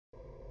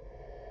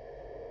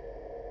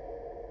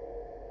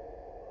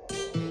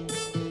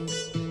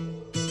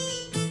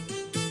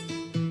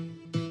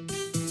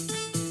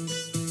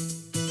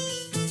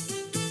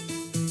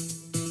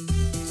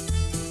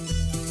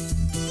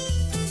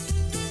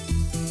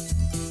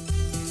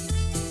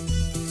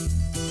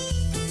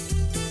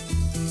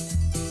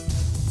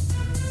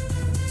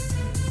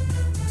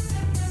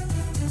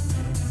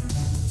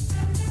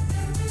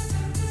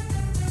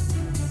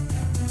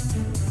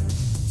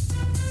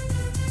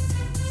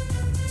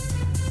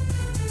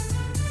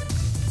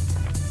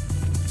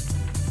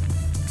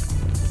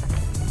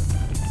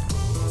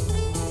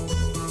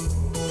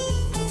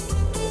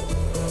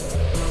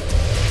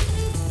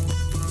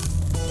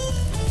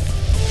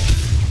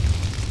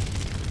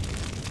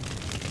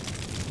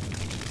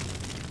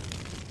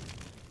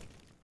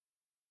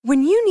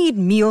When you need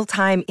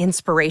mealtime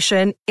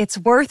inspiration, it's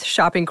worth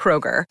shopping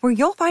Kroger, where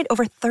you'll find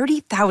over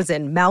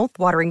 30,000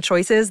 mouth-watering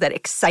choices that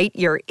excite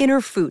your inner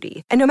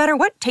foodie. And no matter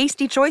what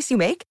tasty choice you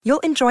make,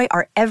 you'll enjoy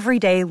our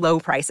everyday low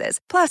prices,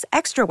 plus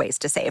extra ways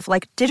to save,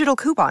 like digital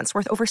coupons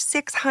worth over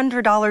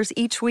 $600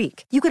 each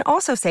week. You can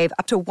also save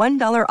up to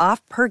 $1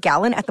 off per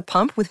gallon at the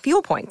pump with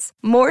fuel points.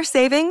 More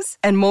savings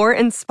and more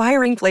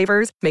inspiring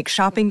flavors make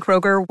shopping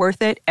Kroger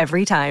worth it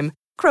every time.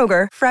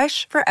 Kroger,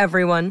 fresh for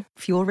everyone.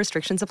 Fuel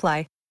restrictions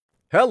apply.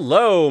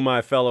 Hello,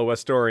 my fellow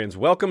Westorians.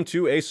 Welcome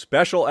to a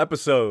special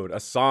episode,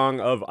 A Song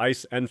of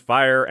Ice and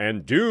Fire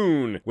and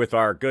Dune, with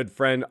our good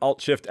friend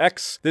Alt-Shift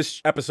X.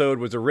 This episode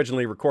was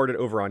originally recorded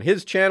over on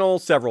his channel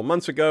several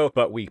months ago,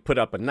 but we put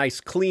up a nice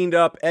cleaned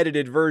up,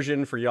 edited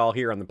version for y'all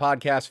here on the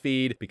podcast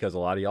feed, because a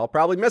lot of y'all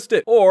probably missed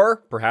it. Or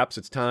perhaps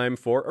it's time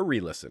for a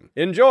re-listen.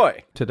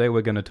 Enjoy! Today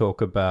we're going to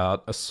talk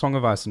about A Song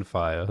of Ice and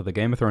Fire, the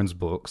Game of Thrones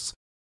books,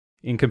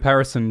 in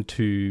comparison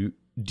to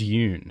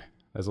Dune.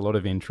 There's a lot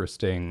of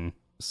interesting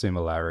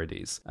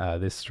similarities.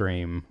 This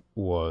stream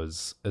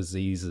was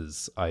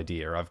Aziz's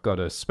idea. I've got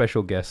a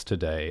special guest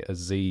today,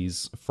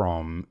 Aziz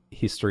from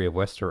History of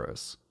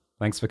Westeros.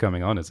 Thanks for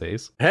coming on,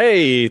 Aziz.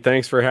 Hey,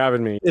 thanks for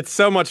having me. It's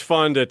so much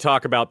fun to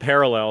talk about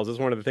parallels. It's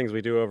one of the things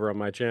we do over on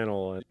my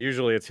channel.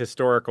 Usually it's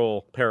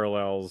historical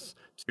parallels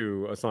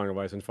to A Song of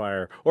Ice and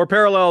Fire, or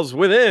parallels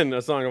within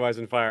A Song of Ice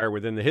and Fire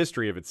within the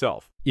history of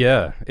itself.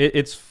 Yeah,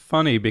 it's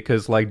funny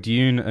because like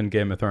Dune and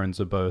Game of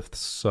Thrones are both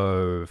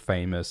so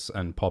famous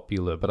and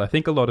popular, but I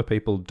think a lot of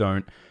people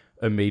don't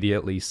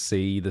immediately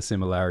see the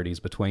similarities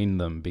between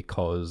them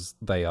because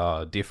they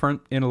are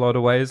different in a lot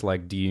of ways.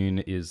 Like Dune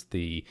is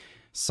the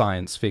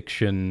science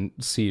fiction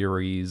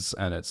series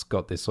and it's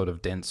got this sort of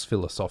dense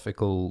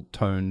philosophical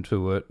tone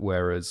to it,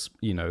 whereas,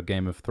 you know,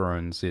 Game of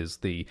Thrones is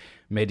the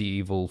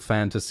medieval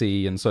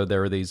fantasy, and so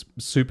there are these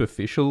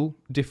superficial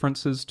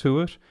differences to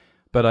it.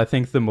 But I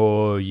think the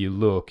more you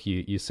look,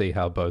 you see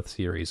how both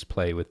series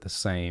play with the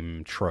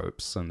same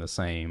tropes and the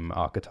same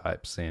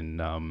archetypes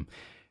in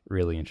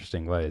really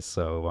interesting ways.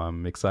 So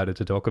I'm excited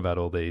to talk about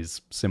all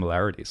these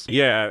similarities.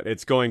 Yeah,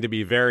 it's going to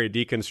be very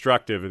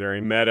deconstructive,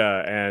 very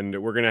meta,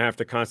 and we're going to have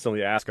to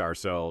constantly ask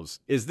ourselves,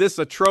 is this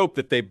a trope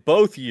that they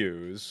both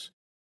use?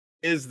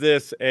 Is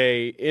this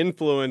a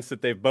influence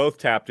that they've both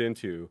tapped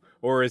into?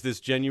 Or is this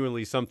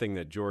genuinely something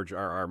that George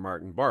R.R.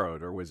 Martin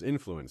borrowed or was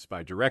influenced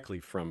by directly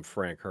from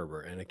Frank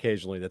Herbert? And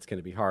occasionally that's going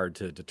to be hard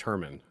to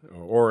determine.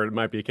 Or it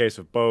might be a case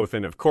of both.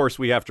 And of course,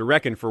 we have to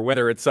reckon for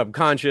whether it's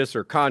subconscious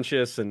or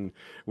conscious, and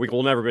we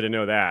will never be able to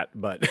know that.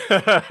 But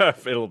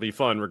it'll be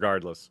fun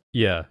regardless.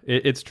 Yeah,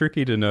 it's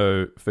tricky to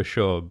know for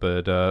sure.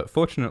 But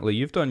fortunately,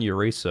 you've done your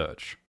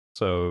research.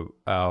 So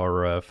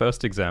our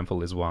first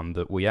example is one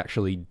that we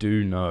actually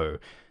do know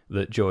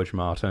that George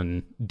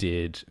Martin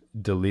did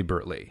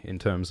deliberately in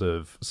terms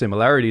of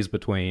similarities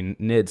between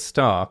Ned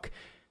Stark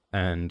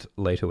and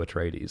Leto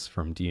Atreides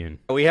from Dune.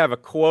 We have a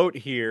quote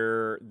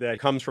here that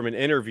comes from an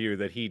interview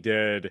that he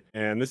did,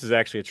 and this is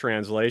actually a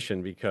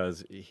translation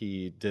because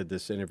he did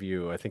this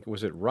interview, I think,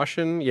 was it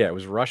Russian? Yeah, it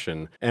was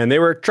Russian. And they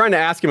were trying to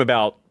ask him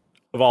about,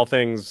 of all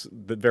things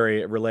that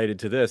very related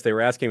to this, they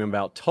were asking him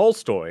about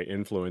Tolstoy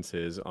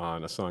influences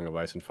on A Song of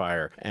Ice and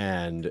Fire.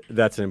 And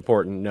that's an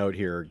important note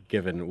here,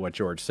 given what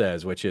George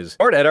says, which is,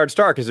 Lord Eddard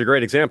Stark is a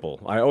great example.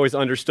 I always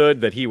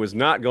understood that he was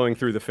not going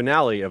through the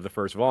finale of the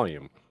first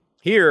volume.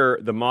 Here,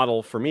 the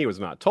model for me was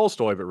not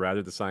Tolstoy, but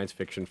rather the science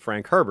fiction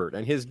Frank Herbert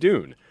and his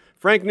Dune.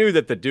 Frank knew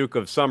that the Duke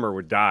of Summer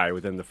would die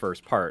within the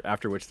first part,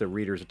 after which the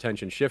reader's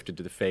attention shifted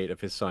to the fate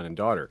of his son and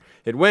daughter.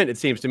 It went, it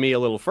seems to me, a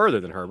little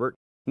further than Herbert.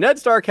 Ned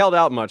Stark held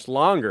out much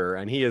longer,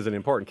 and he is an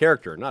important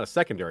character, not a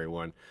secondary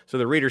one, so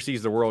the reader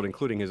sees the world,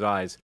 including his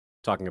eyes,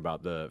 talking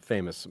about the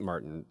famous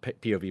Martin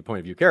POV point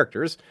of view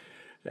characters,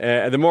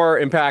 the more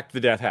impact the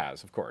death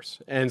has, of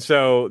course. And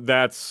so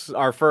that's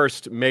our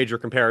first major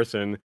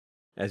comparison,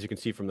 as you can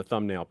see from the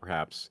thumbnail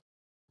perhaps,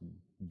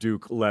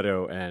 Duke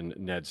Leto and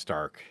Ned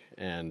Stark.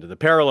 And the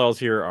parallels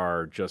here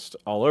are just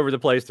all over the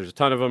place. There's a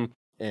ton of them,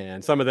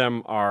 and some of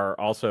them are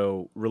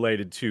also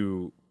related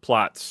to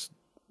plots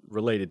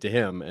related to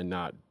him and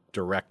not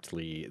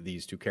directly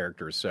these two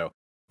characters. So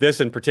this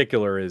in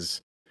particular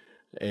is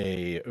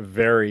a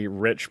very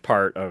rich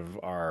part of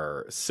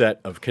our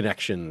set of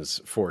connections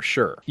for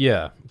sure.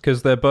 Yeah,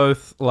 because they're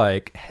both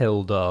like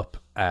held up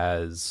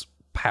as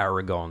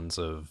paragons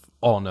of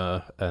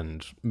honor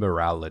and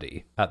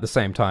morality at the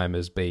same time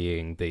as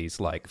being these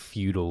like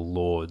feudal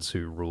lords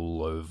who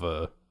rule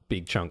over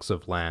big chunks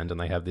of land, and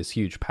they have this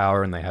huge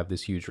power and they have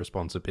this huge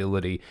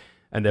responsibility.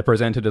 And they're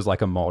presented as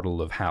like a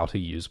model of how to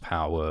use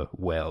power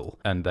well.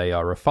 And they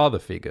are a father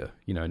figure.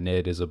 You know,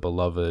 Ned is a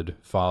beloved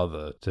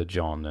father to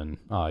Jon and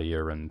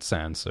Arya and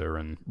Sansa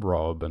and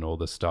Robb and all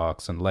the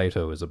Starks. And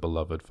Leto is a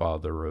beloved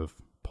father of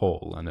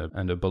Paul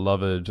and a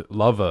beloved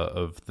lover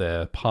of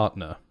their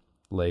partner.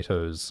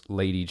 Leto's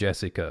Lady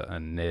Jessica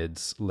and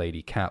Ned's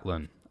Lady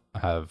Catelyn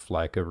have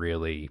like a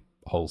really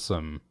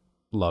wholesome,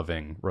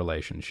 loving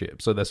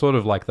relationship. So they're sort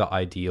of like the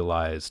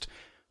idealized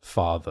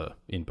father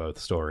in both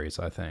stories,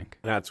 I think.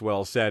 That's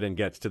well said and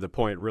gets to the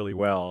point really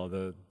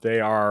well. They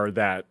are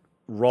that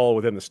role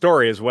within the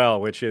story as well,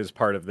 which is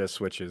part of this,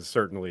 which is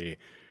certainly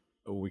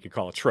we could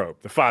call a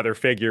trope. The father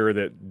figure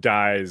that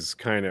dies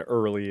kind of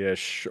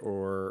early-ish,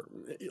 or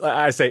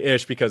I say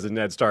ish because in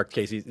Ned Stark's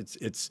case,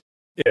 it's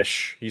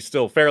ish. He's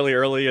still fairly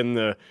early in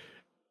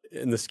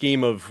the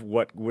scheme of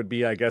what would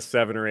be, I guess,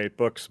 7 or 8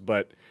 books,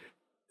 but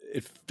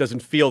it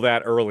doesn't feel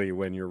that early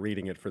when you're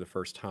reading it for the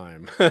first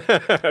time.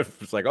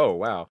 It's like, oh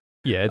wow.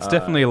 Yeah, it's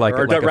definitely like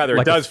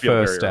it does feel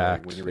first very early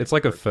act. when you read It's it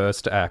like a first.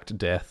 first act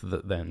death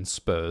that then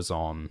spurs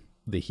on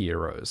the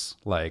heroes.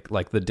 Like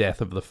the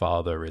death of the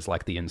father is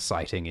like the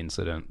inciting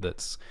incident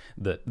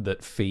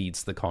that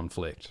feeds the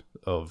conflict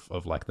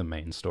of like the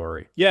main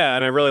story. Yeah,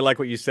 and I really like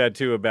what you said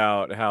too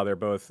about how they're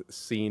both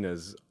seen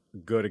as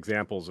good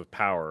examples of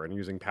power and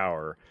using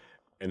power,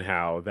 and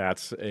how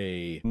that's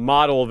a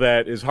model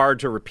that is hard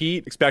to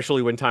repeat,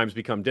 especially when times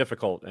become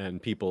difficult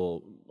and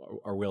people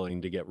are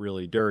willing to get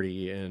really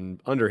dirty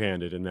and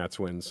underhanded. And that's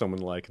when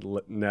someone like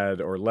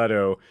Ned or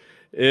Leto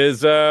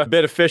is a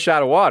bit of fish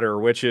out of water,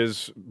 which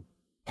is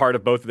part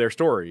of both of their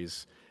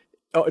stories.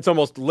 Oh, it's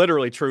almost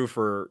literally true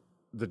for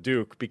the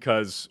Duke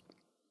because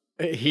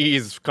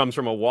he's comes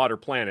from a water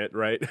planet,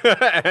 right?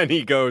 And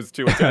he goes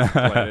to a desert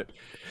planet.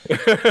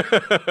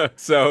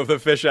 So the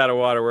fish out of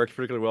water works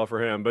particularly well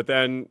for him. But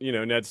then,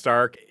 Ned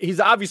Stark, he's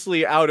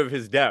obviously out of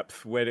his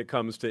depth when it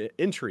comes to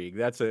intrigue.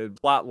 That's a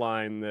plot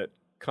line that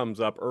comes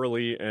up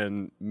early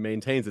and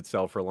maintains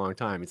itself for a long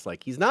time. It's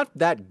like, he's not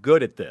that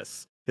good at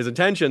this. His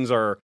intentions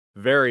are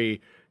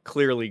very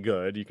clearly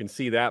good. You can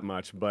see that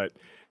much, but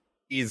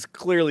he's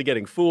clearly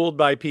getting fooled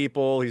by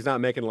people. He's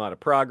not making a lot of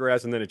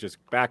progress, and then it just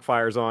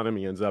backfires on him.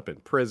 He ends up in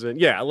prison.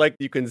 Yeah, like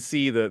you can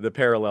see the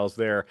parallels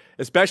there,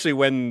 especially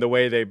when the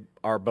way they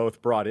are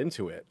both brought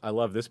into it. I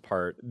love this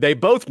part. They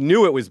both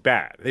knew it was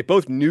bad. They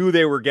both knew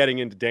they were getting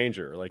into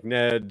danger. Like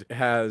Ned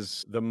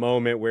has the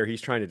moment where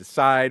he's trying to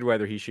decide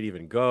whether he should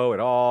even go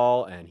at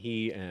all, and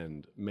he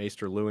and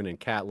Maester Luwin and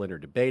Catelyn are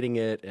debating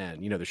it,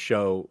 and the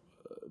show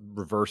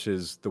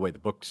reverses the way the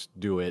books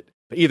do it.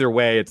 But either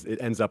way, it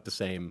ends up the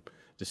same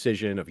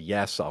decision of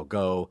yes, I'll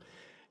go.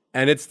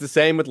 And it's the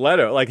same with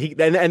Leto. Like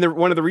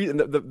one of the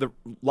reasons, the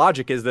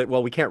logic is that,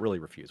 well, we can't really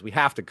refuse. We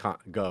have to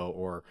go,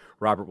 or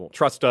Robert won't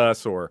trust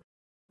us, or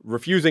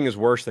refusing is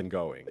worse than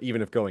going,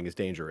 even if going is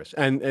dangerous.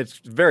 And it's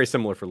very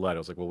similar for Leto.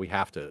 It's like, well, we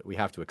have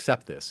to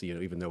accept this,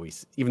 even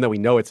though we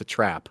know it's a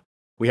trap.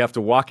 We have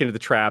to walk into the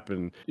trap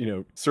and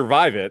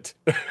survive it.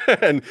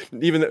 And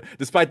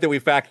despite the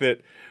fact that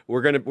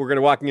we're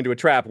gonna walking into a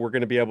trap, we're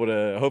gonna be able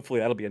to.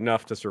 Hopefully, that'll be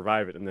enough to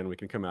survive it, and then we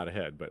can come out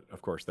ahead. But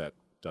of course, that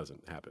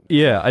doesn't happen.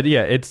 Yeah.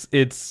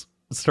 It's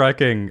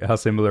striking how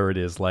similar it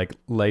is. Like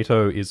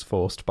Leto is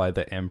forced by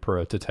the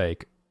Emperor to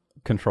take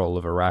control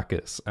of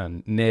Arrakis,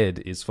 and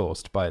Ned is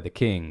forced by the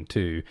King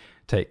to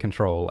take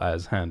control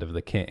as Hand of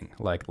the King.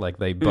 Like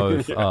they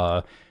both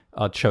Yeah.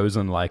 are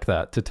chosen like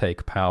that to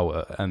take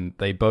power, and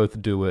they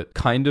both do it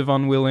kind of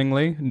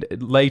unwillingly.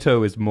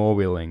 Leto is more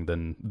willing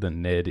than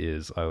Ned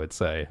is, I would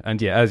say. And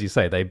yeah, as you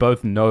say, they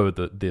both know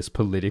that this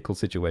political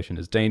situation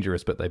is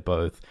dangerous, but they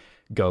both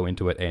go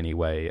into it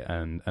anyway,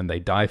 and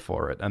they die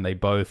for it. And they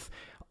both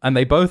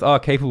are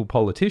capable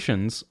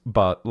politicians,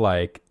 but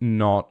like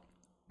not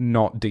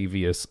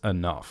devious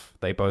enough.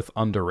 They both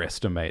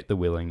underestimate the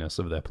willingness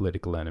of their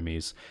political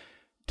enemies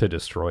to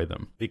destroy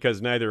them.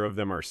 Because neither of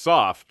them are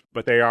soft,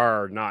 but they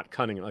are not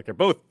cunning. Like they're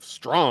both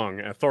strong,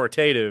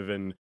 authoritative,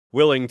 and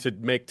willing to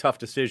make tough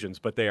decisions,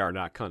 but they are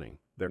not cunning.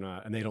 They're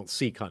not, and they don't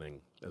see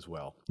cunning as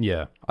well.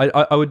 Yeah.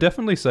 I would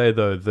definitely say,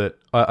 though, that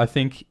I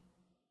think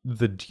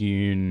the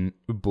Dune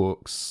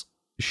books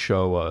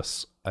show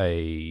us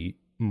a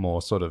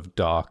more sort of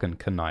dark and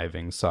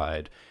conniving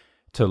side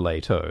to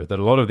Leto that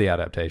a lot of the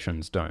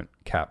adaptations don't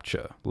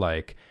capture.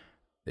 Like,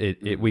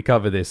 we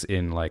cover this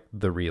in, like,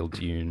 the Real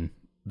Dune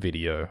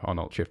video on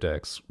Alt Shift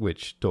X,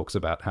 which talks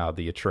about how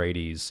the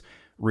Atreides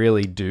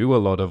really do a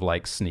lot of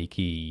like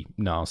sneaky,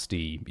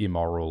 nasty,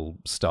 immoral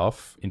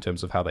stuff in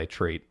terms of how they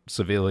treat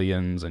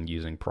civilians and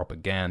using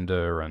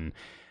propaganda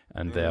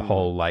and their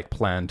whole like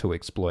plan to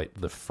exploit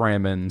the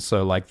Fremen.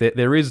 So like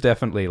there is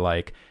definitely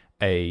like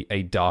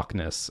a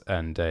darkness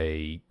and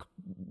a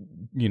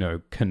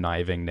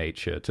conniving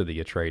nature to the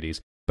Atreides.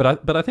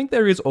 But I think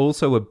there is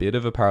also a bit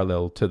of a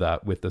parallel to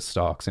that with the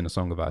Starks in A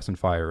Song of Ice and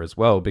Fire as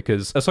well,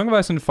 because A Song of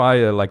Ice and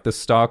Fire, like the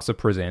Starks are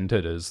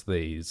presented as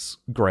these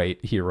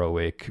great,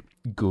 heroic,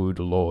 good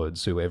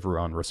lords who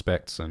everyone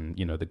respects, and,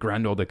 the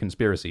Grand Order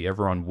conspiracy,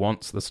 everyone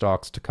wants the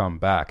Starks to come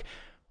back.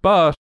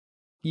 But,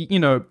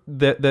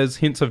 there's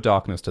hints of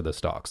darkness to the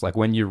Starks. Like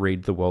when you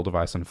read the World of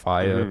Ice and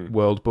Fire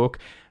world book,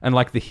 and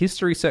like the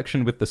history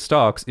section with the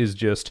Starks is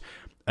just...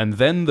 And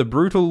then the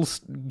brutal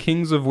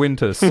kings of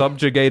winter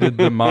subjugated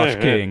the Marsh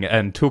King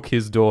and took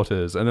his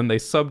daughters. And then they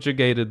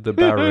subjugated the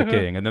Barrow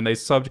King. And then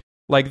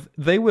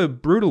they were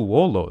brutal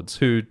warlords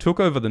who took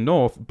over the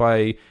north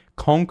by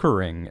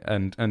conquering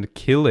and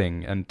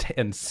killing and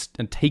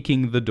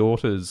taking the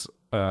daughters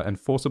and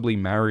forcibly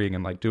marrying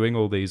and like doing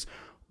all these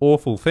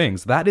awful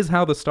things. That is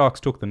how the Starks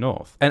took the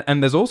North.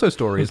 And there's also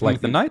stories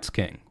like the Night's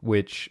King,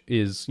 which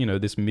is,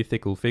 this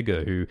mythical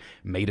figure who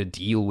made a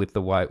deal with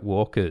the White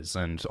Walkers,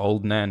 and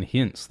Old Nan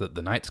hints that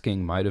the Night's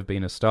King might have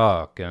been a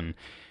Stark. And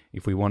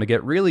if we want to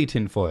get really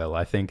tinfoil,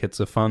 I think it's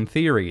a fun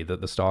theory that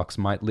the Starks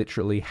might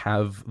literally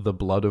have the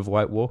blood of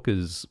White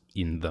Walkers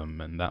in them,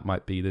 and that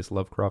might be this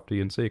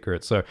Lovecraftian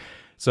secret. So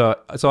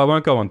I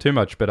won't go on too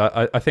much, but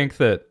I think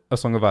that A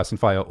Song of Ice and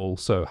Fire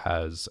also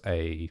has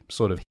a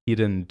sort of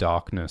hidden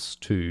darkness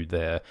to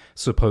their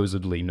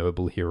supposedly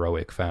noble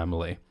heroic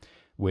family,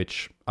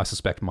 which I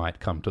suspect might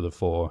come to the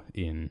fore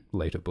in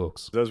later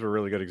books. Those were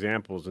really good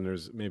examples, and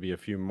there's maybe a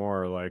few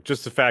more, like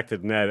just the fact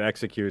that Ned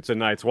executes a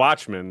Night's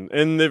Watchman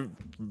in the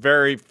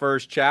very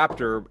first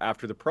chapter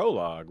after the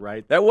prologue,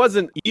 right? That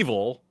wasn't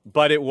evil,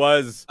 but it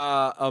was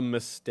a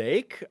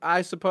mistake,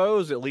 I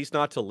suppose, at least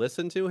not to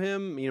listen to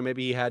him.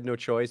 Maybe he had no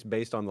choice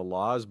based on the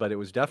laws, but it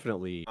was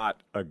definitely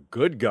not a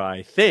good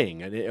guy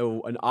thing, and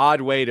an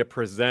odd way to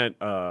present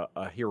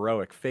a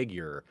heroic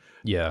figure.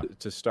 Yeah.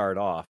 To start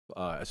off,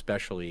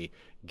 especially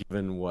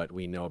given what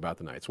we know about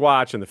the Night's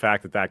Watch and the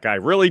fact that that guy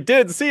really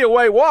did see a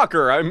White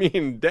Walker. I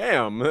mean,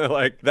 damn,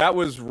 like that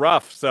was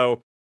rough.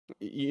 So,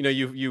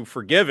 you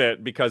forgive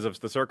it because of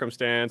the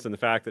circumstance and the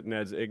fact that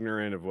Ned's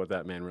ignorant of what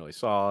that man really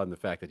saw and the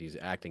fact that he's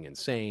acting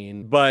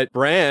insane. But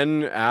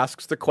Bran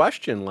asks the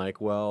question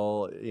like,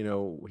 well,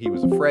 he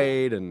was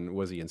afraid, and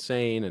was he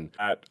insane? And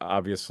that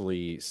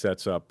obviously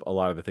sets up a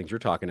lot of the things you're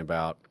talking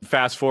about.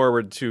 Fast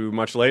forward to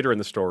much later in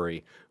the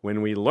story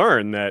when we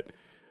learn that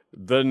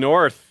the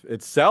North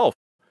itself,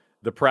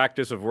 the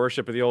practice of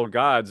worship of the old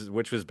gods,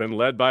 which has been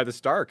led by the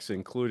Starks,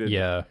 included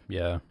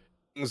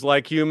things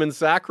like human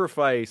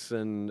sacrifice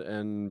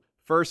and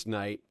first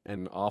night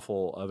and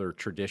awful other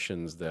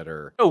traditions that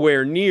are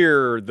nowhere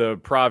near the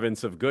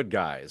province of good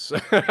guys.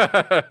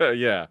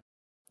 Yeah,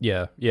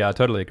 I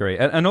totally agree.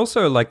 And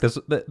also, like,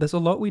 there's a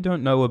lot we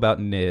don't know about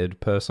Ned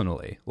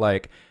personally.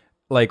 Like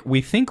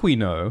we think we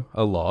know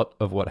a lot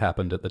of what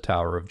happened at the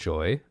Tower of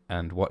Joy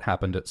and what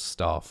happened at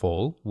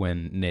Starfall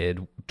when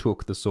Ned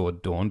took the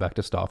Sword Dawn back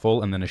to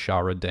Starfall and then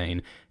Ashara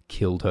Dane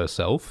killed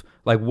herself.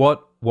 Like,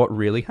 what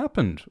really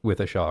happened with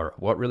Ashara?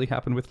 What really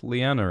happened with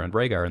Lyanna and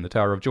Rhaegar in the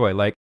Tower of Joy?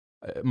 Like,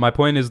 my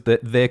point is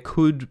that there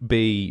could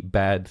be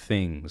bad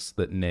things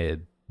that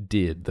Ned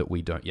did that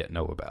we don't yet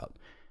know about.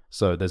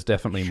 So there's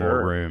definitely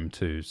more room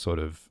to sort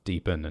of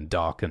deepen and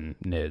darken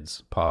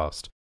Ned's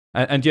past.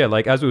 And yeah,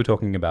 like, as we were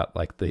talking about,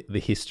 like, the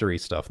history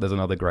stuff, there's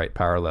another great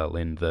parallel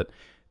in that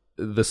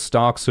the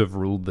Starks have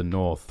ruled the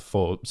North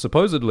for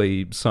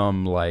supposedly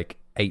some, like,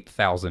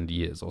 8,000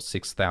 years or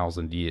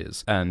 6,000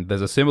 years. And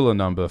there's a similar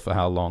number for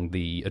how long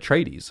the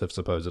Atreides have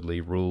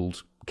supposedly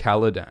ruled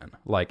Caladan.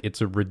 Like,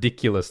 it's a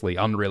ridiculously,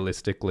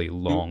 unrealistically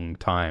long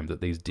time that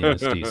these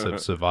dynasties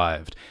have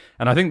survived.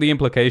 And I think the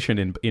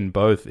implication in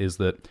both is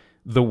that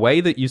the way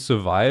that you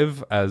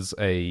survive as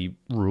a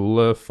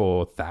ruler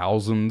for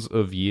thousands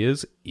of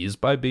years is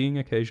by being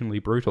occasionally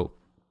brutal.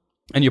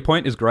 And your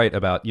point is great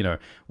about,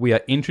 we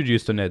are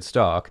introduced to Ned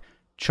Stark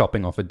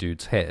chopping off a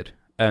dude's head.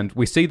 And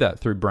we see that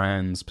through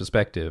Bran's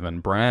perspective,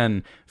 and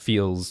Bran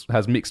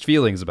has mixed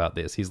feelings about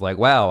this. He's like,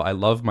 wow, I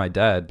love my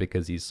dad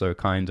because he's so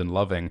kind and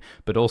loving,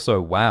 but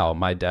also, wow,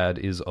 my dad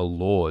is a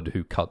lord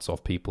who cuts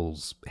off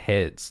people's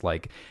heads.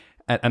 Like,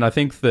 and I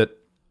think that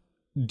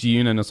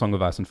Dune and A Song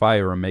of Ice and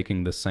Fire are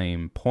making the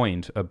same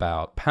point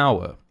about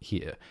power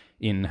here,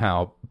 in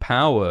how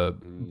power,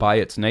 by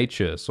its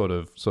nature, sort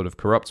of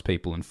corrupts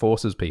people and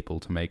forces people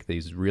to make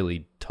these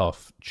really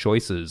tough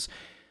choices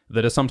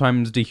that are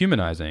sometimes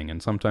dehumanizing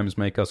and sometimes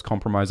make us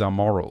compromise our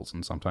morals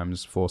and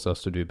sometimes force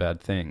us to do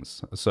bad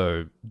things.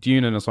 So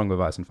Dune and A Song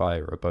of Ice and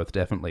Fire are both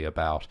definitely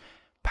about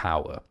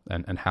power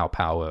and how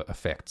power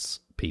affects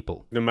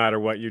people. No matter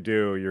what you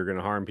do, you're going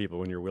to harm people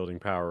when you're wielding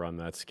power on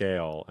that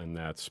scale, and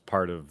that's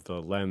part of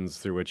the lens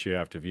through which you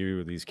have to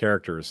view these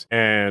characters.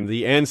 And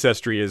the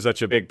ancestry is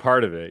such a big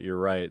part of it. You're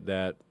right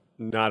that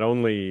not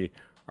only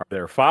are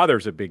their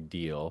fathers a big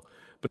deal,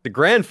 but the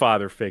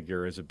grandfather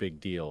figure is a big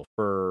deal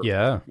for,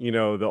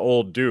 the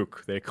old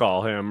Duke, they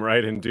call him,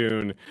 right, in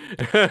Dune.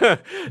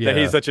 That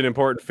he's such an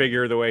important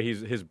figure, the way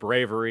his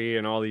bravery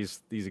and all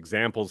these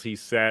examples he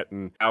set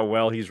and how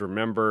well he's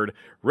remembered.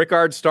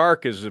 Rickard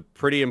Stark is a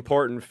pretty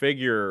important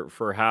figure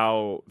for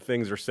how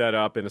things are set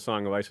up in A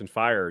Song of Ice and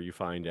Fire, you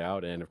find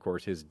out. And, of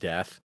course, his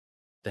death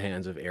at the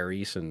hands of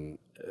Aerys, and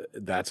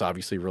that's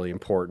obviously really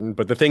important.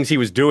 But the things he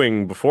was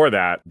doing before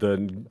that, the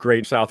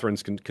Great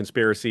Southron's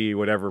conspiracy,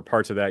 whatever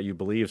parts of that you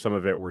believe, some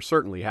of it were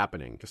certainly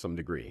happening to some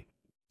degree.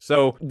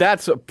 So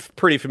that's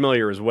pretty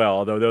familiar as well,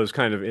 although those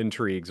kind of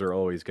intrigues are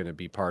always going to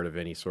be part of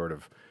any sort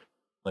of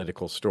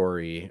political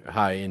story.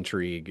 High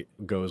intrigue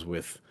goes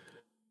with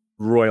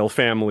royal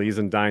families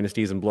and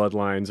dynasties and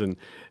bloodlines,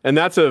 and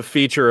that's a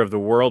feature of the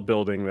world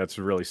building that's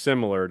really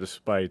similar,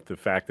 despite the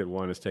fact that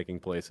one is taking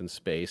place in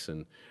space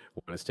and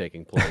one is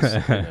taking place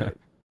in a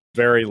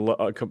very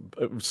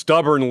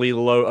stubbornly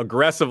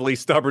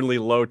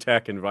low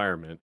tech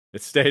environment.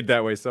 It stayed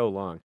that way so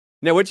long.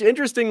 Now, which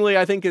interestingly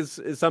I think is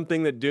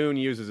something that Dune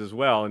uses as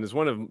well, and is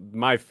one of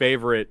my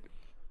favorite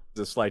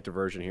a slight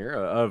diversion here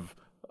of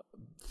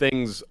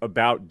things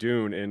about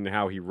Dune and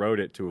how he wrote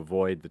it to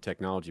avoid the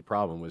technology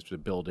problem was to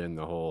build in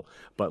the whole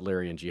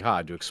Butlerian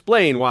jihad to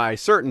explain why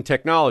certain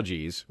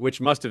technologies,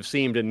 which must have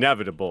seemed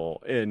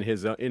inevitable in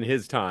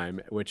his time,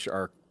 which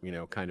are, you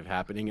know, kind of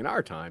happening in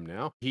our time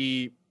now.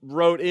 He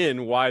wrote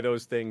in why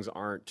those things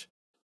aren't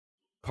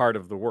part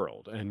of the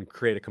world and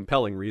create a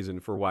compelling reason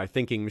for why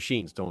thinking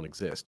machines don't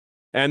exist.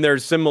 And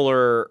there's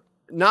similar,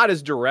 not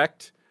as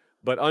direct,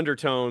 but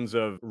undertones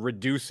of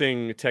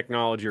reducing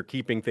technology or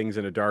keeping things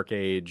in a dark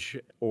age,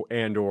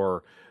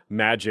 or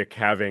magic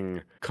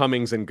having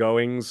comings and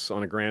goings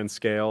on a grand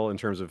scale in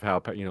terms of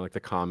how, you know, like the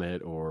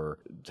comet, or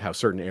how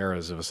certain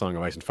eras of A Song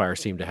of Ice and Fire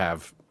seem to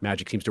have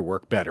magic seems to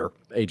work better.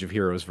 Age of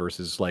Heroes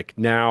versus like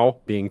now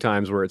being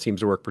times where it seems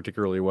to work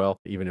particularly well,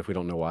 even if we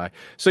don't know why.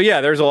 So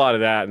yeah, there's a lot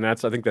of that, and I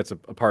think that's a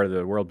part of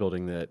the world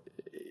building that,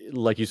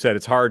 like you said,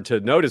 it's hard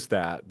to notice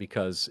that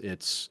because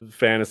it's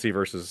fantasy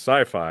versus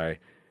sci-fi.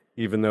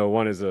 Even though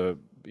one is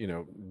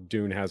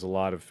Dune has a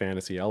lot of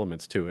fantasy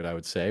elements to it, I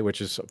would say, which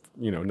is,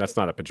 you know, that's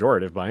not a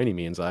pejorative by any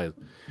means. I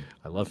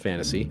love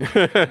fantasy.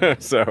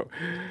 So,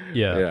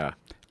 yeah.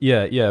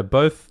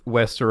 Both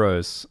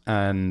Westeros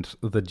and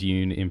the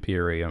Dune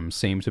Imperium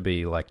seem to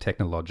be like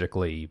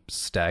technologically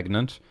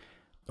stagnant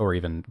or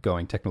even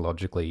going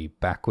technologically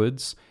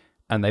backwards.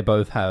 And they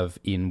both have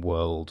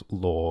in-world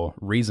lore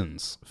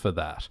reasons for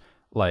that.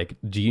 Like,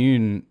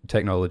 Dune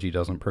technology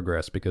doesn't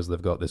progress because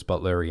they've got this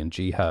Butlerian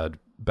jihad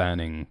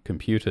banning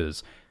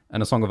computers.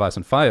 And A Song of Ice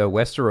and Fire,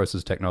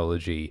 Westeros's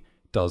technology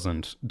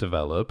doesn't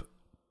develop,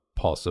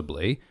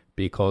 possibly,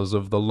 because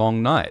of the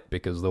long night,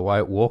 because the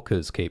White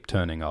Walkers keep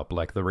turning up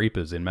like the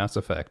Reapers in Mass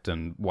Effect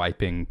and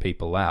wiping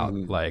people out.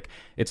 Like,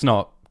 it's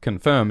not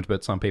confirmed,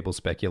 but some people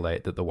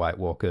speculate that the White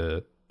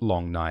Walker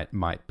long night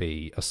might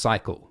be a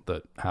cycle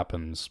that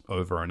happens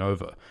over and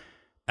over.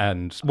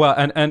 And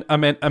I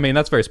mean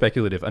that's very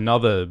speculative.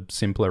 Another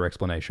simpler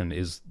explanation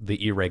is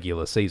the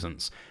irregular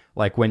seasons.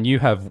 Like when you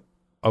have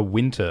a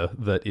winter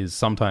that is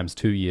sometimes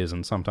 2 years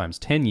and sometimes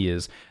 10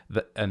 years,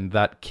 and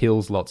that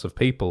kills lots of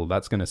people,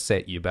 that's going to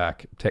set you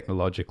back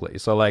technologically.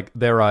 So like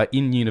there are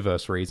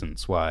in-universe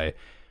reasons why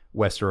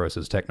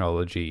Westeros's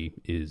technology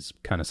is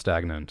kind of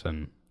stagnant,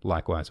 and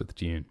likewise with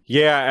Dune.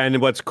 Yeah, and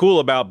what's cool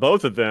about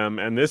both of them,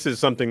 and this is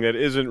something that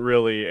isn't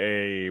really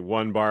a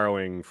one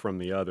borrowing from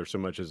the other so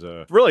much as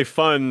a really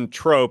fun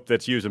trope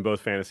that's used in both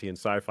fantasy and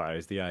sci-fi,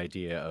 is the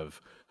idea of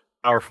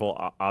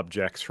powerful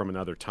objects from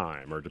another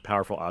time, or the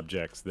powerful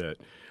objects that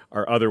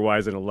are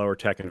otherwise in a lower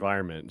tech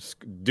environment.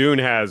 Dune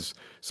has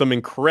some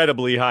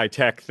incredibly high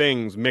tech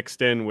things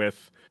mixed in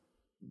with,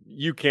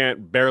 you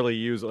can't barely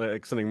use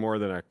like something more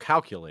than a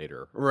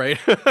calculator, right?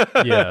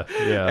 Yeah.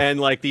 And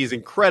like these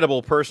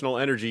incredible personal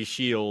energy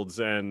shields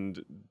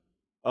and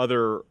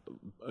other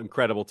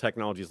incredible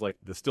technologies like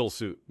the still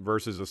suit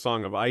versus A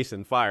Song of Ice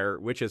and Fire,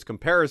 which has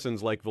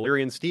comparisons like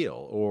Valyrian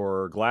steel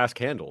or glass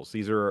candles.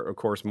 These are, of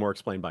course, more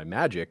explained by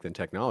magic than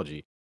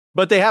technology,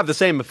 but they have the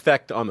same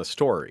effect on the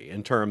story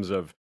in terms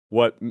of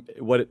what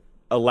it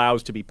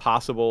allows to be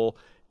possible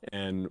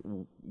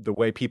and the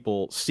way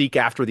people seek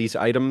after these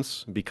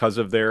items because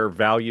of their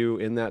value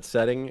in that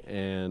setting.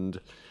 And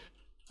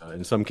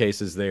in some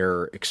cases,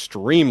 they're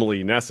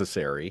extremely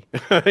necessary.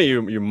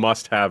 You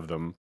must have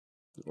them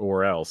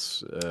or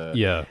else.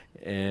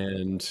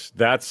 And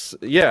that's,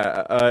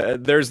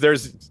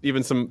 there's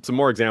even some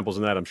more examples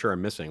in that I'm sure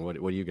I'm missing. What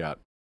do you got?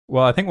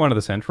 Well, I think one of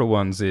the central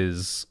ones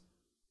is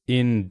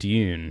in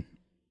Dune,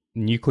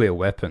 nuclear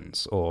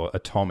weapons or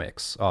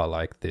atomics are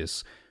like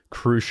this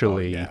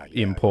crucially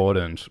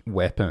important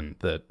weapon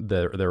that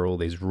there are all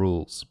these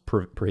rules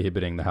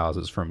prohibiting the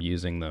houses from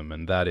using them,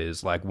 and that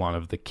is like one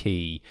of the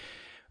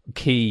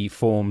key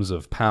forms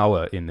of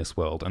power in this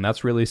world. And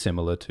that's really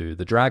similar to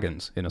the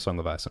dragons in A Song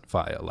of Ice and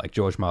Fire. Like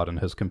George Martin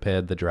has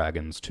compared the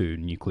dragons to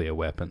nuclear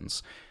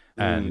weapons,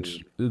 and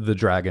the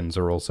dragons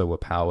are also a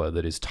power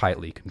that is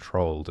tightly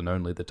controlled, and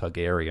only the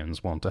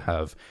Targaryens want to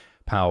have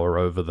power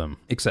over them,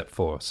 except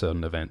for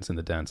certain events in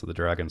the Dance of the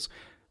Dragons.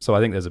 So I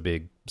think there's a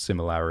big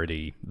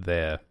similarity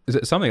there. Is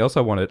it something else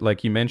I wanted?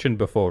 Like you mentioned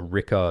before,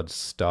 Rickard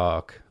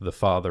Stark, the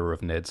father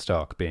of Ned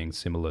Stark, being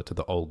similar to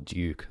the old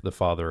Duke, the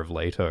father of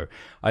Leto.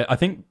 I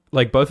think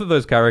like both of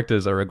those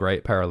characters are a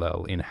great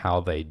parallel in how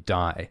they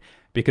die,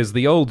 because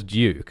the old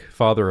Duke,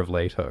 father of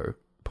Leto,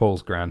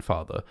 Paul's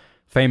grandfather,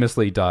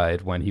 famously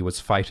died when he was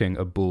fighting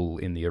a bull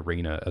in the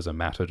arena as a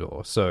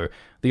matador. So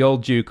the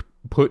old Duke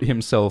put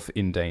himself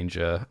in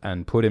danger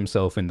and put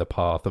himself in the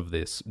path of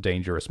this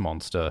dangerous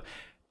monster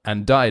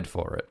and died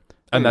for it.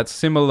 And that's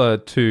similar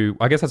to,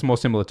 I guess that's more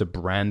similar to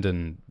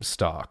Brandon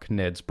Stark,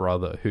 Ned's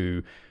brother,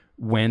 who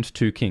went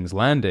to King's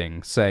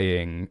Landing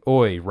saying,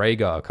 "Oi,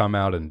 Rhaegar, come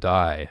out and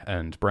die."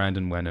 And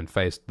Brandon went and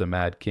faced the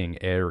Mad King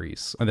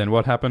Aerys. And then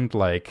what happened?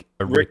 Like,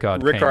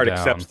 Rickard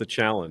accepts the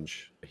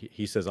challenge.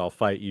 He says, "I'll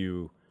fight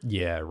you."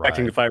 Yeah, right.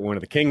 Expecting to fight one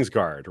of the King's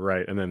Guard,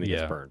 right? And then he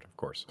gets burned, of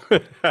course.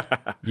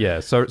 Yeah,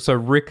 so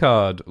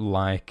Rickard,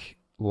 like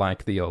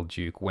the old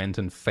Duke, went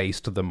and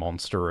faced the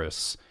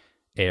monstrous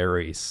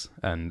Ares,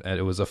 and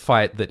it was a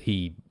fight that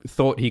he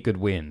thought he could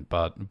win,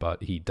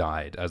 but he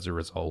died as a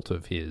result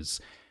of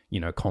his,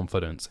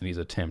 confidence in his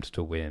attempt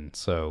to win.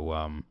 So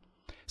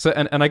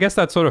I guess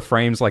that sort of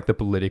frames like the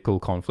political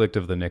conflict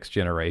of the next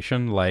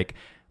generation. Like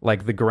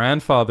the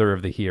grandfather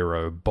of the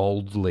hero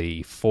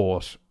boldly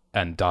fought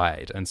and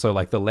died, and so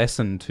like the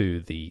lesson to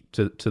the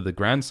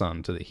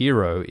grandson, to the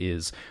hero,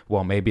 is,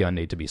 well, maybe I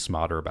need to be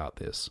smarter about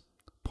this.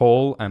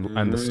 Paul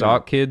and the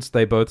Stark kids,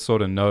 they both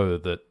sort of know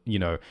that,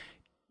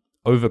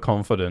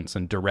 overconfidence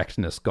and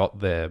directness got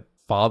their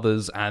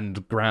fathers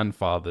and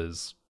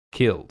grandfathers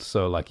killed.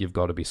 So like you've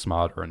got to be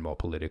smarter and more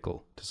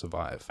political to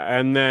survive.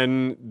 And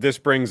then this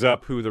brings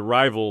up who the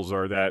rivals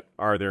are that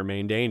are their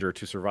main danger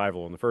to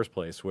survival in the first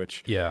place,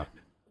 which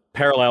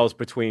parallels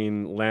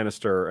between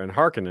Lannister and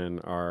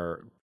Harkonnen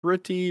are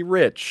pretty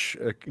rich,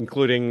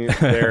 including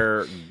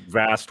their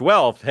vast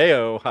wealth.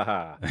 Hey-oh,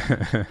 haha.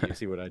 You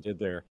see what I did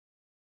there?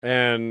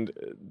 And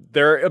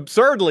they're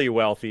absurdly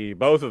wealthy,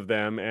 both of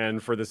them,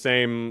 and for the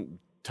same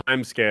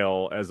time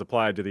scale as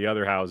applied to the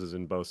other houses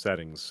in both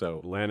settings. So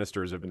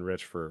Lannisters have been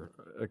rich for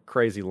a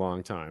crazy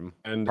long time,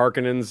 and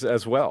Harkonnens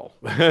as well.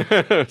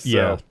 Both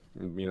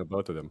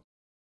of them.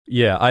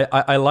 Yeah,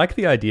 I like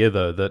the idea,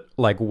 though, that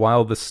like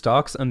while the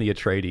Starks and the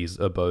Atreides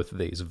are both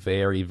these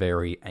very,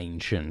 very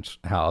ancient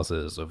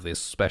houses of this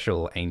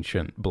special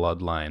ancient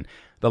bloodline,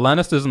 the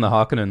Lannisters and the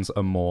Harkonnens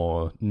are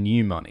more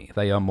new money.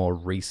 They are more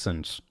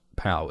recent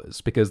powers,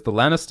 because the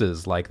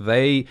Lannisters,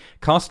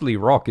 Casterly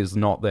Rock is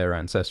not their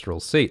ancestral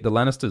seat. The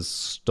Lannisters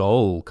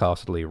stole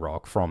Casterly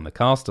Rock from the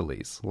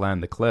Casterlys,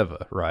 Land the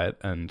Clever, right?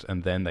 And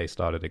then they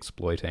started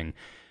exploiting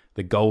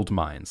the gold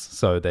mines.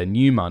 So they're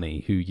new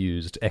money who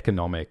used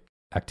economic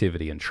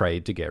activity and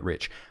trade to get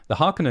rich. The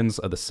Harkonnens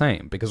are the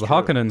same, because the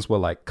Harkonnens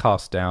were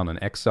cast down and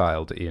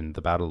exiled in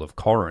the Battle of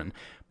Corran,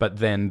 but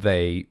then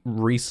they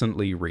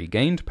recently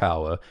regained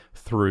power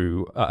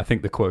through, I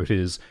think the quote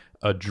is,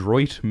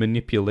 adroit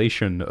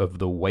manipulation of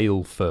the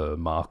whale fur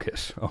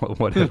market, or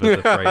whatever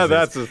the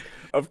phrase is.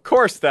 Of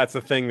course, that's a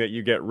thing that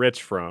you get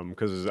rich from,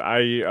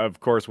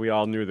 because we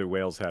all knew that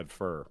whales had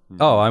fur.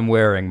 Oh, I'm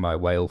wearing my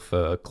whale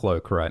fur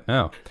cloak right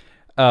now.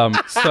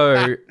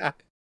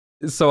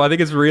 So I think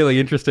it's really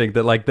interesting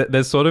that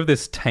there's sort of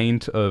this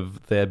taint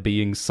of there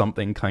being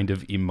something kind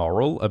of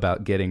immoral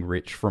about getting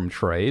rich from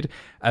trade,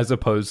 as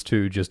opposed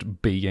to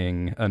just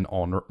being an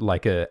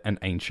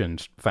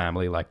ancient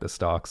family like the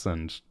Starks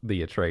and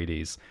the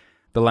Atreides.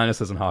 The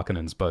Lannisters and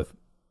Harkonnens both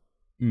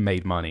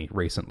made money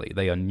recently.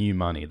 They are new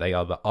money. They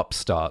are the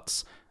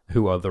upstarts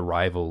who are the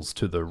rivals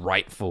to the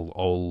rightful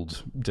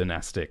old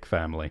dynastic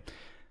family.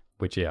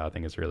 Which, I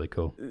think is really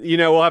cool.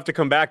 We'll have to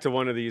come back to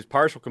one of these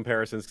partial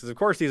comparisons, because, of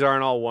course, these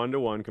aren't all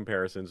one-to-one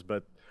comparisons,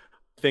 but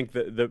I think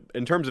that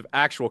in terms of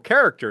actual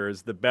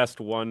characters, the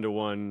best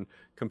one-to-one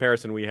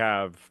comparison we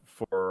have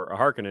for a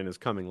Harkonnen is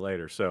coming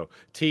later. So,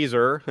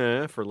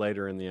 teaser for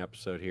later in the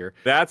episode here.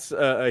 That's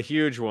a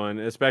huge one,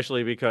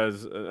 especially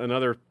because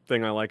another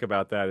thing I like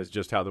about that is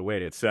just how the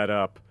way it's set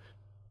up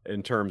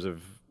in terms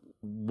of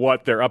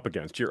what they're up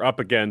against. You're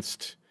up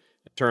against,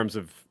 in terms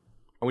of,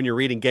 when you're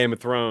reading Game of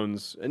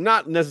Thrones, and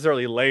not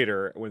necessarily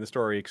later when the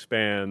story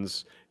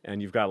expands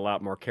and you've got a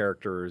lot more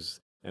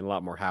characters and a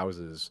lot more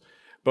houses.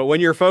 But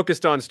when you're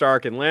focused on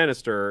Stark and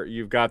Lannister,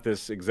 you've got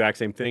this exact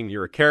same thing.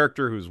 You're a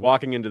character who's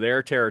walking into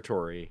their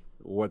territory,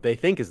 what they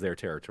think is their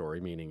territory,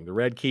 meaning the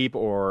Red Keep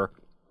or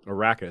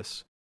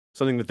Arrakis,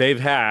 something that they've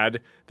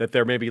had that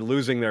they're maybe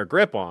losing their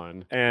grip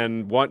on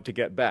and want to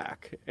get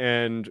back.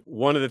 And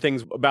one of the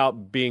things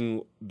about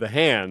being the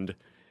Hand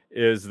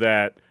is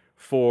that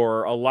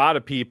for a lot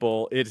of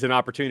people, it's an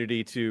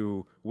opportunity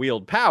to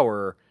wield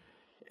power,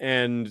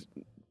 and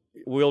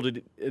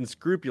wielded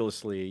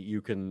unscrupulously,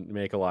 you can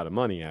make a lot of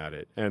money at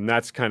it. And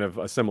that's kind of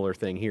a similar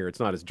thing here.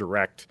 It's not as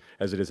direct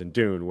as it is in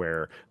Dune,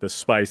 where the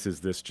spice is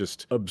this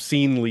just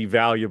obscenely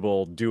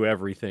valuable, do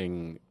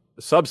everything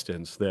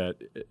substance that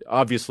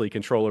obviously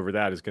control over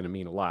that is going to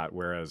mean a lot.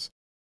 Whereas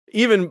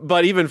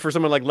even for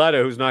someone like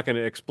Leto, who's not going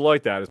to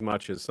exploit that as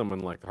much as someone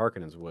like the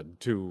Harkonnens would,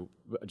 to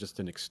just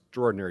an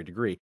extraordinary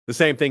degree. The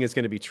same thing is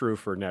going to be true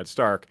for Ned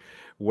Stark,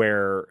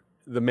 where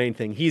the main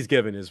thing he's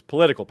given is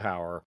political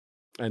power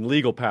and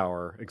legal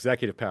power,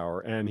 executive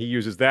power, and he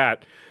uses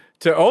that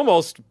to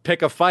almost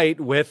pick a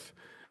fight with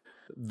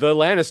the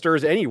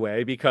Lannisters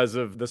anyway, because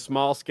of the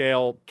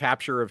small-scale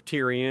capture of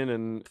Tyrion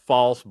and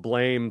false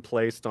blame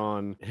placed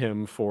on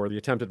him for the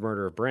attempted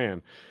murder of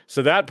Bran.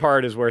 So that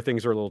part is where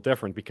things are a little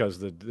different, because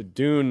the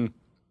Dune...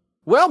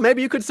 Well,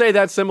 maybe you could say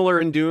that's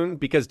similar in Dune,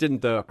 because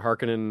didn't the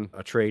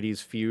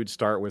Harkonnen-Atreides feud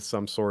start with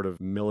some sort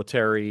of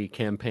military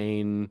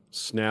campaign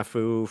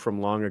snafu from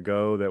long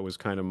ago that was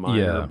kind of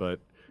minor, but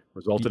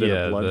resulted in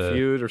a blood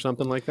feud or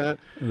something like that?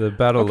 The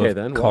Battle of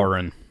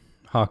Corran.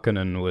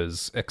 Harkonnen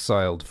was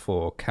exiled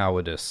for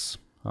cowardice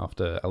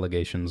after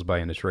allegations by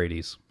an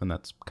Atreides, and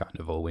that's kind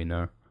of all we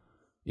know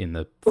in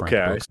the Frank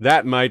books.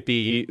 That might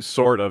be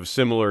sort of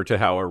similar to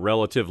how a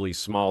relatively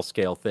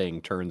small-scale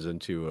thing turns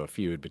into a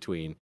feud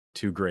between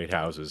two great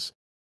houses.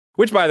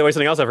 Which, by the way,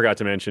 something else I forgot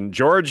to mention,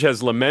 George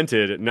has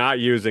lamented not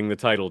using the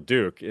title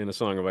Duke in A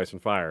Song of Ice and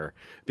Fire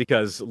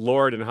because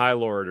Lord and High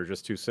Lord are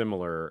just too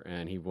similar,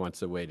 and he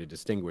wants a way to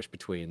distinguish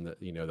between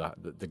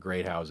the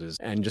great houses,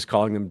 and just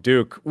calling them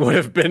Duke would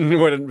have been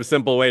a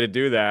simple way to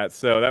do that.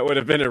 So that would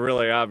have been a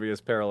really obvious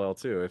parallel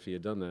too if he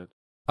had done that.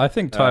 I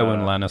think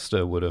Tywin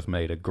Lannister would have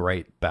made a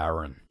great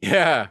Baron.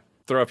 Yeah,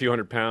 throw a few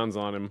 100 pounds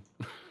on him.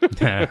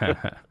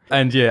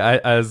 And yeah,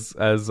 as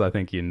I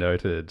think you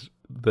noted,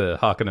 the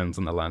Harkonnens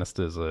and the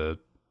Lannisters are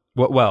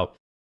well,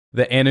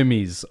 the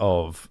enemies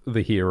of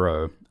the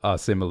hero are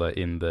similar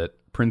in that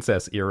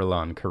Princess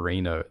Irulan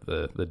Carino,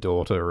 the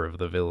daughter of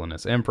the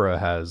villainous emperor,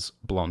 has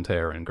blonde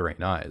hair and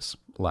green eyes,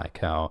 like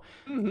how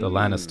the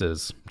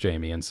Lannisters,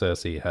 Jaime and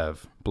Cersei,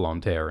 have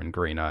blonde hair and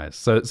green eyes.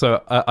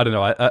 So I don't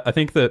know. I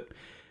think that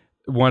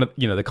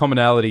the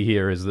commonality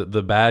here is that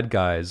the bad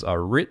guys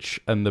are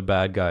rich and the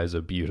bad guys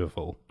are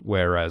beautiful,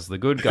 whereas the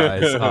good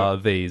guys are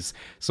these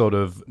sort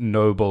of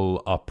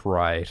noble,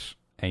 upright,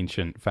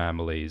 ancient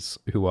families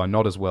who are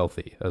not as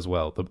wealthy as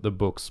well. The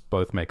books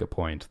both make a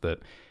point that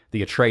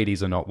the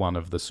Atreides are not one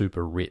of the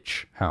super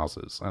rich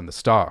houses, and the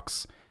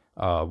Starks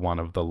are one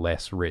of the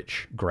less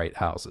rich great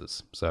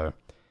houses. So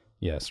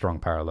yeah, strong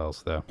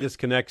parallels there. This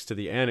connects to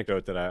the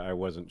anecdote that I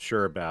wasn't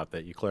sure about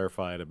that you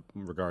clarified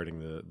regarding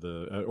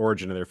the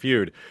origin of their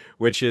feud,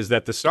 which is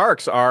that the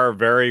Starks are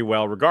very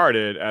well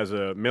regarded as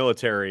a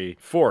military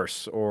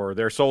force, or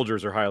their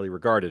soldiers are highly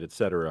regarded,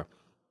 etc.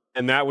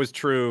 And that was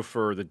true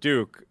for the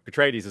Duke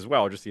Atreides as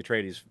well, just the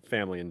Atreides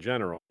family in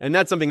general. And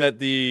that's something that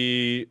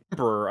the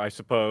Emperor, I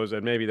suppose,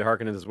 and maybe the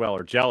Harkonnens as well,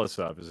 are jealous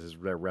of, is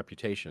their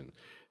reputation,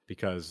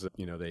 because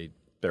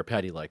they're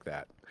petty like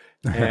that.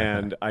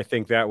 And I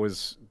think that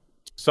was,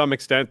 to some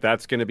extent,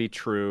 that's going to be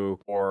true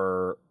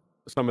for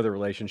some of the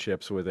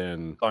relationships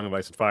within Song of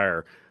Ice and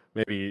Fire.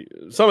 Maybe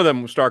some of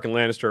them, Stark and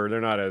Lannister, they're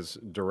not as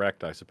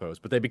direct, I suppose,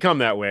 but they become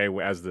that way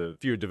as the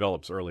feud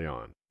develops early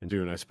on. In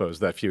Dune, I suppose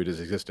that feud has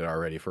existed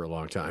already for a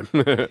long time.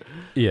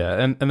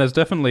 Yeah, and there's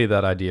definitely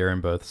that idea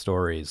in both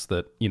stories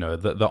that,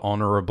 the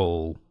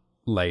honorable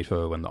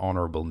Leto and the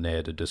honorable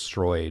Ned are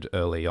destroyed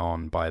early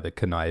on by the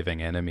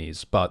conniving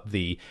enemies, but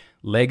the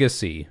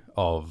legacy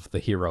of the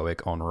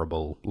heroic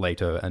honorable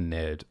Leto and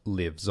Ned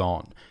lives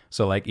on.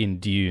 So like in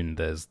Dune,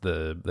 there's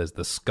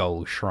the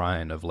skull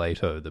shrine of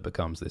Leto that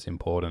becomes this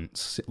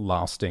important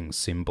lasting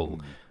symbol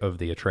of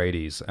the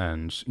Atreides,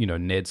 and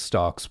Ned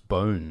Stark's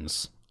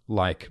bones,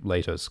 like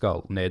Leto's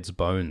skull, Ned's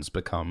bones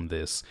become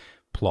this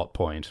plot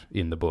point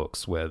in the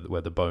books where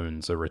the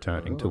bones are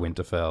returning to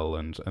Winterfell,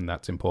 and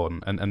that's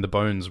important. And the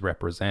bones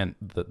represent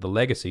the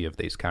legacy of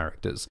these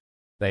characters.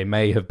 They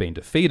may have been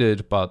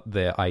defeated, but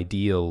their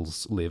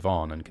ideals live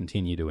on and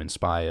continue to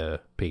inspire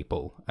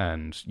people.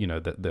 And,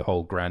 the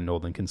whole Grand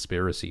Northern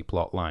Conspiracy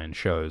plotline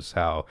shows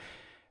how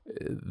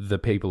the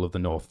people of the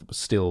North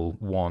still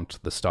want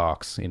the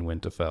Starks in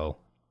Winterfell,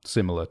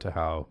 similar to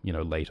how,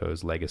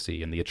 Leto's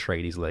legacy and the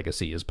Atreides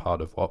legacy is part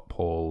of what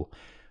Paul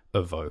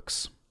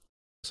evokes.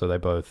 So they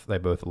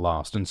both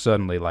last, and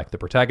certainly, like, the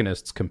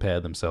protagonists compare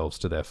themselves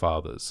to their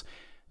fathers,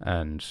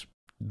 and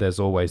there's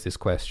always this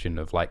question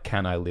of, like,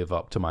 can I live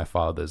up to my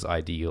father's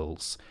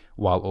ideals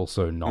while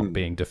also not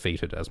being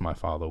defeated as my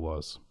father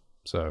was?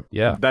 So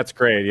yeah, that's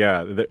great.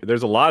 Yeah,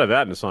 there's a lot of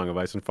that in A Song of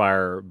Ice and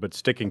Fire, but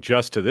sticking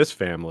just to this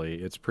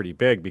family, it's pretty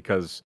big,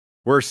 because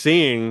we're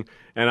seeing,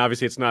 and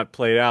obviously it's not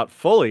played out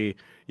fully,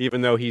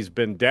 even though he's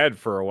been dead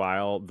for a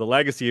while, the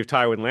legacy of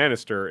Tywin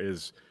Lannister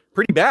is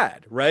pretty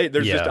bad, right?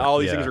 There's just all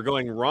these things are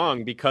going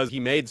wrong because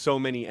he made so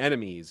many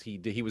enemies.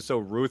 He was so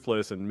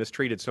ruthless and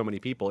mistreated so many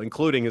people,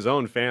 including his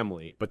own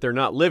family. But they're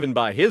not living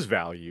by his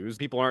values.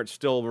 People aren't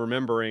still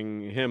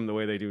remembering him the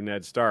way they do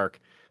Ned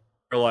Stark.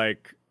 They're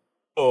like,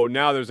 oh,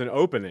 now there's an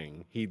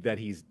opening.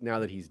 Now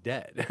that he's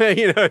dead.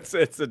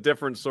 It's a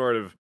different sort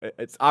of.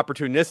 It's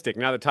opportunistic.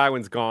 Now that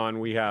Tywin's gone,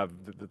 we have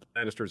the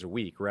Lannisters are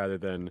weak, rather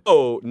than,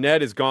 oh,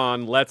 Ned is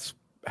gone, let's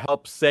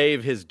help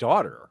save his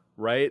daughter.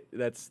 Right?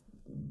 That's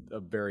a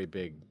very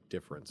big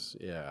difference.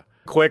 Yeah.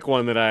 Quick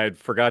one that I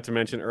forgot to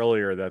mention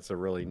earlier that's a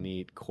really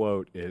neat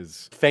quote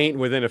is "faint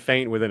within a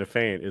faint within a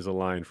faint" is a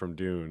line from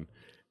Dune.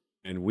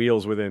 And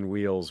 "wheels within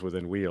wheels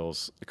within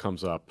wheels"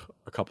 comes up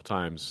a couple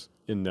times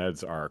in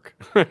Ned's arc.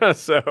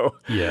 So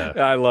yeah,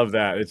 I love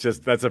that. It's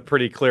just, that's a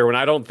pretty clear one.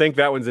 I don't think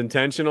that one's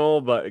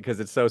intentional, but because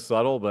it's so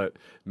subtle, but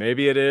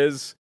maybe it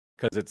is,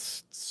 because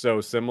it's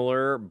so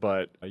similar.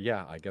 But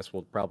yeah, I guess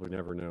we'll probably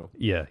never know.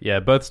 Yeah.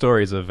 Both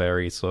stories are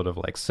very sort of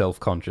like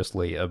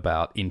self-consciously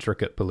about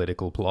intricate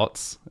political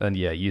plots. And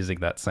yeah, using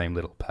that same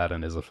little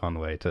pattern is a fun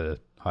way to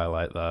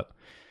highlight that.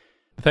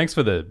 Thanks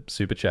for the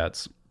super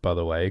chats, by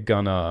the way.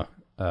 Gunnar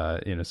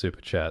in a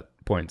super chat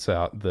points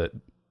out that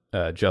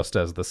just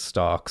as the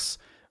Starks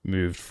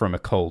moved from a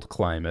cold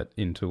climate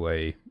into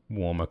a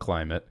warmer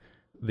climate,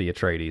 the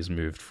Atreides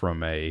moved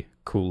from a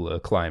cooler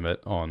climate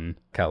on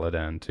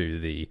Caladan to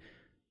the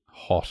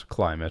hot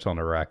climate on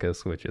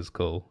Arrakis, which is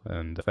cool.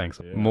 And thanks,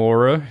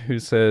 Mora, who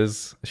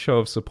says, show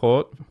of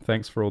support.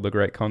 Thanks for all the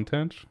great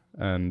content.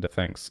 And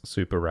thanks,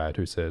 Super Rad,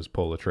 who says,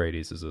 Paul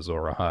Atreides is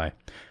Azor Ahai.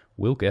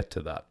 We'll get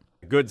to that.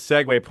 Good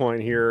segue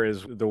point here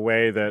is the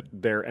way that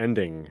their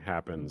ending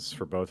happens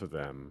for both of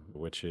them,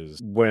 which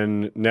is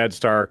when Ned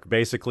Stark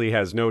basically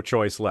has no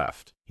choice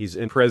left. He's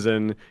in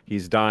prison,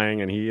 he's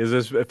dying, and he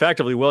is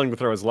effectively willing to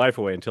throw his life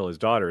away until his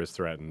daughter is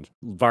threatened.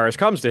 Varys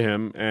comes to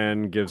him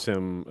and gives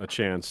him a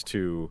chance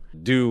to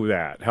do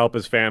that, help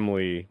his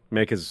family,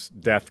 make his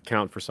death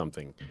count for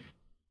something.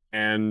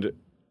 And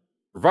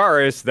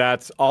Varys,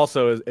 that's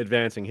also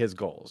advancing his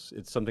goals.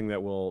 It's something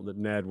that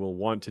Ned will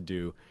want to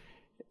do.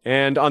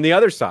 And on the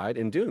other side,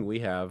 in Dune, we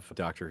have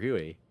Dr.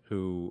 Huey,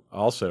 who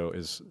also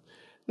is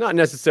not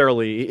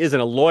necessarily isn't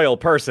a loyal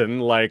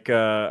person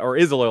or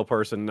is a loyal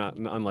person,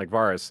 unlike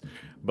Varys,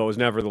 but was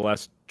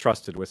nevertheless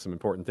trusted with some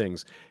important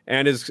things.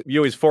 And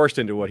Huey's forced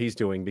into what he's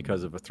doing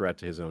because of a threat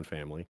to his own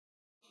family.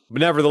 But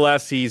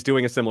nevertheless, he's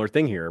doing a similar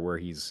thing here, where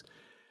he's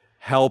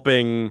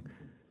helping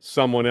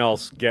someone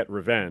else get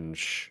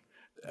revenge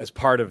as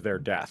part of their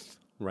death.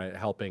 Right,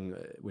 helping,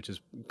 which is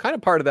kind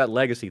of part of that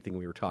legacy thing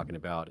we were talking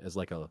about, as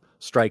like a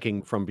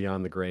striking from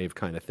beyond the grave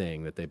kind of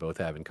thing that they both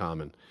have in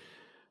common.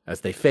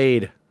 As they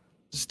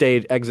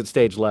exit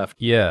stage left.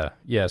 Yeah.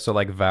 So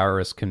like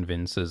Varys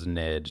convinces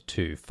Ned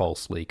to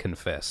falsely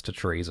confess to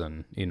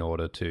treason in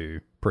order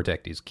to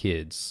protect his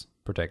kids,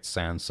 protect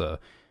Sansa,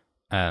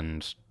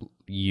 and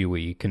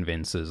Yui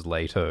convinces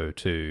Leto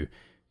to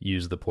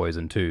use the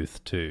poison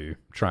tooth to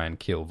try and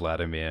kill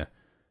Vladimir.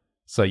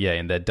 So yeah,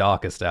 in their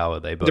darkest hour,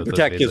 they both to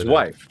protect his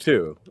wife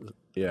too.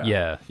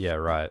 Yeah,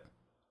 right.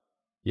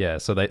 Yeah,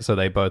 so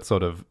they both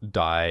sort of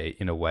die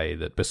in a way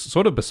that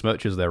sort of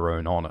besmirches their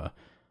own honor,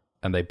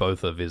 and they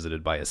both are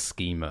visited by a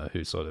schemer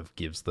who sort of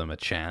gives them a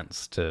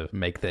chance to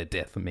make their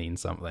death mean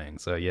something.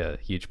 So yeah,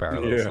 huge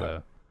parallels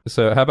there.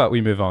 So how about we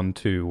move on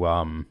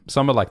to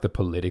some of like the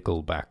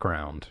political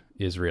background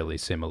is really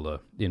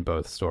similar in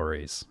both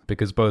stories,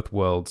 because both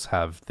worlds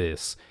have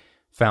this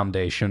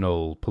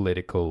foundational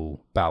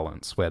political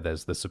balance where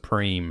there's the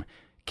supreme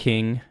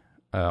king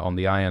on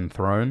the Iron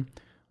Throne,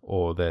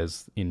 or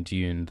in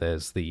Dune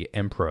there's the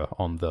emperor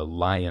on the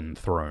Lion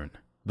Throne.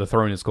 The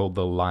throne is called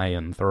the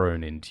Lion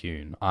Throne in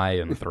Dune.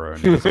 Iron Throne.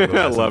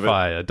 I love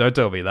fire. It. Don't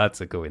tell me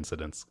that's a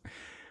coincidence.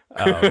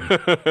 And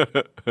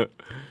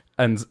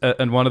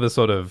one of the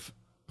sort of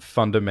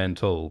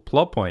fundamental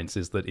plot points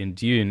is that in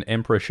Dune,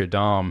 Emperor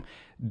Shaddam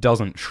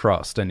doesn't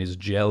trust and is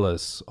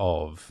jealous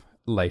of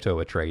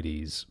Leto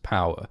Atreides'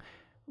 power,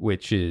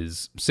 which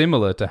is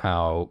similar to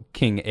how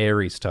King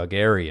Aerys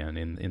Targaryen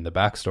in the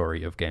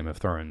backstory of Game of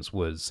Thrones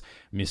was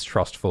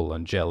mistrustful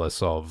and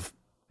jealous of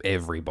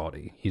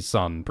everybody. His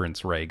son,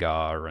 Prince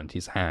Rhaegar, and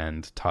his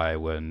hand,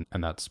 Tywin,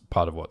 and that's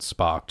part of what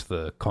sparked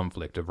the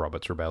conflict of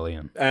Robert's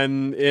Rebellion.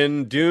 And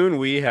in Dune,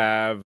 we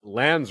have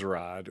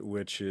Landsraad,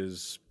 which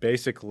is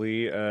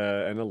basically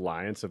an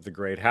alliance of the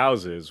great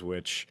houses,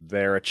 which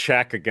they're a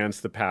check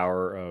against the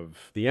power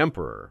of the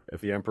Emperor.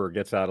 If the Emperor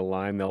gets out of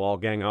line, they'll all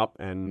gang up,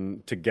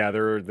 and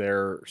together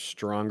they're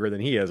stronger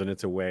than he is, and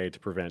it's a way to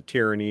prevent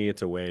tyranny.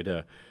 It's a way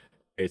to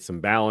create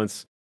some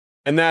balance.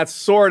 And that's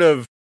sort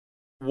of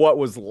what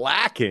was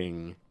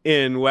lacking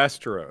in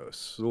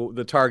Westeros.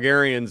 The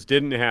Targaryens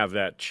didn't have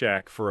that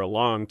check for a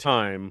long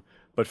time,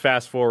 but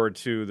fast forward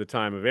to the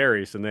time of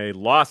Aerys, and they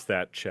lost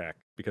that check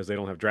because they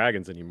don't have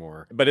dragons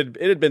anymore. But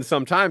it had been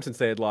some time since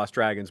they had lost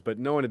dragons, but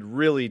no one had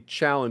really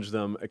challenged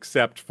them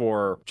except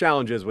for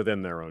challenges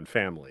within their own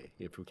family,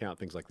 if we count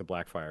things like the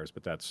Blackfires,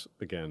 but that's,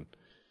 again,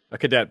 a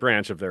cadet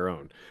branch of their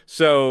own.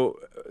 So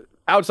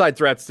outside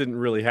threats didn't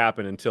really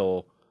happen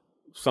until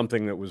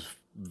something that was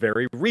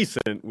very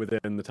recent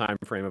within the time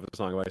frame of the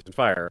Song of Ice and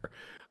Fire.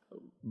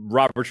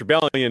 Robert's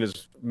Rebellion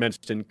is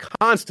mentioned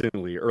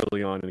constantly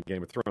early on in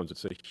Game of Thrones.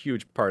 It's a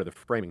huge part of the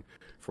framing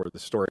for the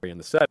story and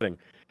the setting.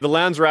 The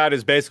Landsraad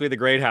is basically the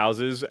great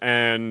houses,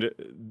 and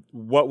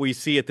what we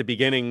see at the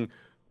beginning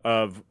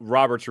of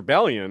Robert's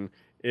Rebellion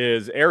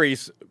is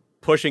Aerys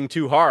pushing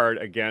too hard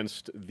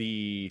against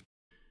the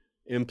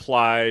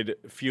implied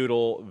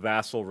feudal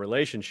vassal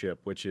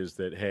relationship, which is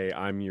that, hey,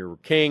 I'm your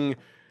king,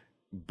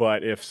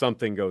 but if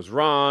something goes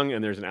wrong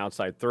and there's an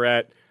outside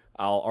threat,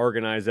 I'll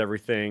organize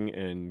everything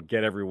and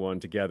get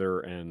everyone together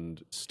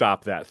and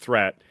stop that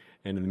threat.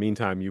 And in the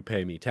meantime, you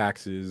pay me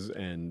taxes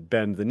and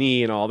bend the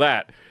knee and all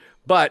that.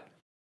 But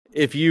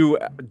if you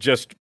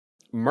just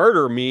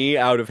murder me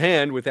out of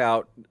hand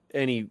without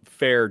any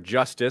fair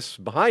justice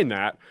behind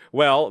that,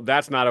 well,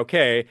 that's not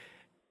okay.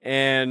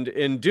 And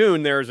in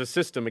Dune, there's a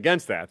system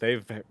against that.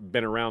 They've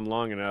been around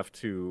long enough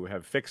to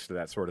have fixed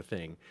that sort of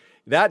thing.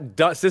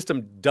 That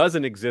system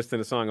doesn't exist in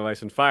A Song of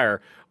Ice and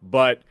Fire,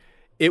 but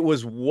it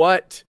was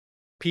what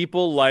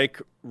people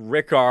like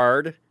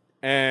Rickard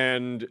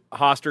and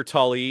Hoster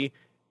Tully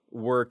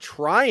were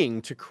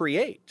trying to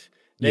create.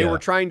 They were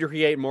trying to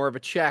create more of a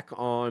check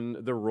on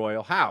the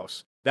royal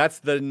house. That's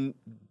the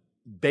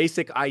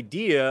basic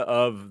idea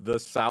of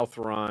the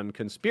Southron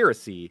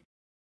conspiracy,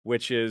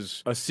 which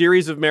is a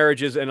series of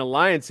marriages and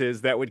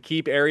alliances that would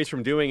keep Aerys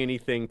from doing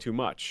anything too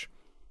much.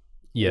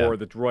 Or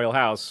the royal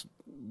house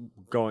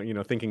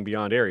going, thinking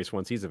beyond Aerys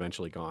once he's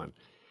eventually gone.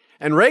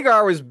 And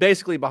Rhaegar was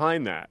basically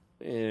behind that.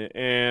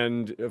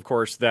 And of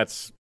course,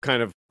 that's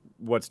kind of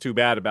what's too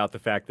bad about the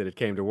fact that it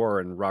came to war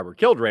and Robert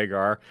killed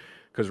Rhaegar,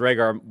 because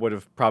Rhaegar would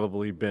have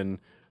probably been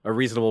a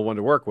reasonable one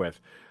to work with.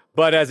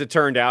 But as it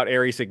turned out,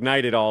 Aerys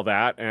ignited all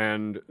that,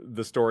 and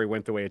the story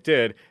went the way it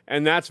did.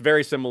 And that's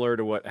very similar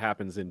to what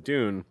happens in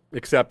Dune,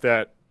 except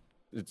that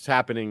it's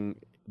happening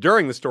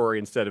during the story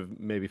instead of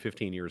maybe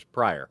 15 years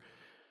prior.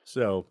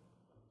 So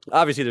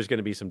obviously there's going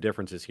to be some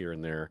differences here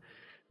and there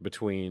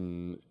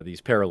between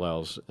these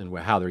parallels and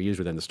how they're used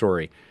within the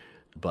story.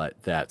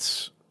 But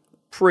that's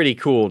pretty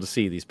cool to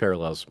see these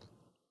parallels.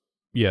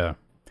 Yeah.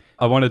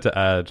 I wanted to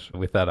add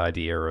with that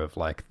idea of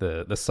like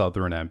the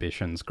southern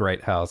ambitions,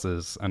 great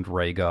houses and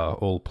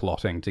Rhaegar all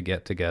plotting to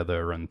get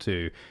together and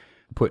to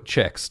put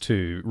checks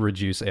to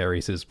reduce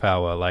Aerys'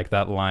 power, like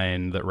that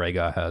line that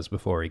Rhaegar has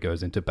before he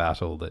goes into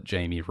battle that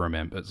Jaime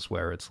remembers,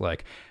 where it's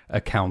like,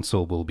 a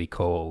council will be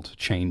called,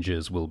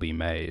 changes will be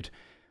made.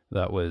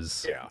 That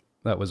was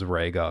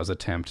Rhaegar's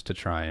attempt to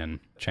try and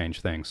change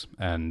things.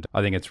 And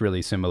I think it's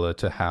really similar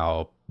to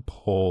how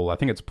Paul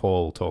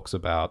talks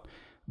about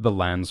the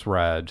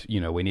Landsraad.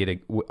 You know,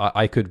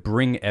 I could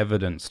bring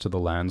evidence to the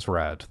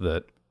Landsraad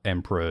that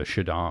Emperor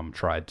Shaddam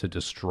tried to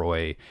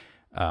destroy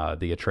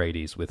the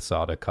Atreides with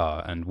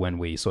Sardaukar, and when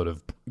we sort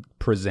of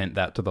present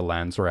that to the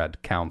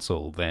Landsraad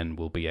Council, then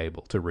we'll be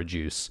able to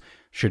reduce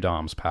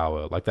Shaddam's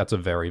power. Like, that's a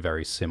very,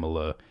 very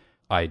similar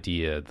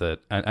idea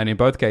that, and in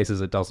both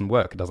cases it doesn't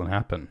work, it doesn't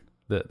happen.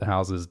 The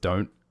houses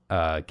don't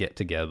get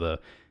together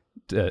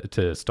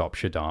to stop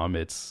Shaddam.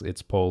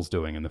 It's Paul's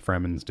doing and the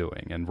Fremen's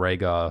doing, and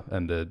Rhaegar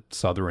and the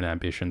Southern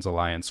Ambitions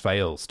Alliance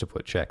fails to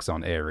put checks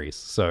on Aerys.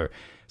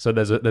 So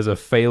there's a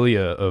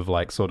failure of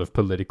like sort of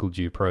political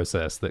due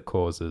process that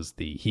causes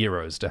the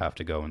heroes to have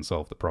to go and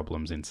solve the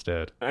problems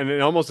instead.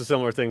 And almost a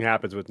similar thing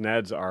happens with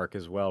Ned's arc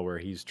as well, where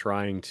he's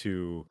trying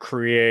to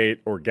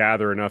create or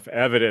gather enough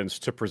evidence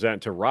to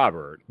present to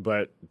Robert,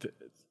 but it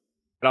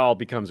all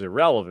becomes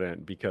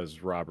irrelevant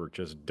because Robert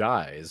just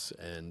dies,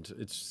 and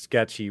it's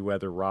sketchy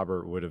whether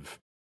Robert would have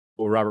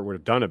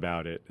done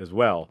about it as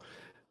well.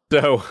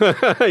 So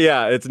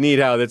yeah, it's neat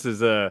how this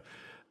is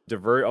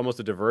almost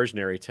a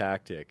diversionary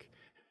tactic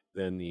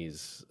than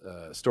these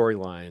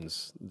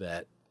storylines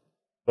that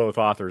both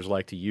authors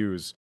like to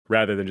use,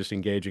 rather than just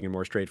engaging in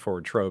more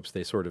straightforward tropes.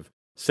 They sort of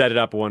set it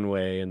up one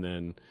way and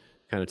then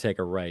kind of take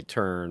a right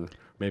turn,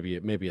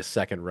 maybe a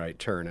second right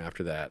turn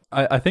after that.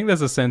 I think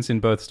there's a sense in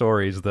both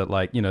stories that,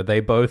 like, you know, they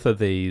both are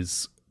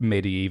these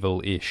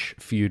medieval-ish,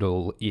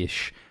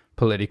 feudal-ish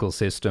political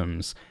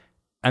systems,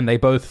 and they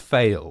both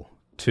fail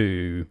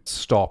to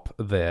stop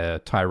their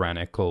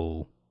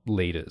tyrannical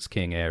leaders,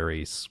 King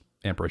Aerys,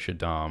 Emperor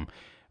Shaddam.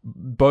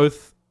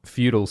 Both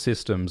feudal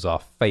systems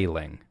are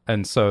failing,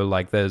 and so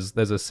like there's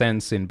a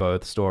sense in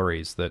both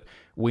stories that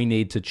we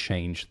need to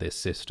change this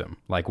system.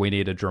 Like, we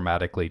need to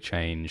dramatically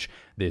change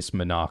this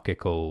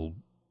monarchical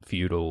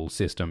feudal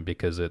system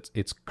because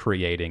it's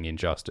creating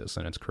injustice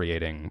and it's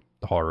creating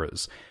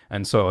horrors.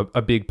 And so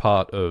a big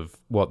part of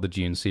what the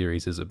Dune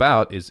series is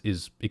about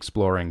is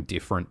exploring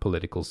different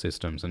political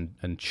systems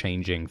and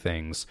changing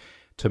things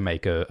to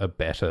make a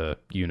better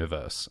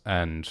universe.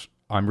 And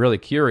I'm really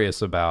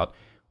curious about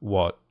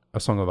what A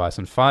Song of Ice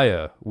and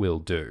Fire will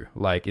do.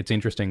 Like, it's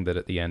interesting that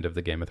at the end of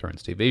the Game of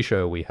Thrones TV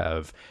show, we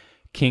have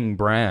King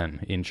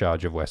Bran in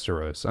charge of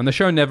Westeros. And the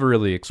show never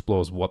really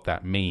explores what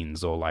that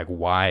means, or like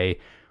why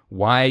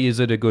is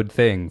it a good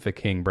thing for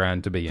King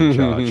Bran to be in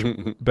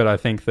charge. But I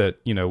think that,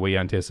 you know, we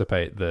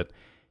anticipate that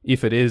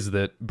if it is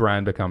that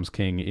Bran becomes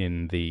king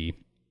in the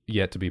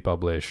yet to be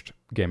published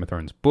Game of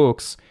Thrones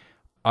books,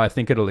 I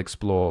think it'll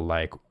explore,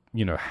 like,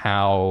 you know,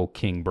 how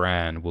King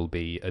Bran will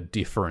be a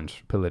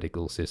different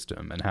political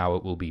system and how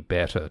it will be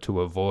better to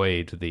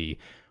avoid the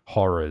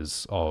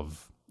horrors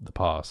of the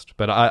past.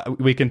 But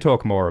we can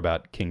talk more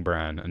about King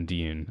Bran and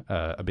Dune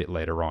a bit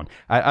later on.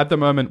 At the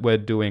moment, we're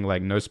doing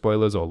like no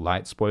spoilers or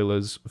light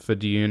spoilers for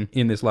Dune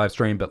in this live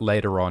stream, but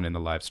later on in the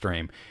live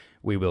stream,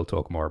 we will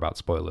talk more about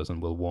spoilers,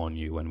 and we'll warn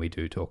you when we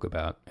do talk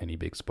about any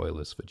big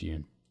spoilers for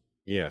Dune.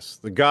 Yes,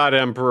 the God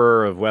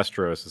Emperor of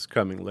Westeros is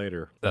coming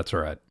later. That's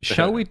right.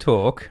 Shall we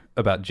talk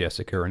about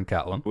Jessica and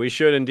Catelyn? We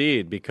should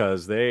indeed,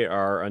 because they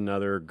are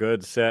another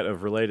good set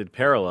of related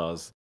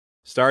parallels.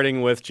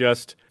 Starting with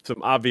just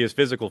some obvious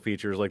physical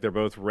features, like they're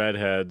both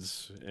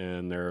redheads,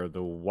 and they're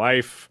the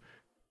wife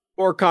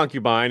or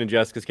concubine in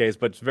Jessica's case,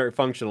 but very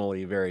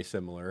functionally very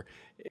similar,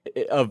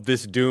 of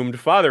this doomed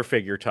father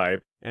figure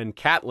type. And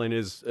Catelyn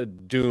is a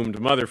doomed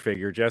mother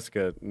figure.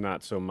 Jessica,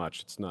 not so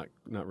much. It's not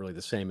really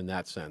the same in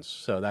that sense.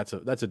 So that's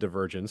a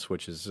divergence,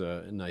 which is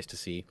nice to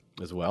see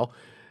as well.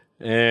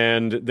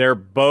 And they're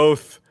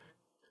both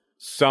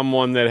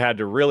someone that had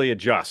to really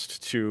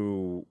adjust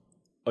to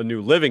a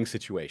new living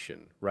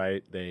situation,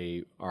 right?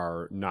 They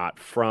are not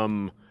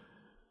from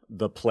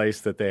the place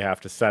that they have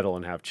to settle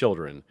and have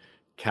children.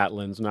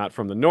 Catelyn's not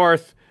from the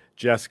north.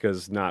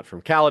 Jessica's not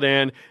from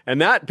Caladan. And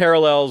that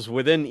parallels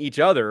within each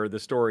other the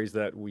stories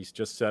that we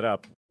just set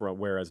up,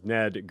 whereas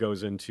Ned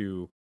goes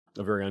into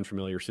a very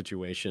unfamiliar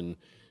situation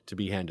to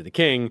be Hand to the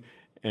King,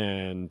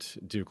 And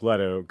Duke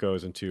Leto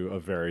goes into a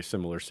very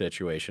similar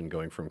situation,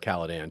 going from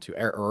Caladan to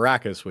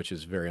Arrakis, which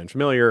is very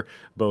unfamiliar,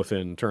 both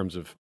in terms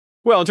of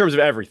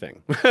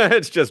everything.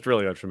 It's just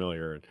really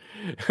unfamiliar,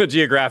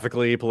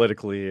 geographically,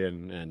 politically,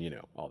 and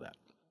all that.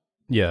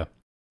 Yeah.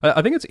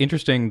 I think it's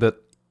interesting that,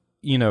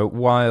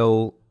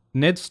 while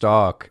Ned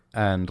Stark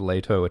and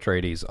Leto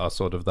Atreides are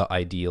sort of the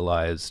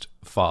idealized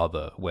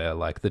father, where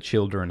like the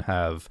children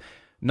have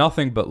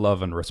nothing but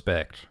love and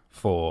respect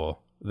for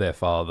their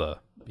father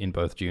in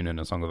both Dune and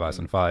A Song of Ice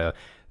and Fire,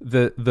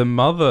 the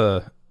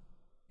mother,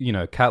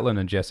 Catelyn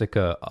and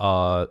Jessica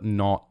are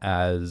not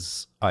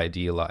as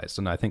idealized,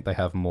 and I think they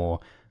have more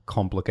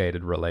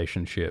complicated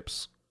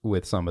relationships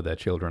with some of their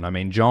children. I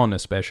mean, Jon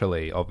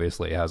especially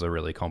obviously has a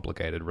really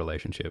complicated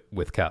relationship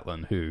with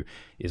Catelyn, who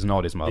is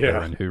not his mother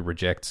and who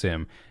rejects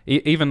him.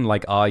 Even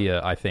like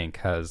Arya, I think,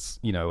 has,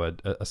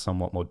 a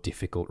somewhat more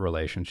difficult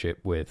relationship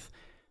with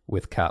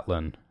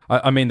Catelyn.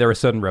 I mean, there are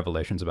certain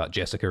revelations about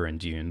Jessica and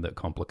Dune that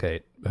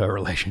complicate her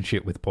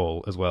relationship with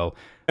Paul as well.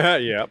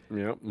 Yep.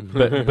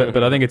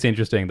 but I think it's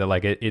interesting that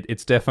like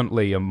it's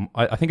definitely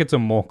I think it's a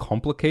more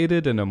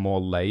complicated and a more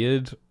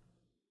layered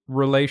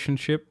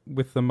relationship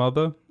with the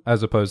mother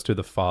as opposed to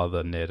the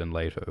father, Ned and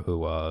Leto,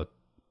 who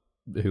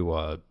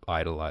are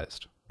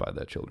idolized by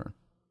their children.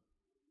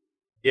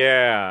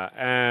 Yeah,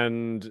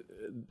 and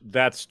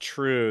that's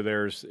true.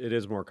 It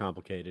is more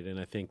complicated, and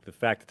I think the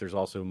fact that there's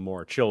also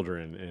more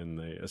children in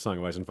the A Song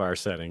of Ice and Fire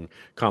setting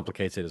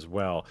complicates it as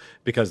well,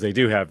 because they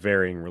do have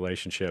varying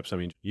relationships. I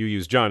mean, you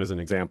use Jon as an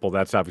example.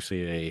 That's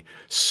obviously a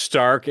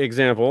stark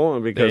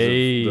example because of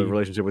the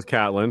relationship with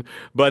Catelyn.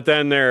 But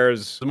then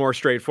there's the more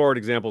straightforward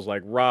examples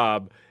like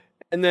Robb,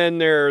 and then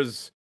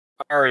there's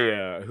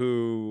Arya,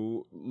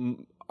 who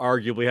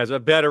arguably has a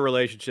better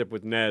relationship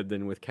with Ned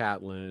than with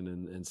Catelyn,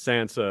 and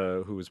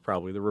Sansa, who is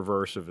probably the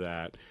reverse of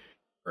that.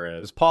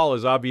 Whereas Paul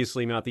is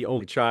obviously not the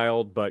only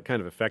child, but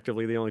kind of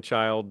effectively the only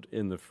child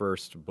in the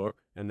first book,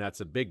 and that's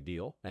a big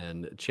deal,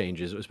 and it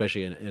changes,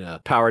 especially in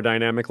a power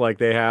dynamic like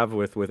they have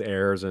with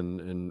heirs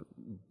and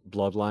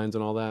bloodlines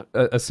and all that.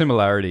 A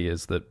similarity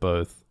is that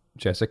both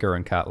Jessica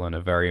and Catelyn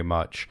are very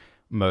much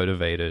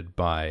motivated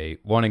by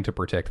wanting to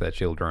protect their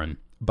children,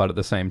 but at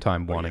the same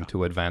time wanting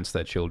to advance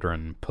their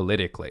children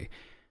politically.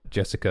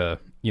 Jessica,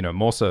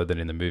 more so than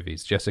in the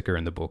movies, Jessica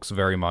in the books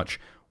very much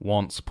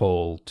wants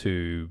Paul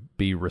to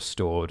be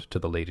restored to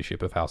the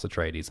leadership of House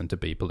Atreides and to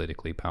be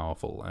politically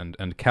powerful. And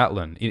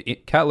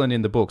Catelyn, Catelyn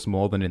in the books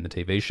more than in the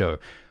TV show,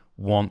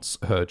 wants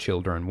her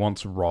children,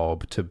 wants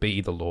Robb to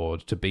be the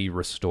Lord, to be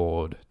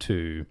restored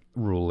to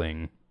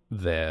ruling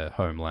their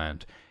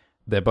homeland.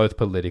 They're both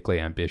politically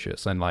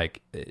ambitious, and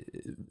like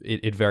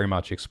it very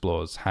much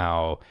explores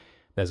how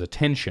there's a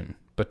tension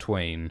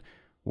between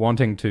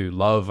wanting to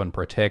love and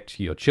protect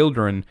your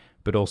children,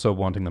 but also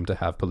wanting them to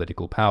have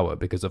political power,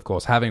 because of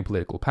course having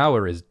political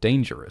power is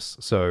dangerous.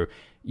 So,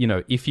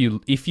 if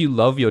you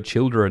love your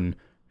children,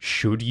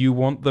 should you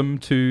want them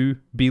to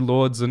be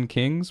lords and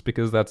kings?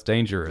 Because that's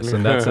dangerous,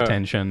 and that's a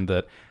tension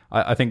that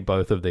I think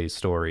both of these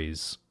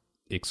stories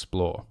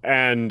explore.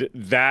 And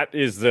that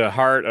is the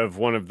heart of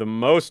one of the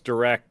most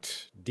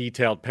direct,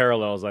 detailed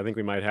parallels I think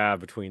we might have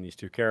between these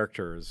two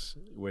characters,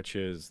 which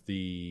is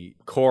the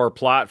core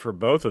plot for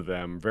both of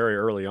them very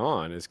early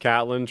on is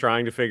Catelyn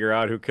trying to figure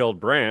out who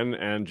killed Bran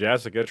and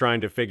Jessica trying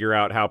to figure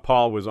out how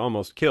Paul was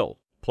almost killed.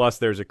 Plus,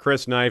 there's a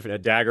Chris knife and a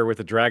dagger with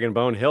a dragon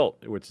bone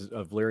hilt, which is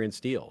of Valyrian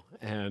steel.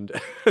 And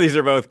these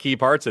are both key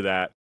parts of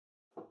that.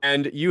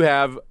 And you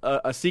have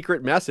a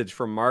secret message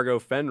from Margot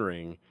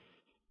Fenring,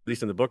 at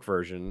least in the book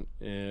version,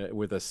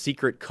 with a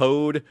secret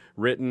code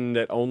written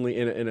that only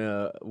in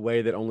a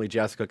way that only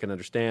Jessica can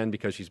understand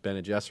because she's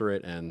Bene Gesserit,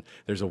 and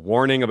there's a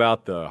warning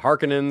about the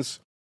Harkonnens.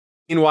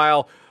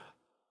 Meanwhile,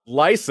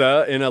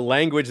 Lysa, in a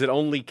language that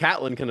only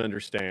Catelyn can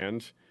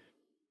understand,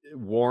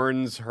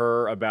 warns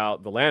her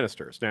about the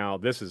Lannisters. Now,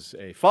 this is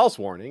a false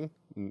warning,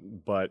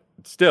 but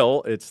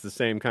still, it's the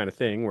same kind of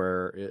thing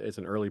where it's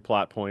an early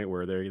plot point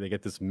where they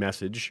get this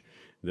message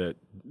that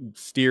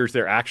steers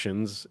their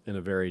actions in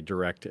a very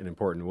direct and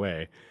important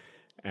way.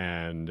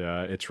 And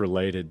it's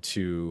related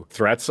to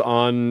threats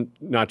on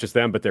not just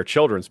them, but their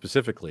children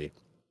specifically,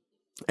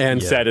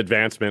 and said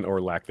advancement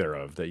or lack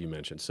thereof that you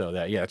mentioned. So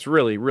that, it's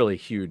really, really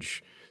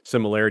huge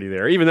similarity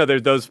there. Even though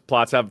those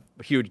plots have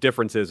huge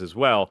differences as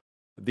well,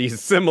 these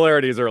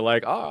similarities are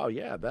like, oh,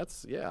 yeah,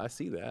 I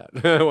see that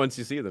once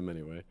you see them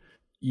anyway.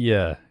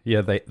 Yeah,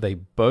 they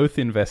both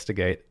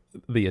investigate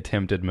the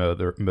attempted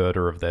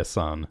murder of their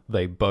son.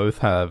 They both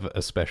have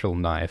a special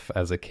knife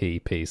as a key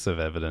piece of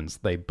evidence.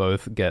 They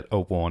both get a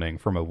warning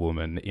from a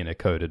woman in a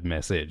coded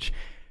message.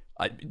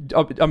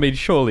 I mean,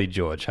 surely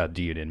George had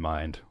Dune in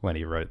mind when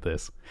he wrote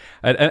this.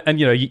 And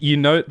you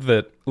note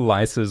that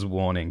Lysa's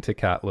warning to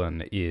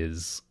Catelyn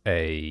is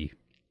a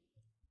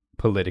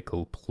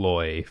political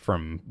ploy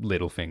from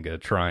Littlefinger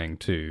trying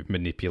to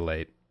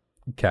manipulate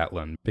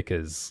Catelyn,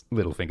 because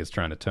Littlefinger's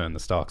trying to turn the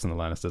Starks and the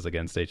Lannisters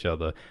against each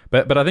other.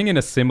 But I think in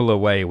a similar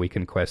way we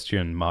can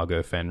question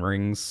Margot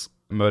Fenring's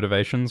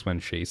motivations when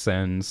she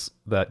sends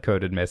that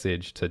coded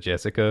message to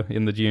Jessica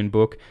in the Dune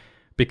book,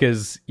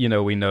 Because,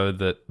 we know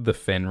that the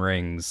Fen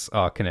Rings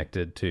are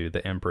connected to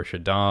the Emperor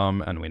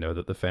Shaddam, and we know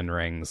that the Fen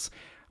Rings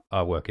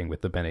are working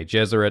with the Bene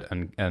Gesserit,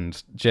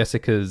 and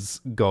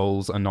Jessica's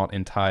goals are not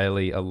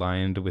entirely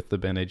aligned with the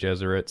Bene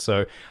Gesserit.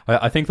 So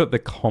I think that the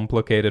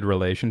complicated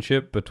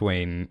relationship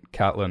between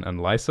Catelyn and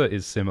Lysa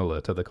is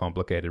similar to the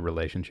complicated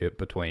relationship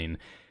between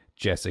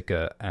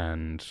Jessica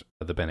and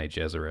the Bene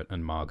Gesserit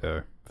and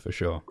Margot, for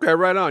sure. Okay,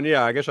 right on.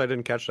 Yeah, I guess I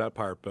didn't catch that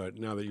part, but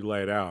now that you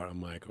lay it out,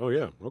 I'm like, oh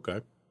yeah, okay.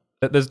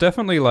 There's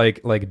definitely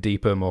like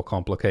deeper, more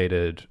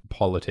complicated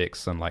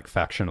politics and like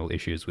factional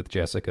issues with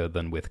Jessica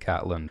than with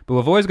Catelyn. But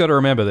we've always got to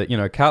remember that,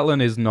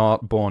 Catelyn is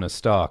not born a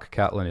Stark.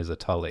 Catelyn is a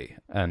Tully.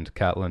 And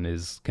Catelyn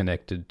is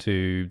connected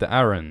to the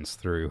Arryns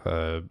through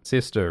her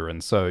sister.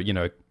 And so,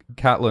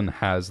 Catelyn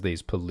has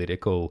these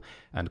political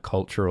and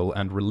cultural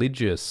and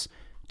religious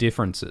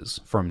differences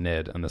from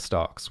Ned and the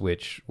Starks,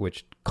 which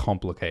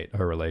complicate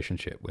her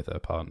relationship with her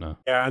partner.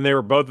 Yeah,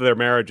 and both of their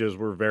marriages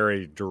were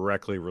very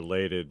directly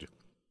related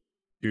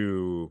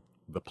to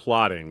the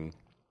plotting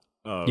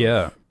of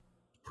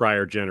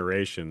prior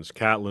generations.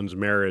 Catelyn's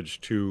marriage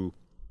to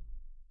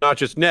not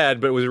just Ned,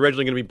 but it was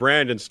originally going to be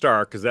Brandon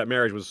Stark, because that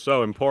marriage was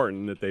so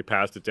important that they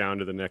passed it down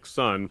to the next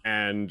son.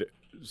 And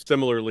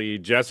similarly,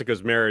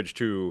 Jessica's marriage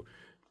to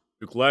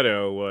Duke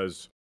Leto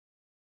was...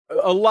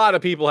 A lot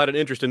of people had an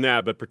interest in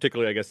that, but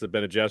particularly, I guess, the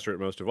Bene Gesserit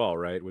most of all,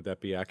 right? Would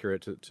that be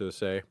accurate to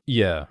say?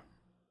 Yeah.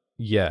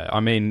 I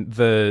mean,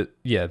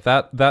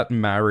 that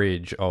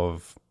marriage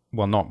of...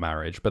 Well, not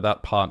marriage, but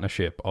that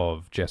partnership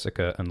of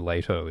Jessica and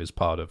Leto is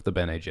part of the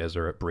Bene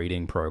Gesserit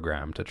breeding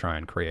program to try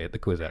and create the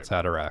Kwisatz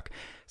Haderach.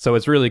 So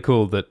it's really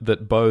cool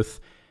that both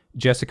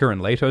Jessica and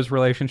Leto's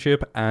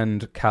relationship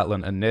and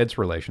Catelyn and Ned's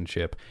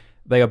relationship,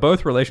 they are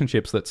both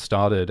relationships that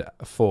started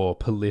for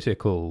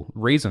political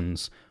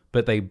reasons,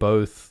 but they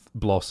both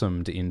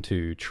blossomed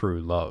into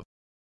true love,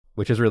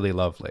 which is really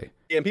lovely.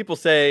 Yeah, and people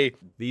say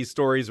these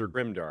stories are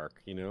grimdark,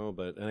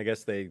 and I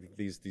guess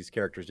these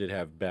characters did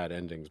have bad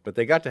endings, but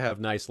they got to have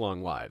nice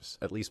long lives,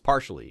 at least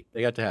partially.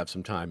 They got to have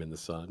some time in the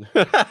sun.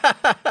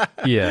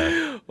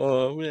 Yeah.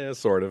 Well, yeah,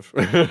 sort of.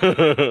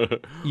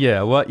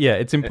 Yeah, well, yeah,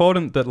 it's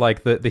important that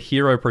like the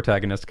hero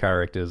protagonist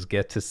characters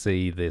get to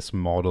see this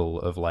model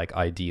of like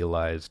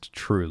idealized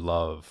true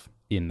love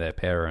in their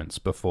parents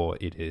before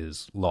it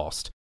is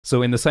lost.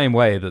 So in the same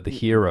way that the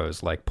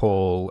heroes like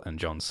Paul and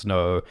Jon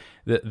Snow,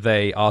 that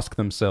they ask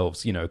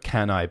themselves,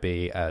 can I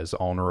be as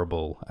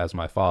honorable as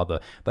my father?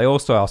 They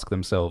also ask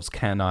themselves,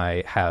 can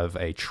I have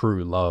a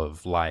true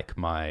love like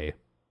Ned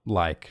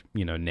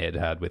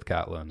had with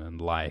Catelyn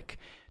and like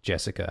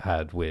Jessica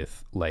had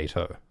with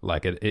Leto?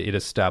 Like it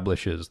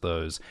establishes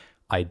those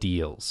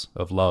ideals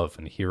of love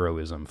and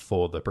heroism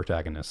for the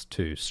protagonist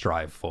to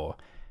strive for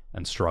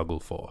and struggle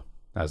for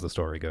as the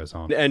story goes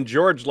on. And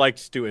George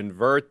likes to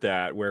invert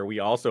that, where we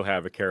also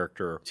have a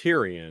character,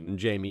 Tyrion and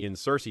Jaime and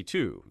Cersei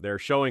too. They're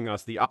showing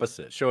us the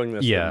opposite, showing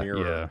us the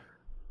mirror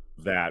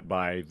that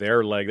by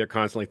they're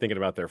constantly thinking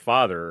about their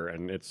father,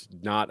 and it's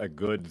not a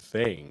good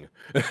thing.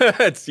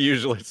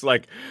 It's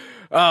like,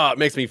 oh, it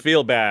makes me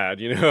feel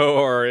bad,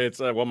 or it's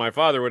well, my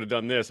father would have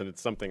done this, and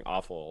it's something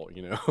awful,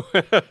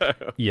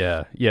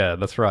 Yeah,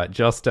 that's right.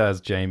 Just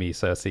as Jaime,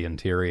 Cersei,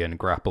 and Tyrion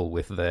grapple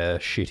with their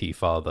shitty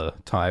father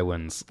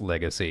Tywin's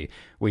legacy,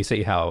 we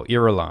see how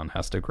Irulan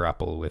has to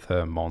grapple with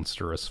her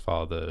monstrous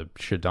father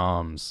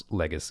Shaddam's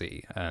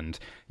legacy, and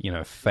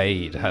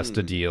Fade has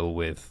to deal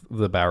with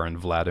the Baron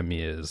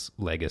Vladimir's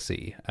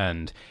legacy,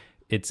 and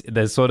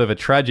there's sort of a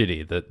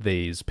tragedy that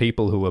these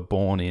people who are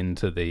born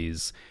into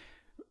these,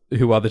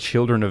 who are the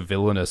children of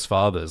villainous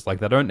fathers, like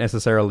they don't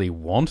necessarily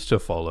want to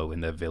follow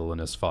in their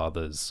villainous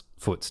father's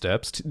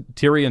footsteps.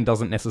 Tyrion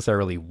doesn't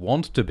necessarily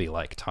want to be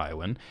like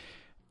Tywin.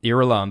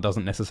 Irulan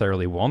doesn't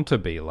necessarily want to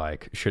be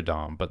like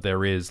Shaddam, but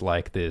there is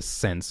like this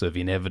sense of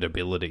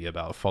inevitability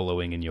about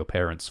following in your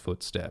parents'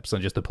 footsteps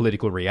and just the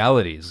political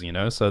realities,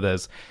 So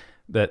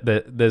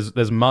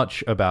there's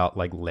much about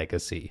like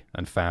legacy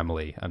and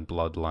family and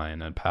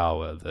bloodline and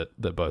power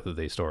that both of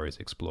these stories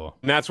explore.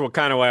 And that's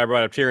kind of why I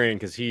brought up Tyrion,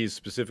 because he's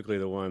specifically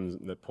the one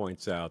that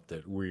points out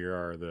that we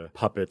are the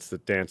puppets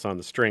that dance on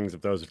the strings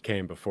of those that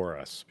came before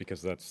us,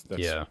 because that's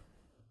a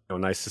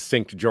nice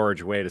succinct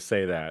George way to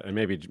say that. And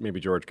maybe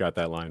George got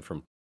that line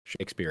from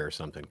Shakespeare or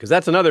something, because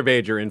that's another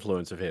major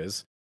influence of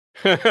his.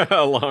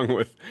 along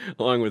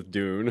with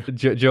Dune.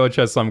 George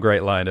has some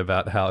great line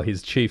about how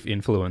his chief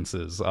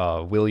influences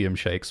are William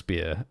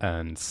Shakespeare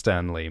and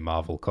Stan Lee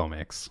Marvel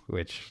Comics,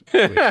 which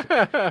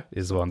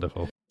is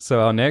wonderful. So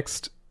our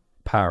next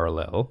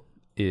parallel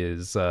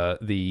is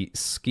the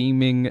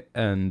scheming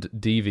and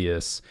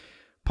devious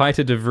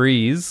Peter de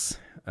Vries,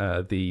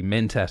 the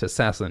Mentat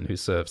assassin who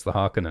serves the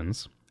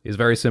Harkonnens, is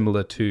very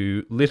similar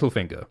to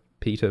Littlefinger,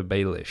 Peter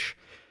Baelish,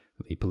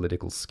 the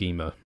political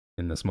schemer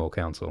in the small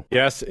council.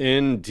 Yes,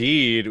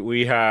 indeed.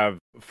 We have,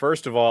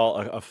 first of all,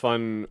 a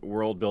fun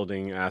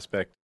world-building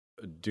aspect,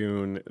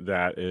 Dune,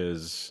 that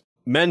is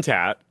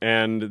Mentat,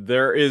 and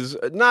there is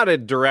not a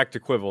direct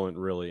equivalent,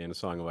 really, in A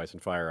Song of Ice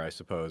and Fire, I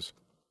suppose.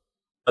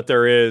 But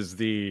there is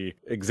the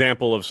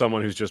example of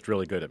someone who's just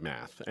really good at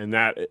math, and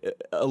that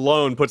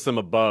alone puts them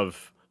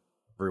above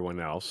everyone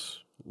else,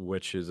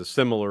 which is a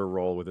similar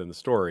role within the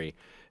story,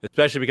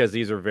 especially because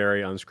these are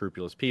very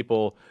unscrupulous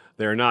people.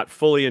 They're not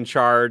fully in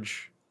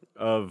charge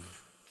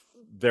of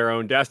their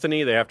own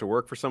destiny. They have to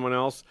work for someone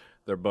else.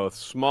 They're both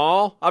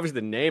small.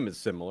 Obviously, the name is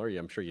similar. Yeah,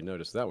 I'm sure you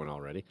noticed that one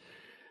already.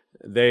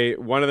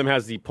 One of them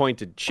has the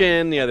pointed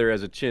chin, the other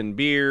has a chin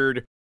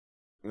beard.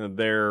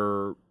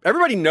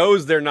 Everybody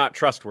knows they're not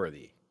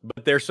trustworthy,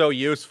 but they're so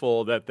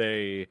useful that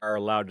they are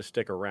allowed to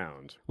stick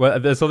around. Well,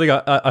 there's something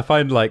I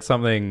find like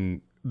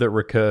something that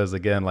recurs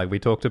again. Like we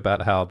talked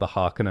about how the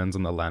Harkonnens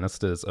and the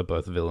Lannisters are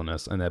both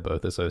villainous and they're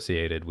both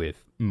associated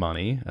with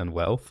money and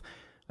wealth.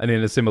 And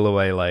in a similar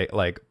way,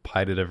 like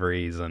Peter de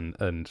Vries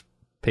and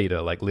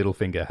Peter, like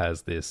Littlefinger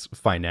has this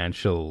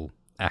financial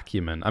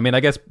acumen. I mean, I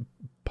guess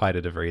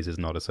Peter de Vries is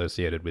not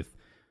associated with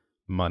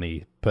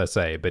money per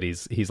se, but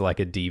he's like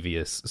a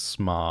devious,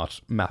 smart,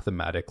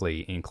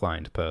 mathematically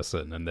inclined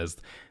person, and there's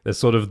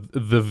sort of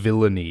the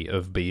villainy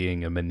of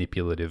being a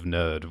manipulative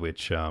nerd,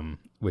 which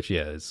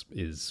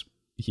is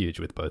huge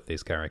with both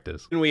these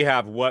characters. And we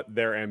have what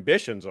their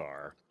ambitions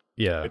are,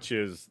 which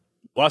is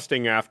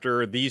lusting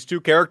after these two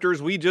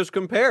characters we just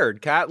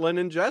compared, Catelyn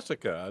and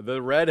Jessica,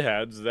 the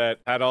redheads that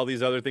had all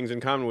these other things in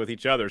common with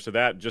each other. So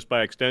that, just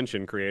by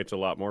extension, creates a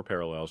lot more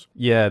parallels.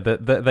 Yeah,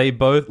 they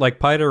both, like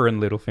Peter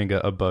and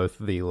Littlefinger, are both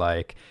the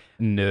like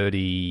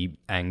nerdy,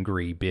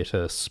 angry,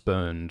 bitter,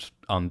 spurned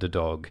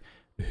underdog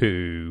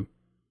who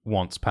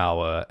wants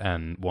power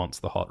and wants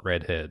the hot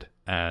redhead.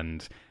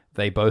 And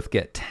they both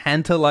get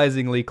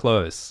tantalizingly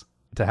close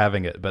to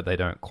having it, but they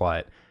don't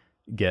quite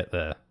get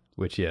there,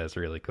 which, is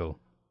really cool.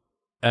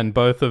 And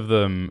both of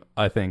them,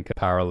 I think,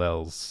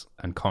 parallels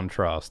and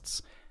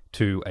contrasts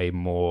to a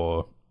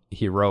more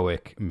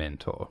heroic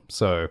mentor.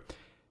 So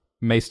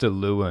Maester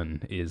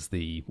Luwin is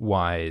the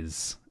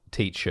wise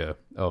teacher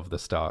of the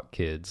Stark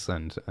kids,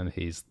 and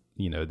he's,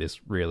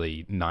 this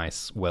really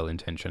nice,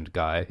 well-intentioned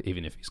guy,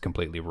 even if he's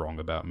completely wrong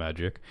about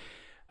magic.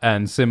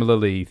 And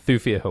similarly,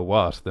 Thufir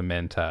Hawat, the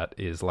Mentat,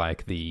 is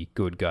like the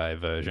good guy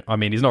version. I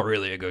mean, he's not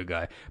really a good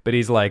guy, but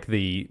he's like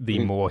the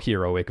more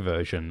heroic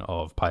version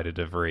of Peter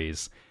de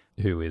Vries,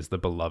 who is the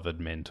beloved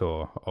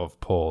mentor of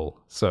Paul.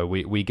 So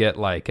we get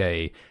like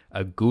a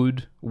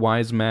good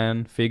wise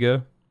man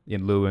figure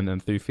in Luwin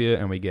and Thufir,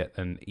 and we get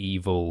an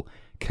evil,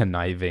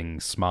 conniving,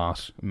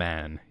 smart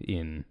man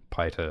in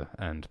Peter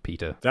and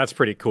Peter. That's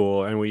pretty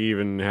cool. And we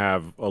even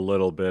have a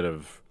little bit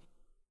of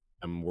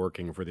them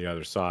working for the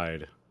other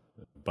side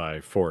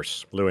by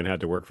force. Luwin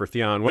had to work for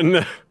Theon when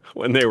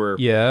they were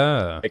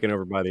taken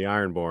over by the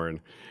Ironborn.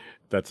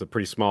 That's a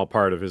pretty small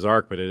part of his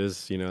arc, but it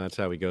is, that's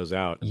how he goes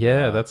out.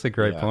 Yeah, that's a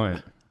great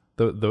point.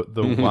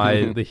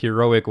 The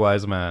heroic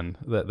wise man,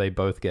 that they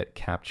both get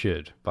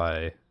captured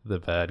by the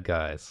bad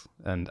guys,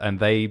 and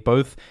they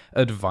both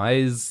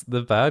advise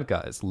the bad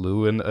guys.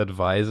 Luwin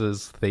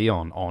advises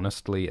Theon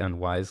honestly and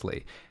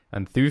wisely,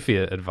 and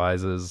Thufir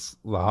advises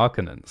the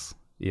Harkonnens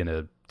in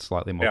a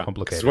slightly more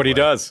complicated that's what he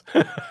does.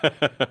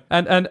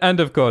 and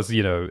of course,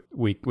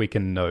 we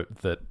can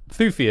note that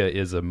Thufir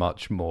is a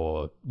much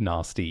more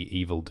nasty,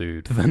 evil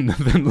dude than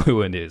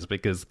Luwin is,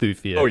 because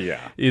Thufir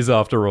is,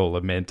 after all,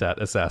 a Mentat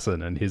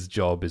assassin, and his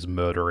job is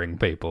murdering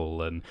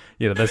people. And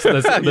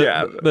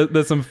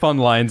there's some fun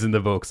lines in the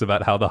books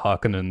about how the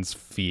Harkonnens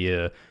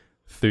fear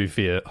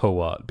Thufir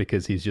Hawat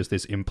because he's just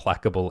this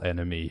implacable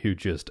enemy who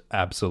just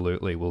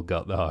absolutely will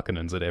gut the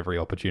Harkonnens at every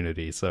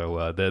opportunity.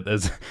 So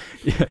there's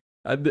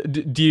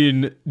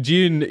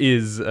Dune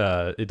is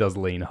it does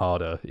lean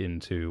harder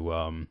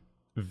into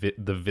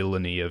the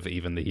villainy of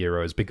even the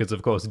heroes, because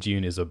of course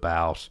Dune is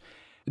about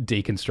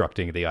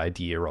deconstructing the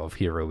idea of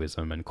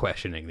heroism and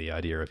questioning the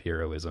idea of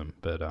heroism,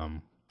 but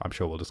I'm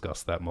sure we'll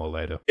discuss that more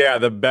later. Yeah,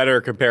 the better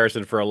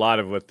comparison for a lot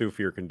of what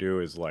Thufir can do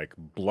is like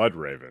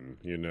Bloodraven,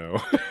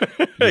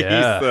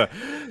 Yeah.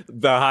 He's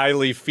the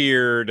highly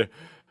feared,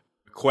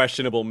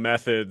 questionable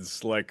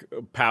methods, like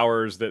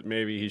powers that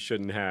maybe he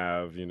shouldn't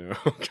have,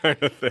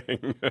 kind of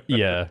thing.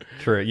 Yeah,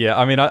 true. Yeah,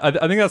 I mean, I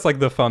think that's like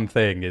the fun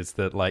thing is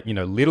that, like,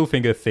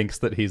 Littlefinger thinks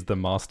that he's the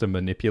master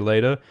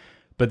manipulator,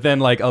 but then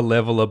like a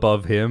level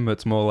above him,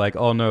 it's more like,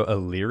 oh no,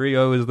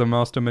 Illyrio is the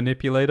master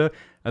manipulator,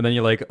 and then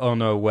you're like, oh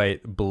no,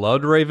 wait,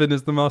 Bloodraven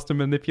is the master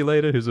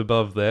manipulator who's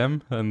above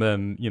them, and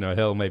then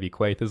hell, maybe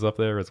Quaithe is up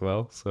there as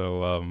well.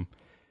 So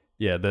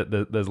yeah,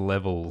 there's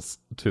levels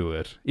to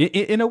it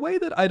in a way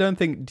that I don't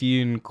think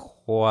Dune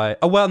quite.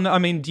 Oh well, no, I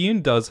mean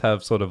Dune does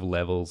have sort of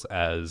levels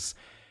as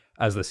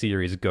the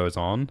series goes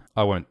on.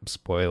 I won't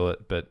spoil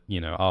it, but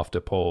after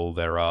Paul,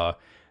 there are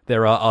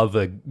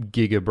other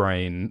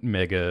gigabrain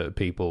mega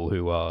people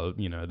who are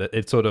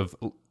it's sort of,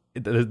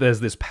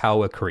 there's this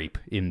power creep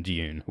in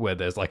Dune where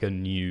there's like a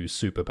new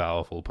super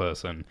powerful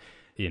person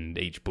in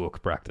each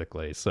book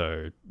practically.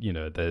 So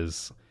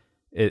there's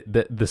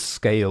the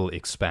scale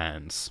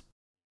expands.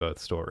 Both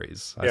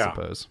stories, I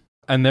suppose.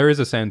 And there is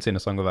a sense in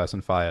A Song of Ice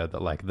and Fire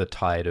that like the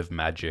tide of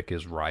magic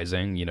is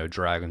rising.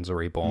 Dragons are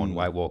reborn,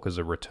 White Walkers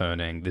are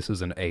returning. This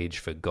is an age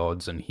for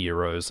gods and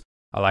heroes.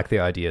 I like the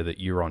idea that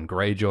Euron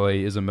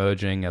Greyjoy is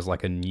emerging as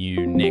like a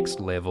new next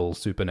level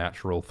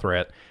supernatural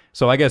threat.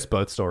 So I guess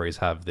both stories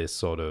have this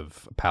sort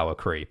of power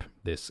creep,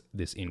 this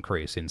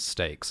increase in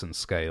stakes and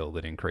scale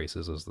that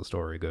increases as the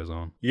story goes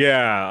on.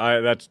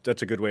 Yeah,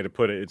 that's a good way to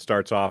put it. It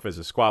starts off as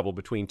a squabble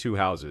between two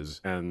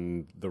houses,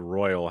 and the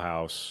royal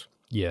house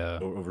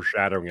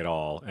overshadowing it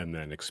all, and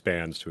then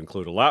expands to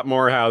include a lot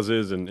more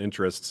houses and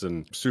interests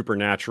and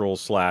supernatural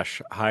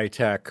 /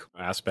 high-tech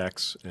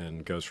aspects,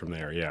 and goes from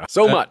there. Yeah,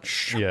 so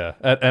much. Yeah,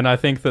 and I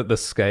think that the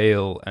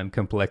scale and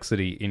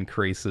complexity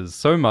increases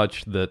so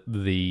much that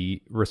the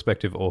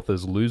respective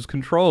authors lose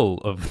control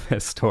of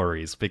their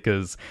stories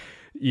because,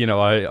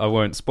 I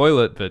won't spoil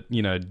it, but,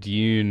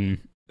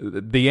 Dune...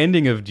 The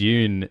ending of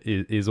Dune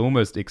is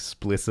almost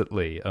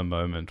explicitly a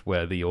moment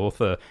where the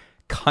author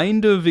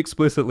kind of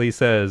explicitly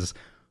says,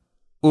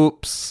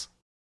 oops,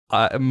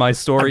 my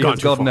story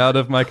has gotten out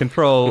of my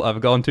control.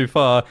 I've gone too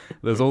far.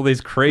 There's all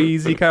these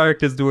crazy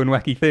characters doing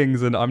wacky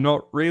things, and I'm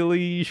not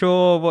really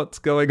sure what's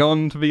going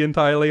on, to be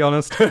entirely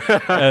honest.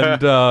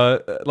 And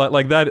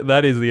like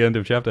that is the end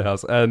of Chapter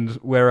House. And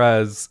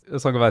whereas A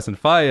Song of Ice and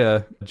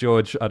Fire,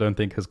 George, I don't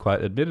think has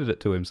quite admitted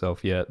it to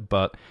himself yet,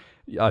 but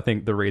I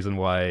think the reason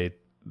why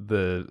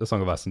the A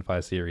Song of Ice and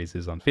Fire series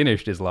is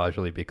unfinished is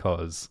largely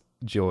because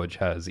George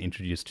has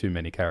introduced too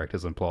many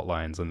characters and plot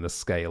lines, and the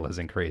scale has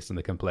increased and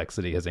the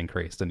complexity has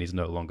increased, and he's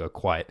no longer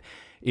quite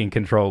in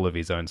control of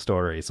his own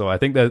story. So I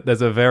think that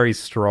there's a very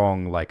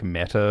strong like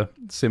meta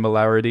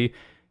similarity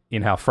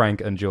in how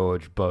Frank and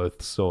George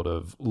both sort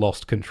of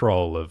lost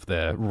control of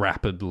their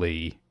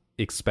rapidly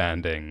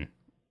expanding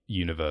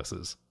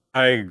universes.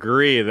 I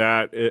agree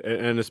that,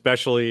 and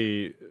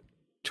especially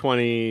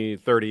 20,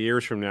 30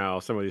 years from now,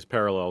 some of these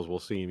parallels will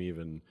seem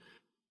even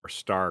more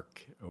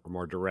stark or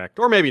more direct,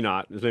 or maybe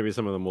not. Maybe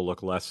some of them will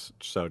look less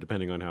so,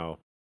 depending on how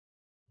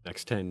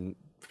next 10,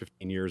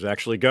 15 years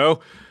actually go.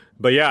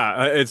 But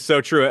yeah, it's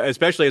so true,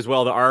 especially as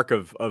well the arc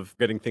of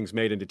getting things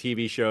made into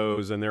TV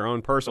shows and their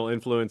own personal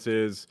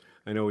influences.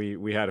 I know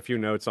we had a few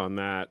notes on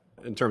that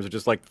in terms of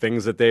just like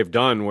things that they've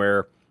done,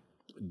 where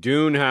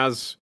Dune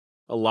has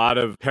a lot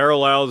of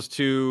parallels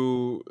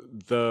to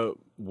the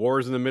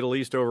wars in the Middle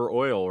East over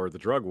oil or the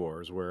drug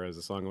wars, whereas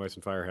The Song of Ice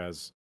and Fire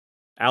has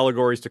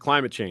allegories to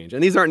climate change.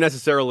 And these aren't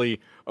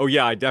necessarily, oh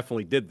yeah, I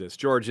definitely did this.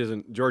 George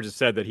has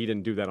said that he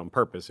didn't do that on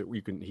purpose.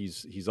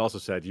 He's also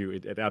said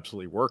it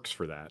absolutely works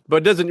for that. But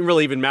it doesn't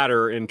really even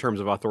matter in terms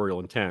of authorial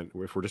intent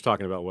if we're just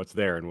talking about what's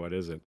there and what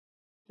isn't.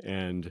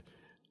 And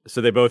so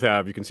they both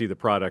have, you can see the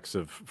products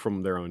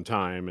from their own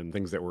time and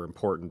things that were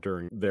important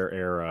during their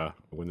era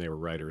when they were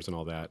writers and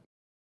all that,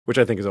 which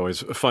I think is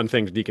always a fun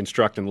thing to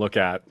deconstruct and look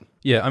at.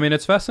 Yeah, I mean,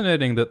 it's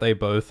fascinating that they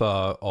both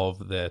are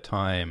of their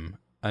time,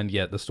 and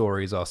yet the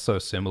stories are so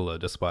similar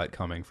despite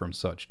coming from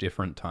such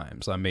different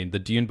times. I mean, the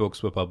Dune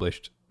books were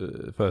published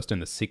first in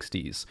the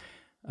 60s,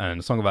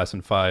 and Song of Ice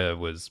and Fire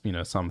was,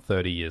 some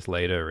 30 years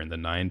later in the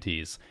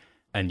 90s,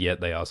 and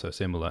yet they are so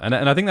similar. And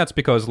I think that's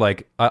because,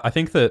 I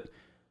think that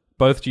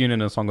both Dune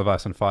and A Song of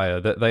Ice and Fire,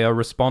 that they are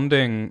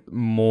responding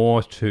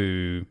more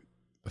to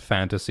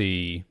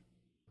fantasy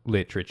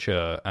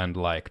literature and,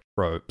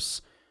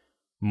 tropes,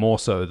 more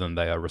so than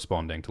they are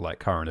responding to,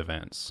 current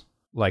events.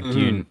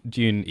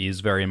 Dune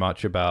is very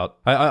much about...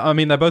 I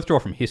mean, they both draw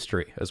from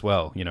history as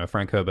well.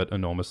 Frank Herbert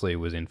enormously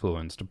was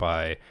influenced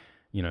by,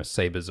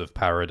 Sabres of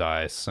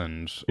Paradise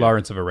and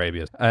Lawrence of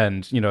Arabia.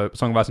 And,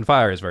 Song of Ice and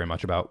Fire is very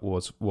much about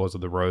Wars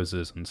of the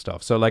Roses and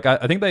stuff. So,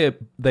 I think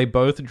they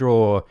both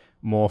draw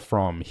more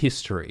from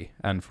history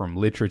and from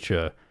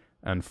literature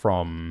and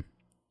from,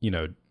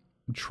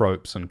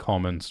 tropes and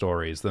common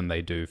stories than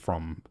they do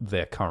from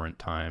their current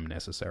time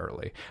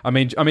necessarily. I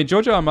mean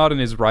George R. R.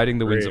 Martin is writing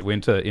The Winds of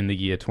Winter in the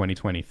year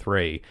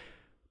 2023,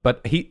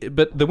 but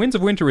The Winds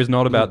of Winter is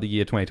not about the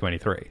year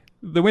 2023.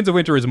 The Winds of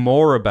Winter is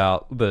more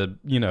about the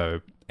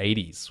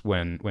 80s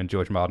when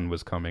George Martin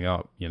was coming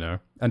up,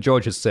 and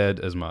George has said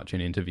as much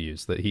in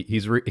interviews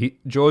that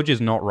George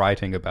is not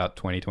writing about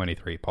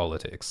 2023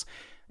 politics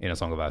in A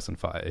Song of Ice and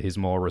Fire. He's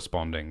more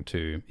responding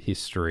to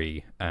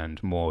history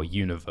and more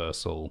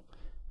universal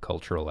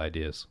cultural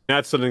ideas.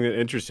 That's something that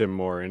interests him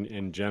more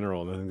in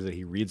general, the things that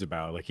he reads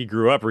about. He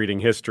grew up reading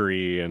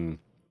history, and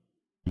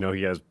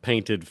he has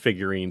painted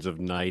figurines of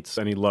knights,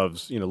 and he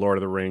loves, Lord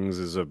of the Rings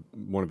is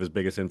one of his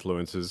biggest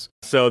influences.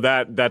 So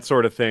that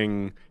sort of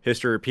thing,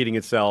 history repeating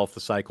itself, the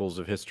cycles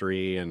of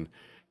history and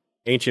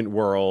ancient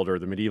world or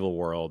the medieval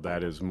world,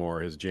 that is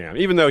more his jam.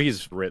 Even though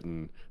he's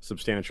written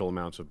substantial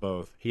amounts of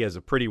both, he has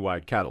a pretty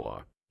wide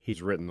catalog.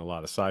 He's written a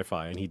lot of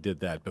sci-fi, and he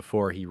did that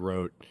before he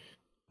wrote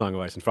Song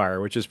of Ice and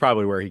Fire, which is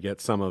probably where he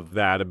gets some of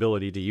that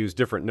ability to use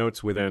different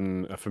notes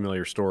within a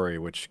familiar story,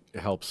 which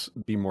helps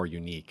be more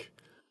unique.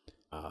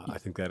 I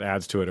think that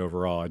adds to it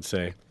overall, I'd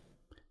say.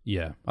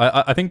 Yeah.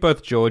 I think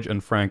both George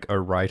and Frank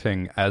are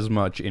writing as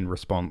much in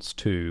response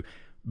to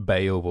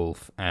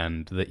Beowulf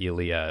and the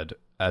Iliad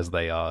as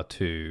they are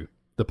to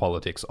the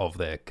politics of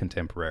their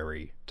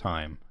contemporary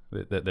time.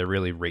 They're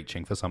really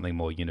reaching for something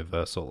more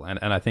universal.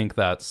 And I think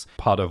that's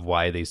part of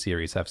why these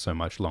series have so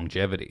much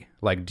longevity.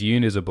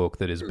 Dune is a book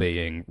that is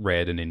being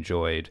read and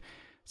enjoyed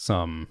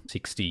some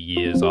 60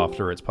 years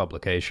after its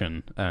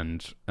publication,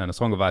 and A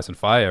Song of Ice and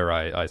Fire,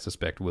 I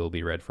suspect, will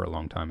be read for a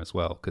long time as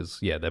well, because,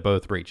 yeah, they're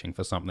both reaching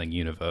for something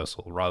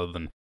universal rather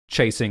than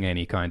chasing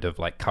any kind of,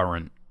 like,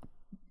 current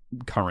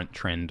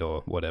trend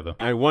or whatever.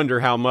 I wonder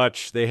how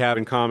much they have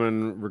in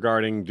common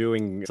regarding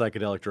doing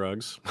psychedelic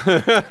drugs.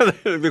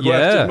 The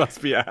question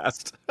must be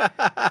asked.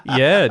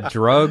 Yeah,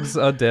 drugs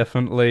are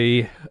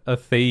definitely a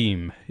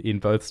theme in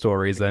both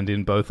stories and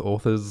in both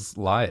authors'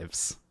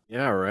 lives.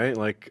 Yeah, right.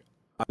 Like,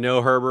 I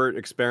know Herbert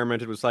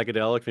experimented with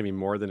psychedelics, maybe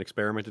more than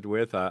experimented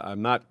with.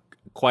 I'm not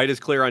quite as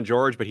clear on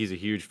George, but he's a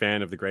huge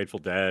fan of the Grateful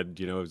Dead,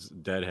 his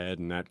Deadhead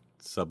and that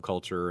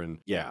subculture. And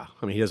yeah,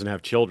 I mean, he doesn't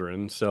have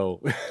children,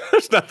 so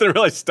there's nothing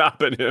really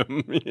stopping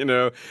him,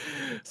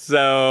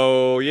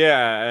 So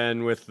yeah,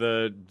 and with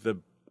the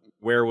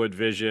Werewood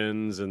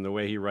visions and the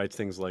way he writes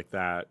things like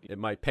that, it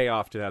might pay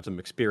off to have some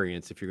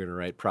experience if you're going to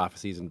write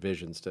prophecies and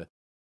visions to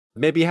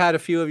maybe had a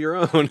few of your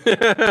own.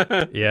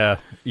 Yeah,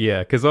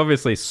 because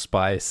obviously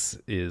spice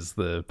is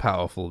the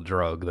powerful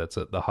drug that's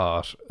at the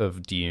heart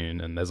of Dune,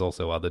 and there's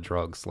also other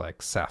drugs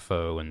like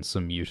Sappho and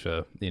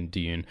Samuta in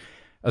Dune.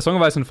 A Song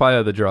of Ice and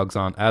Fire, the drugs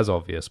aren't as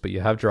obvious, but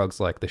you have drugs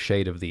like the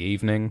Shade of the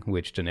Evening,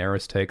 which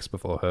Daenerys takes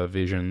before her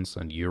visions,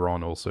 and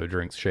Euron also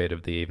drinks Shade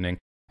of the Evening.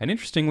 And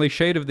interestingly,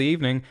 Shade of the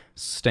Evening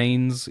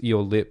stains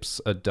your lips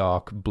a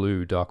dark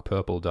blue, dark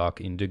purple, dark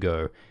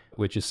indigo,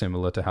 which is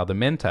similar to how the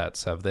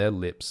Mentats have their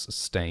lips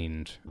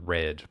stained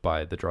red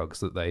by the drugs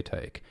that they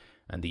take.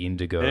 And the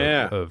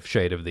indigo of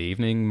Shade of the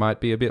Evening might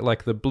be a bit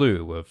like the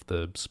blue of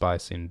the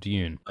spice in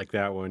Dune. Like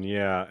that one,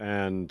 yeah.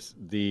 And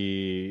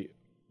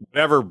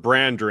whatever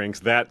Bran drinks,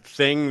 that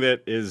thing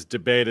that is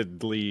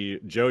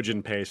debatedly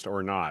Jojen paste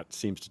or not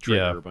seems to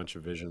trigger a bunch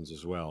of visions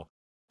as well.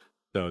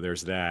 So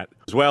there's that.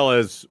 As well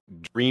as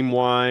dream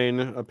wine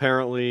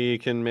apparently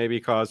can maybe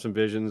cause some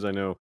visions. I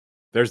know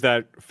there's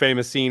that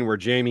famous scene where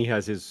Jaime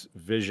has his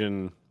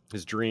vision,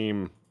 his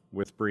dream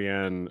with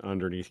Brienne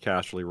underneath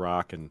Casterly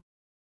Rock and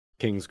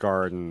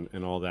Kingsguard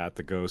and all that,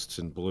 the ghosts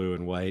in blue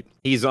and white.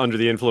 He's under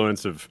the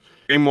influence of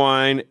dream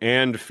wine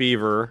and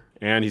fever,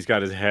 and he's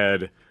got his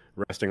head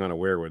resting on a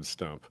weirwood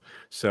stump.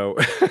 So,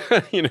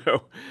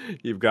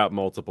 you've got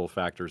multiple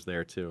factors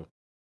there too.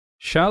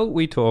 Shall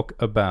we talk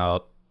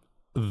about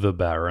the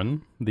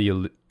Baron,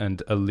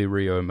 and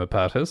Illyrio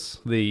Mopatis,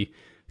 the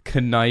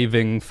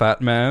conniving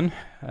fat man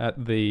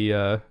at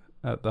the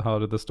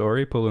heart of the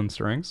story, pulling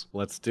strings?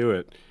 Let's do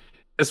it.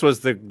 This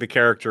was the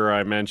character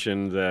I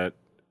mentioned that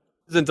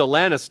isn't a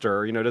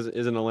Lannister,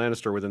 isn't a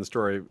Lannister within the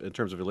story in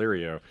terms of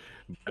Illyrio,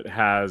 but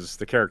has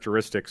the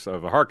characteristics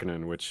of a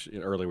Harkonnen, which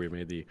earlier we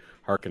made the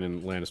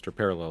Harkonnen Lannister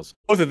parallels.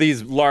 Both of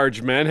these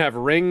large men have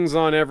rings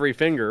on every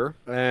finger,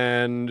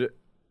 and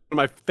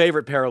my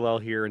favorite parallel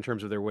here in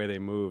terms of their way they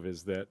move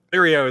is that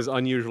Illyrio is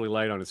unusually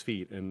light on his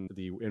feet, and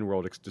the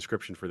in-world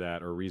description for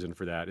that, or reason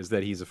for that, is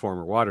that he's a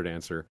former water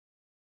dancer.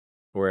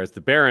 Whereas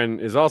the Baron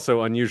is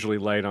also unusually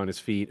light on his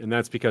feet, and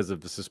that's because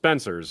of the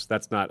suspensors.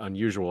 That's not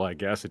unusual, I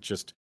guess. It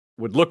just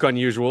would look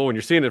unusual when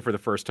you're seeing it for the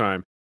first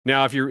time.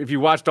 Now, if you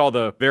watched all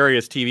the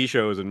various TV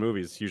shows and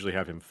movies, usually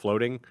have him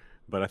floating,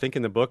 but I think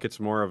in the book it's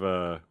more of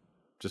a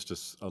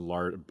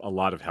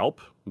lot of help.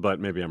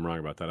 But maybe I'm wrong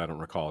about that. I don't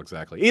recall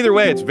exactly. Either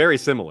way, it's very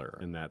similar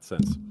in that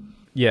sense.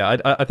 Yeah,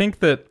 I think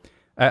that,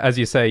 as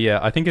you say,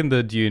 I think in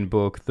the Dune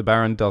book, the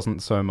Baron doesn't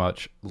so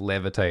much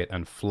levitate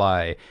and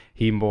fly.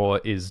 He more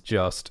is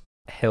just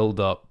held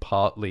up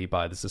partly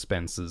by the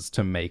suspensors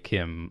to make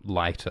him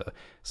lighter.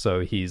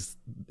 So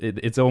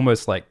it's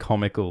almost like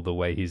comical the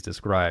way he's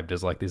described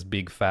as like this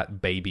big fat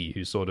baby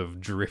who sort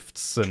of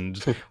drifts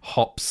and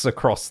hops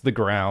across the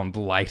ground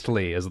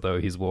lightly as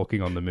though he's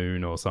walking on the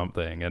moon or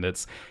something. And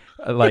it's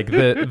like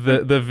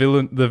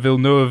the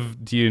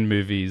Villeneuve Dune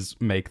movies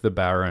make the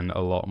Baron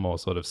a lot more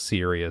sort of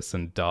serious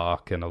and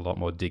dark and a lot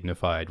more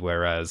dignified,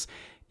 whereas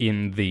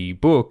in the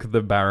book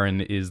the Baron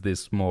is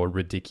this more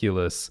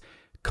ridiculous,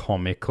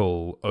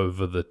 comical,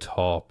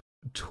 over-the-top,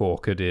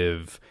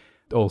 talkative,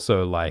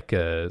 also like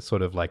a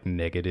sort of like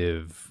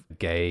negative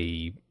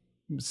gay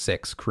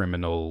sex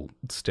criminal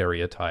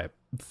stereotype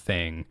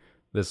thing.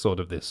 There's sort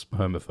of this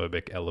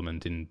homophobic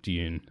element in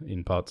Dune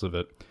in parts of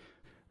it.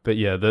 But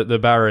yeah, the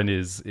Baron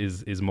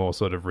is more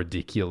sort of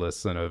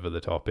ridiculous and over the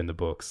top in the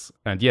books.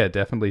 And yeah,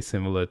 definitely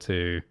similar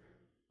to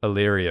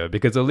Illyrio,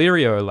 because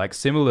Illyrio, like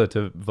similar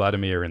to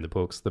Vladimir in the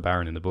books, the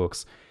Baron in the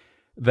books,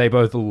 they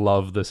both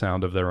love the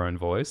sound of their own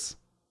voice.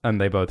 And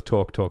they both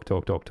talk.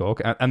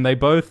 And they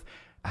both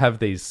have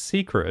these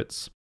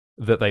secrets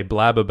that they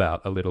blab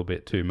about a little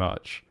bit too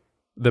much.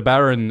 The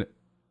Baron,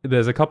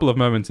 there's a couple of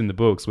moments in the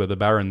books where the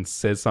Baron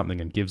says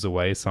something and gives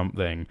away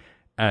something.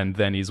 And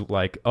then he's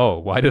like, oh,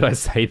 why did I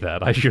say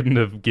that? I shouldn't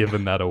have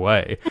given that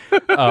away.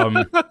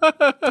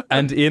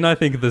 And in, I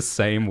think, the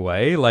same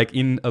way, like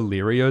in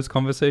Illyrio's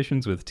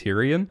conversations with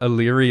Tyrion,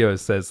 Illyrio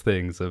says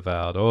things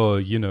about,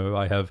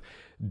 I have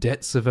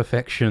debts of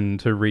affection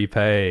to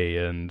repay,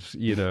 and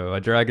a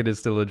dragon is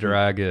still a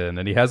dragon,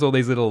 and he has all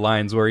these little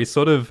lines where he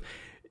sort of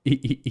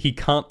he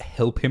can't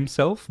help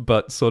himself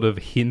but sort of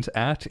hint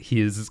at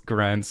his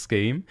grand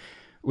scheme,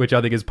 which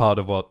I think is part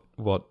of what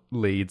what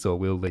leads or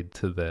will lead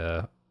to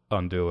their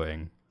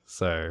undoing.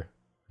 So,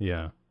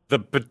 yeah.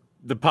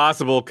 The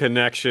possible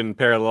connection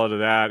parallel to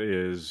that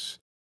is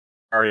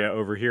Arya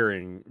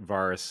overhearing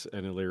Varys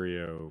and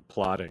Illyrio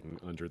plotting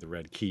under the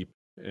Red Keep.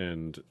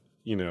 And,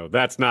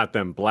 that's not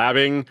them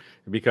blabbing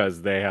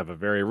because they have a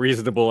very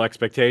reasonable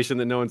expectation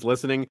that no one's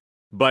listening.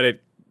 But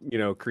it,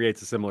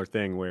 creates a similar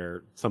thing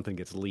where something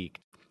gets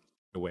leaked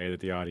in a way that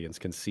the audience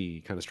can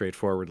see kind of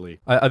straightforwardly.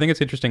 I think it's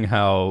interesting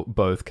how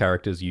both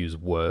characters use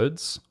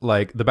words.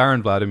 Like the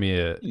Baron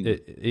Vladimir,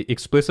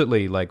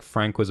 explicitly, like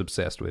Frank was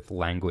obsessed with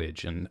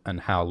language and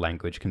how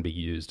language can be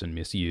used and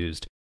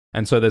misused.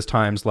 And so there's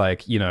times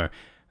like,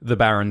 the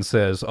Baron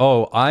says,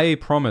 "Oh, I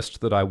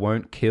promised that I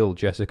won't kill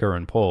Jessica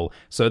and Paul,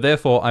 so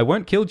therefore I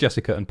won't kill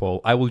Jessica and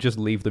Paul. I will just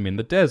leave them in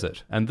the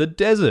desert, and the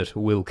desert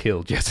will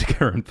kill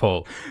Jessica and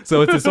Paul."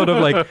 So it's this sort of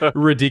like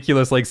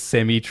ridiculous, like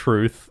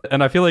semi-truth.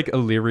 And I feel like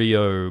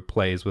Illyrio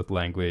plays with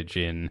language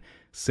in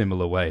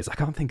similar ways. I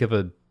can't think of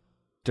a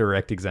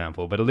direct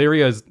example, but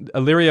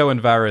Illyrio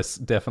and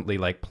Varys definitely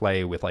like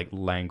play with like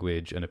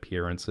language and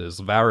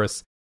appearances.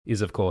 Varys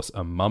is of course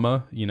a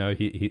mummer.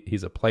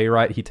 He's a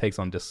playwright. He takes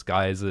on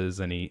disguises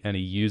and he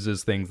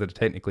uses things that are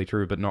technically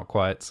true but not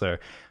quite. So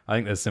I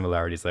think there's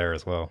similarities there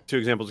as well. Two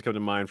examples that come to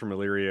mind from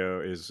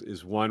Illyrio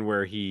is one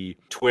where he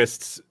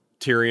twists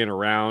Tyrion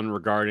around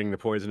regarding the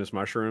poisonous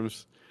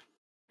mushrooms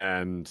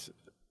and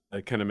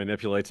kind of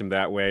manipulates him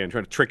that way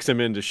and tricks him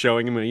into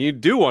showing him you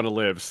do want to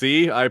live.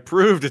 See, I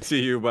proved it to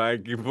you by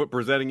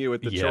presenting you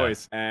with the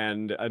choice.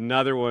 And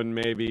another one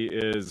maybe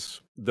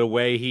is the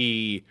way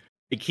he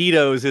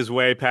aikidos his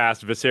way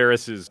past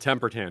Viserys's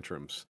temper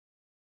tantrums.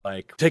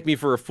 Like, take me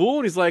for a fool?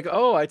 And he's like,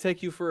 oh, I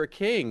take you for a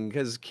king,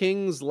 because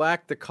kings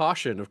lack the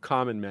caution of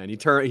common men. He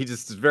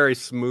just is very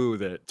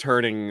smooth at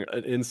turning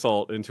an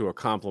insult into a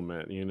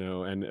compliment,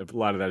 and a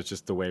lot of that is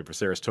just the way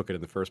Viserys took it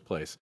in the first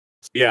place.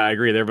 Yeah, I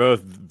agree. They're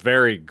both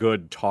very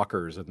good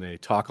talkers, and they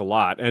talk a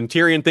lot. And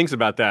Tyrion thinks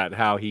about that,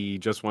 how he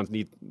just wants,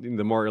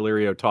 the more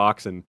Illyrio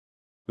talks and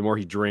the more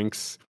he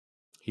drinks,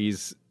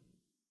 he's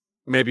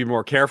maybe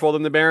more careful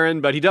than the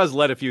Baron, but he does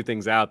let a few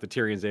things out that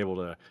Tyrion's able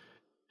to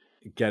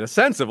get a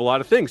sense of a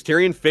lot of things.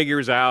 Tyrion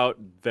figures out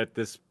that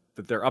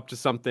they're up to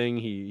something.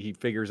 He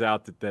figures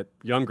out that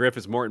young Griff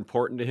is more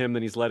important to him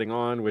than he's letting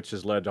on, which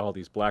has led to all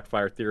these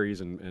Blackfire theories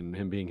and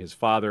him being his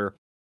father,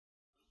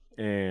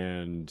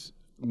 and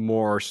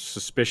more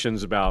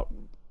suspicions about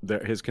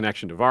his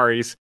connection to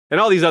Varys,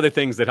 and all these other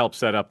things that help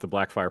set up the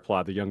Blackfire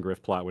plot, the young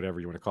Griff plot, whatever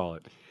you want to call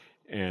it.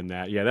 And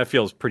that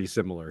feels pretty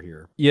similar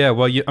here. Yeah,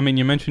 well, you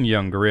mentioned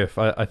young Griff.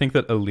 I think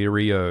that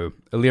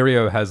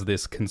Illyrio has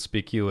this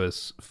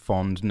conspicuous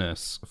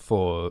fondness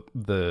for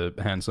the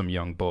handsome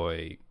young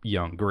boy,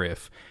 young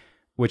Griff,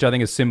 which I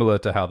think is similar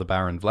to how the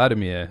Baron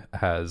Vladimir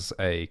has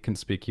a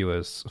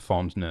conspicuous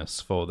fondness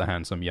for the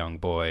handsome young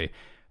boy,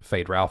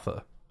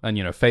 Feyd-Rautha. And,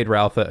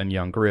 Feyd-Rautha and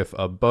young Griff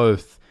are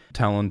both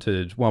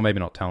talented, well,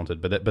 maybe not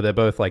talented, but they're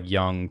both like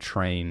young,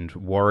 trained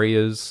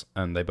warriors,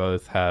 and they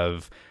both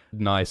have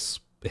nice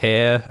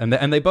hair, and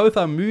they both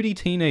are moody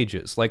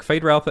teenagers. Like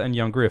Feyd-Rautha and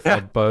young Griff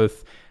are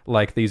both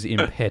like these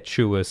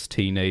impetuous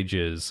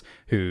teenagers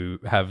who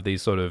have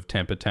these sort of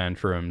temper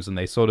tantrums, and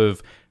they sort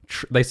of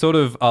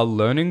are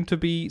learning to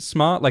be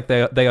smart. Like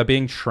they are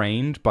being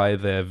trained by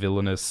their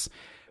villainous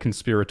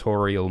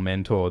conspiratorial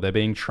mentor. They're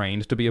being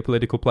trained to be a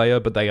political player,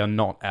 but they are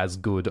not as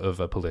good of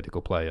a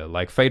political player.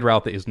 Like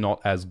Feyd-Rautha is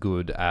not as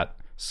good at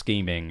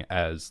scheming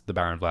as the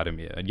Baron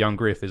Vladimir. And young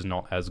Griff is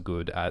not as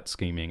good at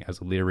scheming as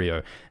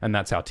Illyrio, and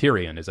that's how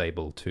Tyrion is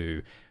able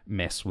to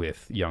mess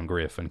with young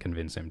Griff and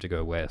convince him to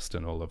go west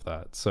and all of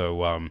that.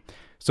 So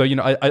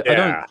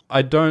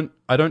I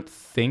don't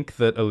think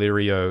that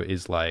Illyrio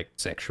is like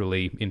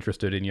sexually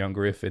interested in young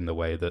Griff in the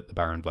way that the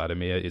Baron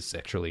Vladimir is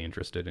sexually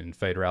interested in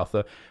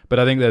Feyd-Rautha, but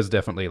I think there's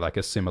definitely like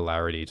a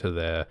similarity to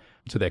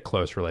their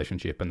close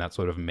relationship and that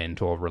sort of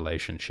mentor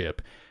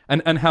relationship,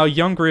 and how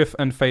young Griff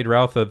and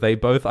Feyd-Rautha, they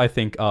both, I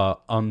think, are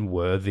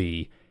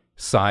unworthy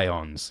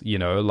scions.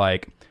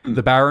 Like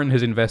the Baron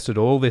has invested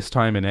all this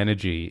time and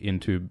energy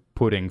into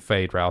putting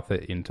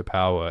Feyd-Rautha into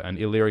power, and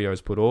Illyrio has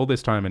put all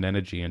this time and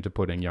energy into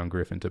putting young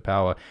Griff into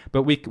power.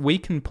 But we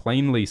can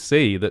plainly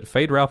see that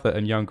Feyd-Rautha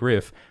and young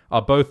Griff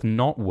are both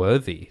not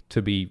worthy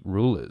to be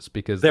rulers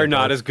because they're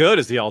not as good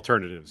as the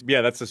alternatives.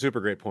 Yeah, that's a super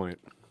great point.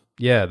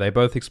 Yeah, they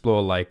both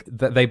explore like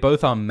they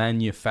both are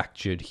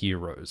manufactured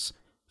heroes.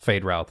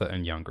 Feyd-Rautha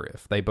and young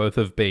Griff. They both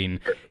have been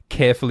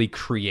carefully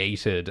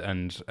created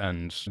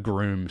and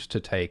groomed to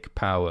take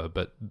power,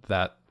 but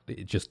that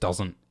just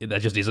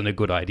isn't a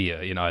good idea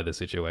in either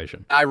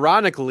situation.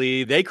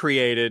 Ironically, they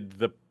created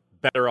the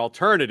better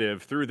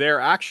alternative through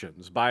their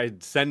actions by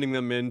sending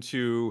them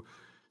into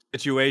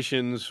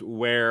situations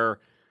where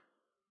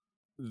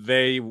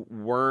they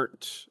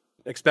weren't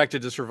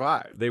expected to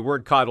survive. They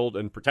weren't coddled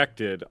and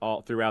protected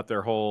all throughout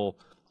their whole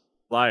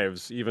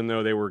lives, even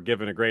though they were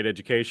given a great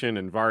education.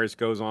 And Varys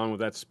goes on with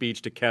that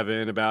speech to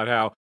Kevin about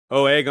how,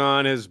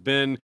 Aegon has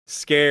been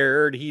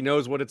scared. He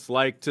knows what it's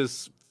like to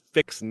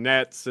fix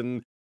nets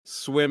and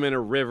swim in a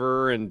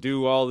river and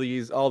do all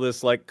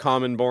this like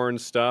common born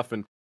stuff.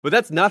 And But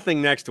that's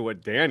nothing next to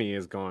what Dany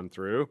has gone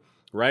through,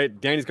 right?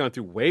 Dany's gone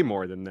through way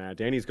more than that.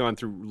 Dany's gone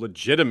through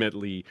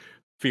legitimately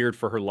feared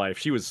for her life.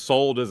 She was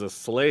sold as a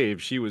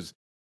slave. She was,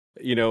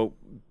 you know,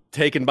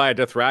 taken by a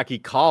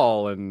Dothraki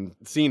call and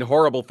seen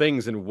horrible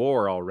things in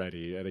war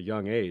already at a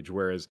young age,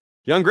 whereas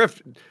young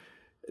Griff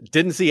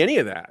didn't see any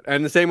of that.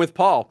 And the same with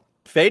Paul.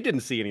 Fade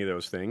didn't see any of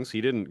those things.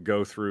 He didn't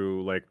go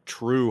through like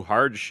true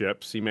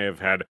hardships. He may have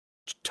had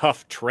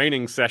tough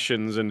training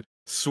sessions and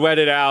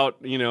sweated out,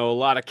 you know, a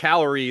lot of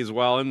calories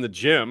while in the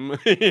gym.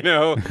 You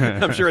know,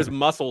 I'm sure his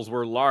muscles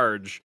were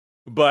large,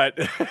 but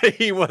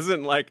he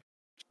wasn't like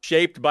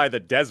shaped by the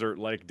desert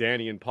like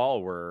Dany and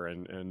Paul were,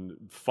 and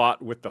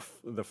fought with the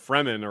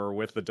Fremen or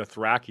with the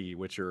Dothraki,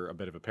 which are a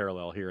bit of a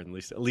parallel here, at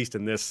least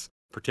in this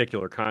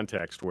particular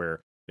context, where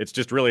it's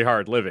just really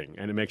hard living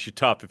and it makes you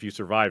tough if you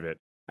survive it.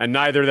 And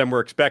neither of them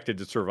were expected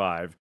to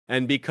survive.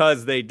 And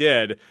because they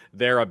did,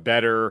 they're a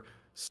better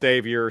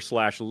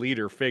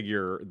savior/leader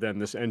figure than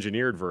this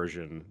engineered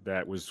version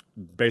that was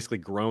basically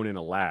grown in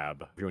a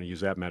lab, if you want to use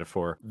that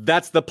metaphor.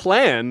 That's the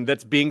plan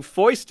that's being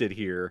foisted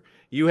here.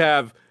 You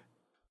have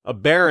a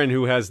baron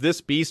who has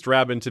this beast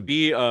rabbin to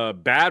be a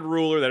bad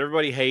ruler that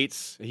everybody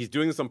hates. He's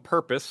doing this on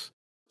purpose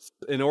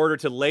in order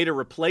to later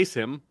replace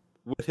him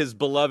with his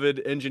beloved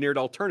engineered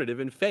alternative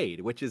in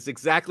Fade, which is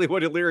exactly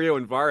what Illyrio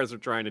and Varys are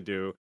trying to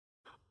do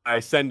by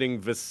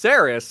sending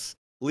Viserys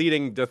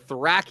leading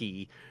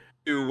Dothraki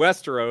to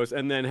Westeros,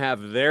 and then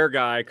have their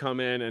guy come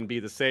in and be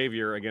the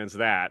savior against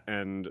that,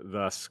 and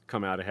thus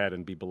come out ahead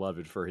and be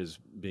beloved for his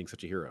being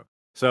such a hero.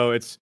 So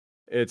it's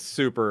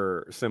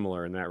super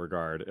similar in that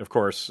regard, of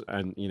course.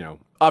 And, you know,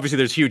 obviously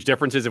there's huge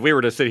differences. If we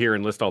were to sit here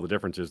and list all the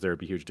differences, there would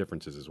be huge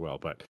differences as well.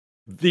 But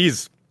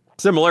these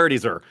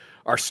similarities are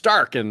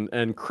stark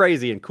and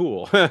crazy and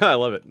cool. I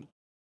love it.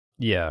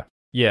 Yeah.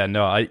 Yeah,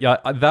 no,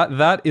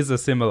 that is a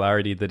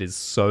similarity that is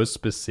so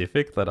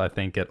specific that I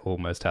think it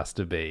almost has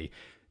to be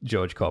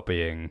George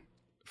copying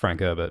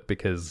Frank Herbert,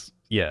 because,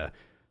 yeah,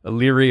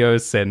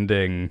 Illyrio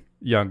sending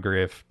young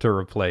Griff to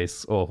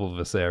replace awful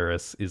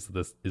Viserys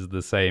is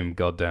the same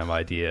goddamn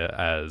idea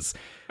as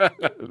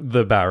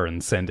the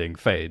Baron sending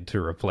Fade to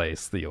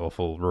replace the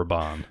awful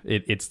Raban.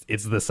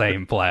 It's the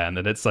same plan,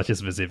 and it's such a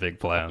specific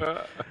plan.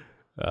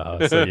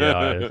 So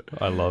yeah,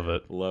 I love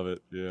it. Love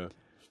it. Yeah.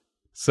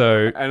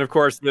 So, and of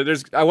course,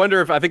 I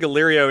wonder if, I think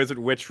Illyrio isn't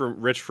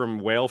rich from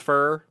whale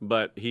fur,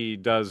 but he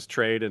does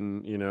trade,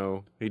 and, you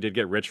know, he did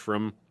get rich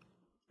from,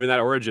 I mean, that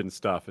origin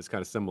stuff is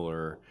kind of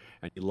similar,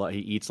 and he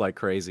eats like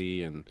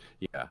crazy, and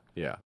yeah.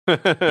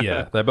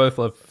 yeah, they both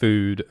love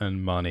food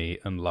and money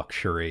and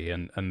luxury,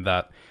 and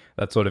that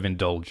sort of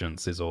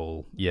indulgence is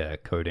all, yeah,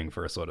 coding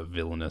for a sort of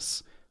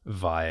villainous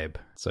vibe.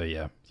 So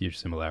yeah, huge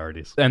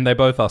similarities. And they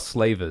both are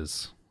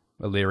slavers.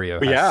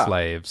 Illyrio has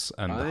slaves,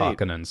 and the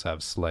Harkonnens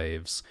have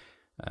slaves.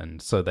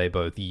 And so they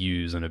both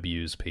use and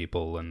abuse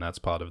people, and that's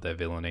part of their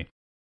villainy.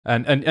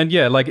 And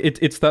yeah, like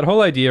it's that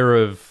whole idea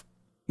of,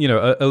 you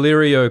know,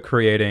 Illyrio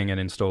creating and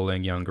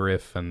installing young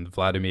Griff, and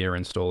Vladimir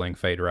installing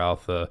Phaedra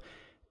Alpha.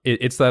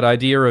 It's that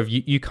idea of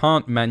you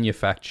can't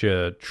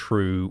manufacture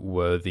true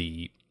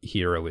worthy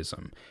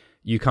heroism.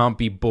 You can't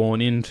be born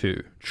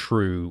into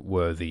true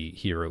worthy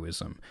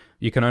heroism.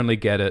 You can only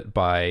get it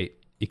by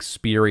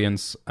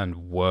experience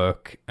and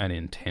work and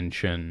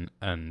intention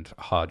and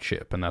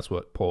hardship, and that's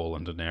what Paul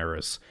and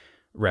Daenerys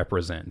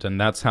represent. And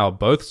that's how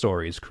both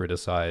stories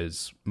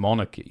criticize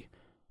monarchy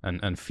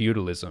and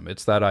feudalism.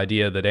 It's that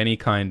idea that any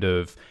kind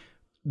of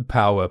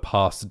power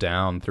passed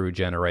down through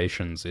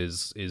generations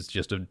is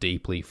just a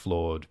deeply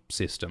flawed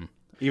system.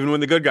 Even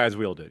when the good guys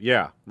wield it,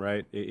 yeah,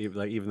 right.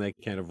 Even they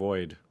can't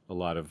avoid a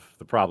lot of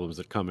the problems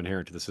that come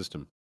inherent to the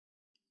system.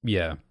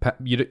 Yeah,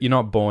 you're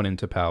not born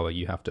into power,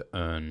 you have to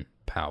earn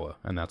power,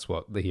 and that's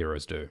what the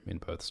heroes do in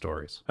both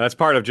stories. That's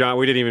part of Jon.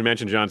 We didn't even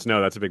mention Jon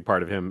Snow. That's a big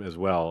part of him as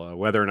well.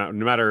 Whether or not,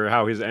 no matter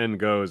how his end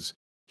goes,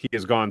 he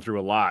has gone through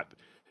a lot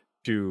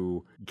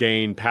to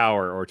gain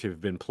power or to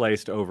have been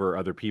placed over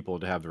other people,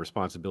 to have the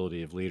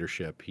responsibility of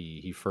leadership.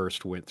 He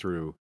first went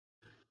through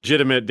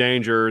legitimate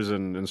dangers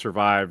and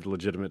survived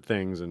legitimate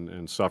things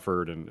and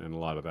suffered and a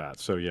lot of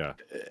that. So yeah,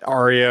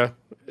 Arya,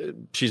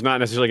 she's not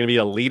necessarily going to be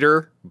a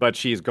leader, but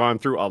she's gone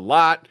through a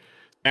lot.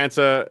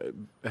 Sansa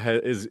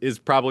is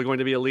probably going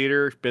to be a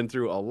leader, been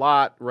through a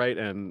lot, right?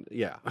 And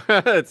yeah,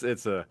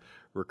 it's a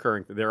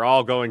recurring. They're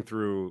all going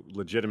through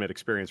legitimate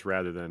experience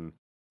rather than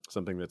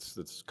something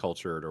that's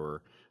cultured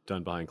or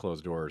done behind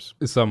closed doors.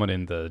 Someone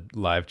in the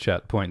live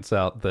chat points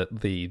out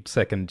that the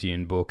second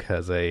Dune book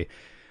has a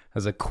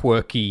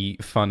quirky,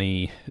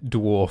 funny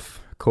dwarf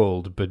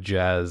called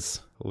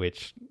Bajaz,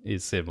 which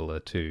is similar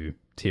to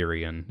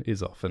Tyrion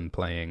is often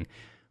playing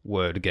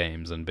word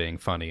games and being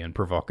funny and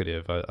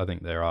provocative. I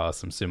think there are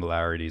some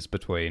similarities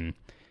between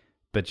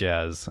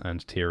Bajaz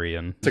and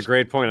Tyrion. It's a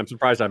great point. I'm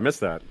surprised I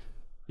missed that.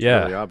 It's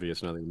really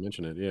obvious now that you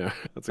mention it. Yeah,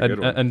 that's a good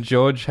one. And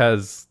George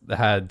has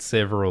had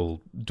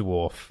several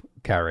dwarf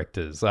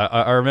characters.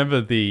 I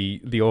remember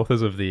the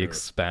authors of The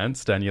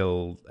Expanse,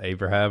 Daniel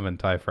Abraham and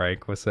Ty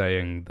Frank, were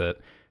saying that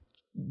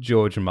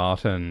George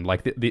Martin,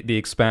 like the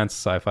Expanse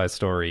sci-fi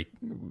story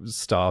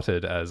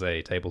started as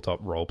a tabletop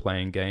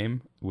role-playing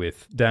game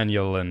with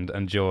Daniel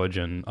and George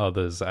and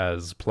others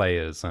as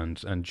players,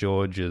 and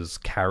George's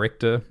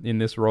character in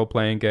this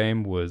role-playing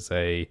game was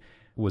a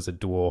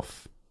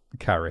dwarf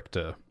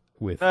character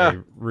with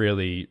a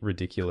really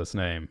ridiculous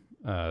name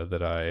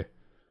that I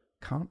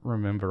can't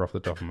remember off the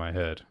top of my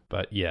head.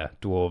 But yeah,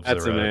 dwarves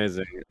That's are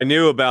amazing. I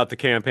knew about the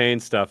campaign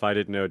stuff. I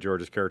didn't know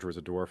George's character was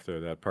a dwarf, though.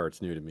 That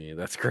part's new to me.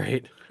 That's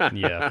great.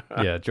 Yeah.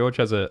 George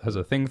has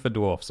a thing for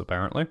dwarfs,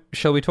 apparently.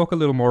 Shall we talk a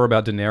little more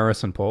about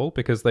Daenerys and Paul?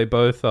 Because they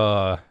both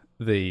are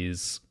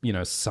these,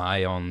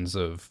 scions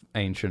of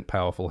ancient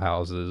powerful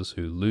houses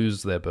who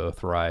lose their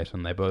birthright,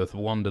 and they both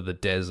wander the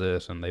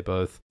desert, and they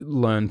both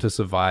learn to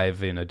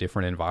survive in a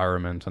different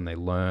environment, and they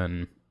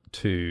learn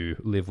to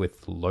live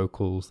with the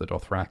locals, the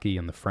Dothraki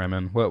and the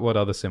Fremen. What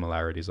other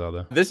similarities are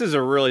there? This is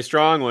a really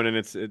strong one, and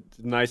it's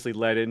nicely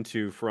led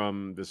into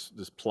from this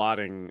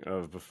plotting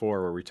of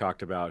before, where we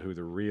talked about who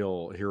the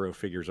real hero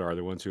figures are,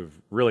 the ones who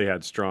have really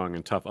had strong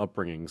and tough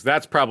upbringings.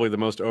 That's probably the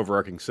most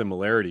overarching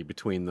similarity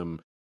between them,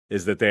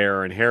 is that they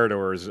are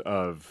inheritors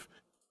of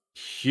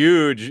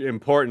huge,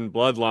 important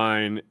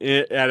bloodline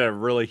at a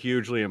really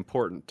hugely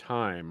important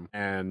time.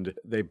 And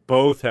they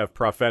both have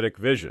prophetic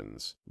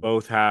visions.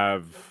 Both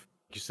have,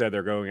 like you said,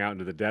 they're going out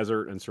into the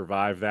desert and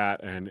survive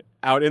that. And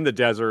out in the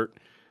desert,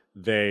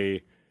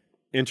 they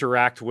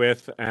interact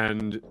with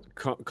and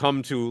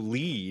come to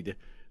lead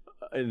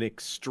an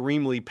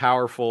extremely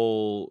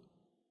powerful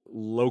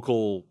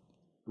local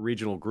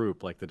regional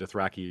group like the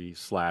Dothraki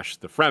 /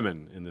 the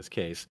Fremen in this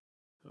case,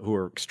 who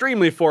are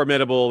extremely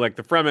formidable. Like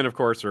the Fremen, of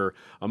course, are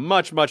a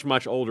much, much,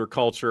 much older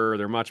culture.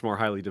 They're much more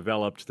highly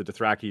developed. The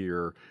Dothraki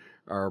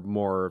are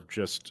more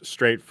just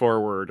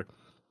straightforward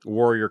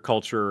warrior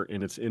culture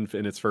in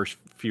its first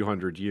few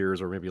hundred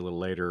years, or maybe a little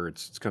later.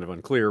 It's kind of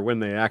unclear when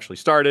they actually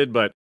started,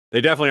 but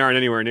they definitely aren't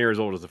anywhere near as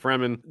old as the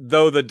Fremen.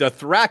 Though the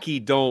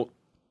Dothraki don't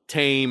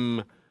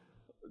tame,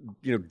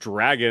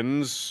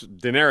 dragons,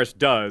 Daenerys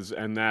does,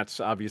 and that's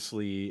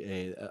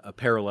obviously a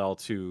parallel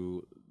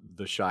to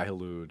the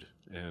Shai-Hulud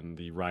and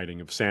the riding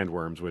of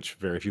sandworms, which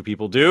very few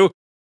people do,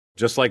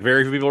 just like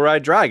very few people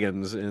ride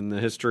dragons in the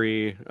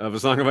history of A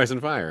Song of Ice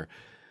and Fire.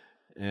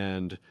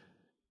 And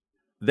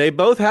they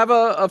both have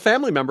a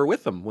family member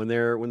with them when they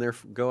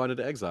go out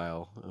into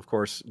exile. Of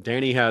course,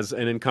 Dany has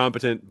an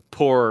incompetent,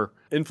 poor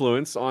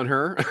influence on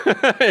her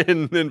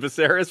in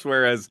Viserys,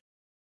 whereas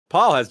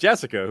Paul has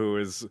Jessica, who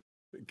is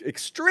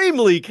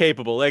extremely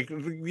capable, like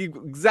the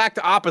exact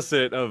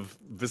opposite of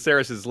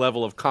Viserys'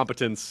 level of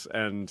competence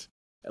and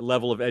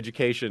level of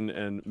education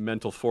and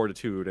mental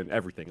fortitude and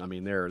everything. I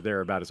mean,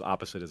 they're about as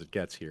opposite as it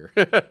gets here.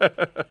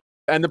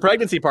 And the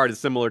pregnancy part is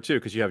similar too,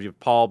 because you have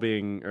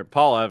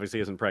Paul obviously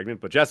isn't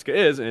pregnant, but Jessica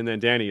is, and then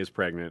Dany is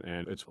pregnant,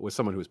 and it's with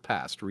someone who has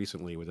passed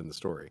recently within the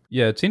story.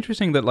 Yeah, it's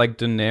interesting that like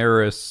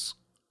Daenerys,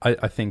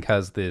 I think,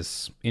 has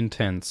this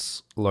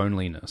intense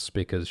loneliness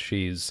because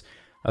she's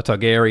a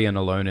Targaryen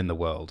alone in the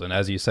world, and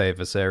as you say,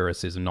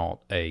 Viserys is not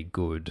a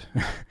good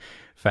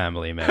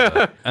family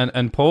member.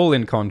 and Paul,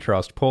 in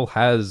contrast, Paul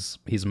has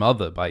his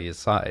mother by his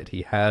side.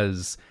 He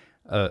has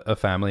a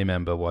family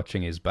member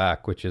watching his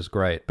back, which is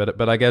great.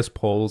 But I guess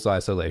Paul's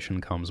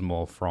isolation comes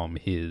more from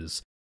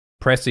his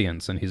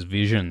prescience and his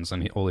visions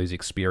and all these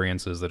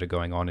experiences that are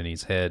going on in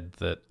his head.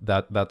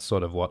 That's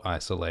sort of what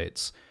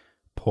isolates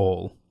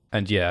Paul.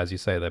 And yeah, as you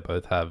say, they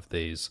both have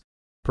these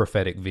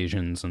prophetic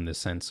visions and this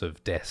sense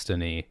of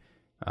destiny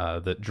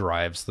that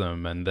drives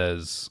them. And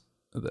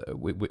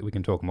we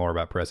can talk more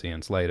about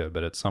prescience later,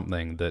 but it's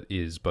something that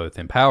is both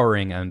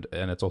empowering and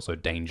it's also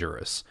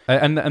dangerous.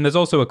 And there's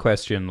also a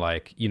question,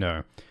 like,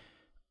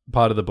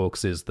 part of the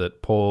books is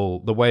that Paul,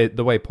 the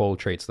way Paul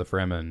treats the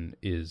Fremen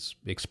is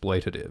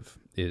exploitative,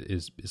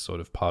 is sort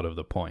of part of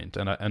the point.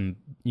 And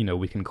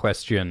we can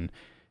question,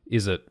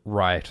 is it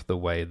right the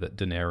way that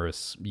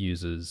Daenerys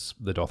uses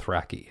the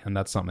Dothraki? And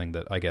that's something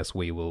that I guess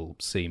we will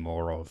see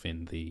more of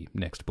in the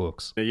next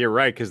books. You're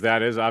right, because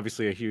that is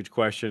obviously a huge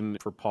question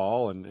for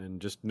Paul,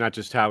 and just not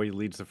just how he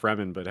leads the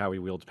Fremen, but how he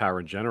wields power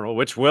in general,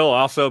 which will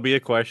also be a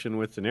question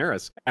with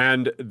Daenerys.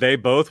 And they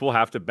both will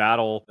have to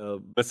battle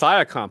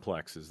Messiah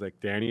complexes. Like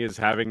Dany is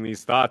having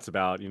these thoughts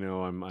about,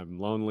 I'm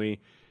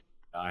lonely,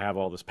 I have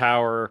all this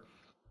power,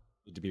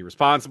 to be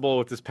responsible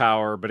with this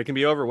power, but it can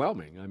be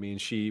overwhelming. I mean,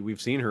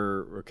 we've seen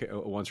her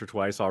once or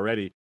twice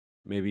already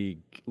maybe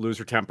lose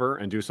her temper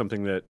and do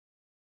something that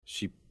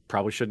she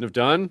probably shouldn't have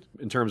done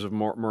in terms of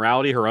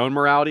morality, her own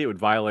morality. It would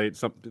violate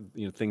some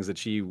things that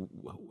she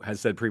has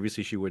said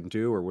previously she wouldn't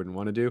do or wouldn't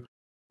want to do.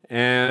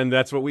 And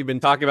that's what we've been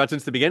talking about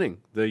since the beginning,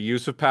 the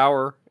use of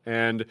power.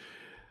 And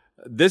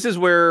this is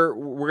where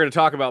we're going to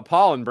talk about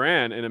Paul and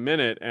Bran in a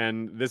minute,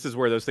 and this is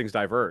where those things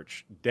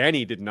diverge.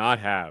 Dany did not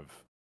have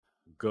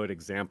good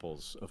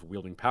examples of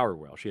wielding power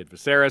well. She had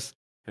Viserys,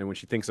 and when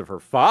she thinks of her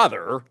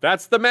father,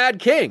 that's the Mad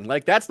King.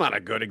 Like, that's not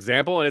a good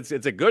example, and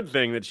it's a good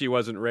thing that she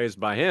wasn't raised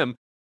by him.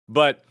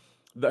 But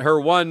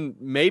her one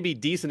maybe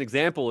decent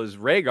example is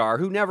Rhaegar,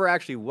 who never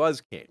actually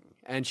was king,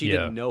 and she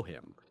didn't know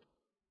him.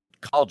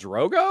 Khal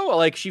Drogo?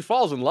 Like, she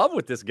falls in love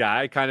with this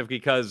guy kind of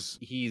because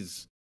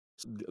he's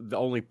the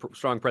only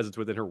strong presence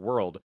within her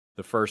world,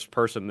 the first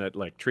person that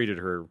like treated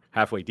her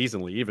halfway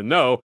decently, even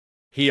though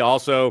he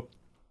also,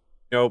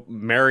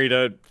 married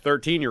a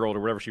 13-year-old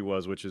or whatever she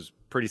was, which is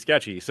pretty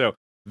sketchy. So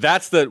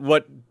that's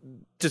what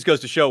just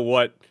goes to show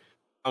what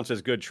counts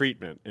as good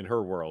treatment in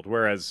her world.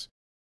 Whereas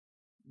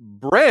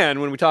Bran,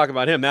 when we talk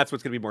about him, that's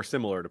what's going to be more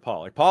similar to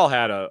Paul. Like, Paul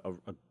had a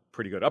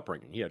pretty good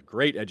upbringing. He had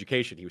great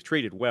education. He was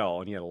treated well,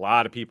 and he had a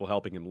lot of people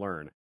helping him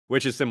learn,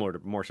 which is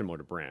more similar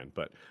to Bran.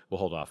 But we'll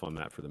hold off on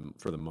that for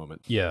the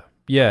moment. Yeah,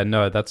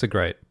 no, that's a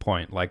great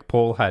point. Like,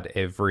 Paul had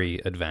every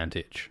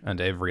advantage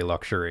and every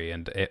luxury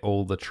and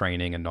all the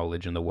training and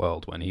knowledge in the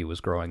world when he was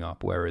growing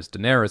up, whereas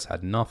Daenerys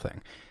had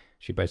nothing.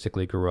 She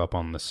basically grew up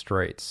on the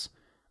streets.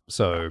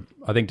 So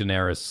I think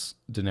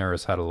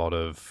Daenerys had a lot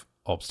of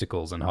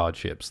obstacles and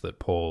hardships that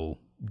Paul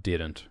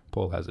didn't.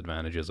 Paul has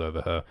advantages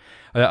over her.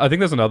 I think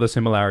there's another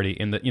similarity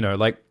in that,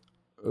 like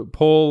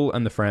Paul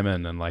and the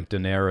Fremen and like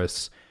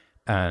Daenerys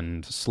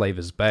and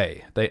Slaver's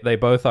Bay, they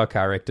both are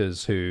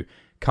characters who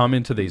come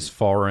into these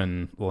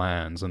foreign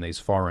lands and these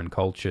foreign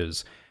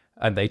cultures,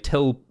 and they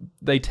tell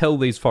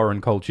these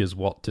foreign cultures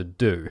what to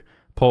do.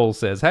 Paul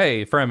says,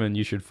 hey, Fremen,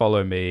 you should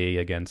follow me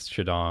against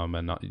Shaddam,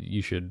 and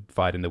you should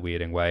fight in the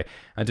Weirding Way.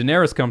 And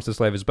Daenerys comes to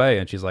Slaver's Bay,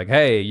 and she's like,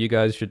 hey, you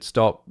guys should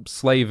stop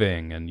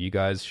slaving, and you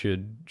guys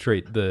should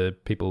treat the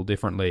people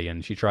differently.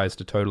 And she tries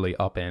to totally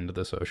upend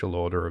the social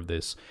order of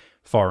this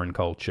foreign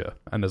culture.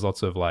 And there's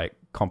lots of, like,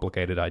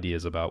 complicated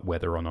ideas about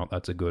whether or not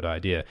that's a good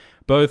idea.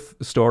 Both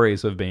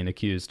stories have been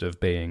accused of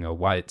being a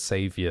white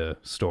savior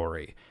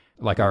story.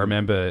 Like, I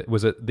remember,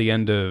 was it the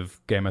end of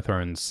Game of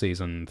Thrones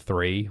season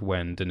 3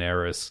 when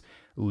Daenerys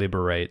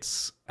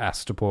liberates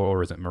Astapor,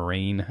 or is it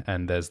Marine?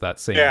 And there's that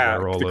scene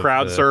where all the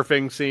crowd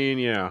surfing scene,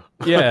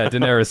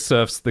 Daenerys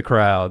surfs the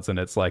crowds, and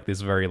it's like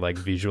this very like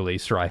visually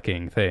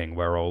striking thing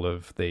where all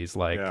of these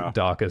like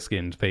darker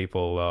skinned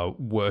people are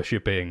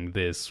worshipping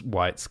this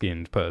white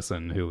skinned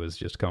person who has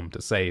just come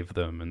to save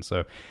them.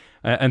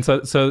 And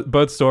so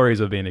both stories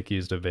have been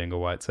accused of being a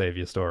white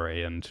savior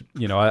story. And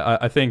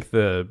I think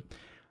the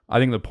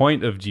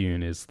point of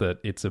Dune is that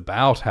it's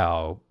about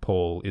how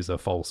Paul is a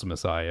false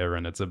messiah,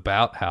 and it's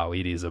about how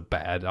it is a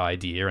bad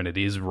idea, and it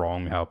is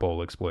wrong how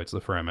Paul exploits the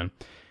Fremen.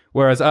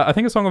 Whereas I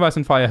think A Song of Ice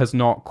and Fire has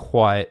not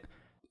quite...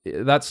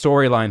 That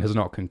storyline has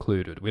not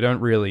concluded. We don't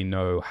really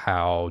know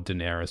how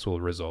Daenerys will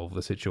resolve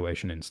the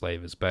situation in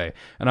Slaver's Bay.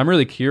 And I'm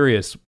really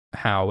curious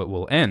how it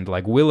will end.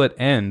 Like, will it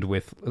end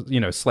with,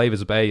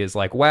 Slaver's Bay is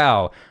like,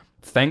 wow,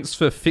 thanks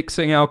for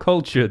fixing our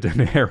culture,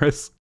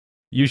 Daenerys.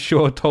 You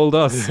sure told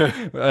us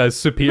a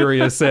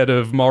superior set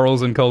of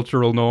morals and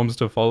cultural norms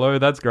to follow.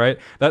 That's great.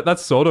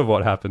 That's sort of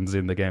what happens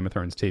in the Game of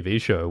Thrones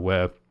TV show,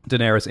 where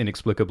Daenerys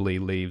inexplicably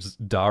leaves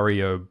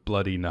Dario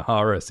Bloody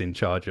Naharis in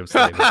charge of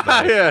Slaver's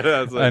Bay.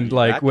 That's like, and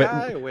like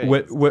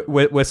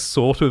we're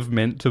sort of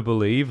meant to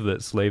believe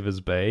that Slaver's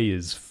Bay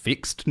is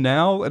fixed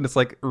now, and it's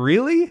like,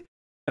 really?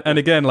 And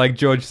again, like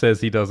George says,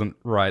 he doesn't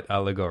write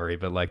allegory,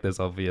 but like there's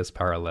obvious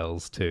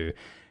parallels to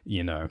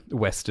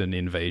Western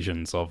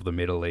invasions of the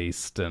Middle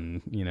East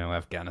and,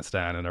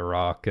 Afghanistan and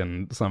Iraq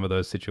and some of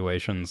those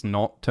situations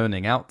not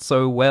turning out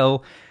so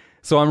well.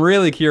 So I'm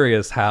really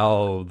curious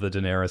how the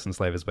Daenerys and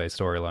Slaver's Bay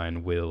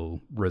storyline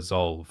will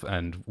resolve,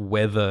 and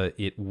whether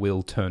it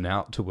will turn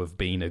out to have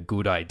been a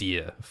good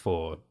idea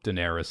for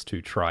Daenerys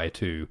to try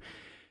to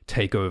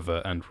take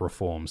over and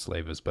reform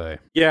Slaver's Bay.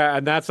 Yeah,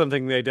 and that's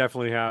something they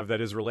definitely have that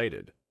is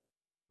related.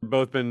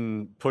 Both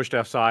been pushed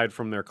aside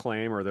from their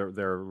claim or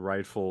their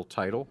rightful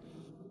title.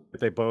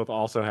 They both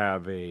also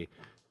have a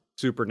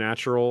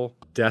supernatural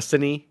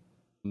destiny.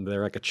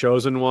 They're like a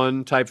chosen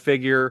one type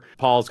figure.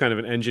 Paul's kind of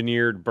an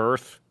engineered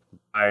birth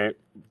by,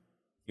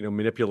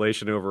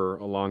 manipulation over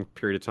a long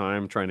period of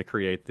time, trying to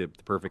create the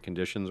perfect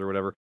conditions or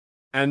whatever.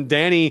 And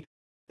Dany,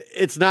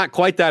 it's not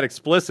quite that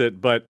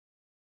explicit, but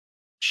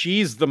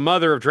she's the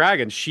mother of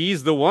dragons.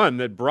 She's the one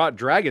that brought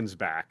dragons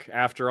back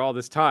after all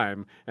this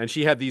time. And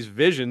she had these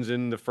visions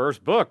in the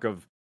first book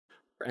of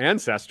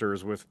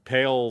ancestors with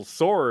pale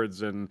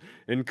swords and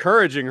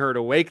encouraging her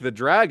to wake the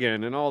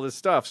dragon and all this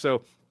stuff.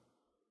 So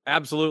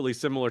absolutely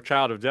similar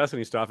Child of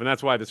Destiny stuff. And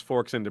that's why this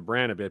forks into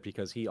Bran a bit,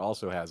 because he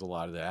also has a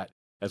lot of that,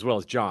 as well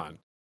as Jon.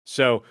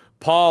 So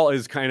Paul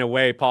is kind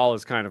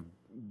of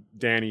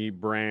Dany,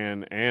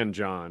 Bran, and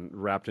Jon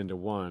wrapped into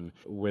one,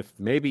 with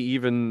maybe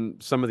even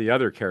some of the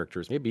other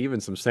characters, maybe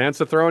even some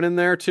Sansa thrown in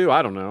there too.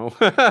 I don't know.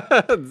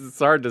 It's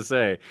hard to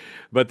say.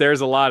 But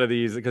there's a lot of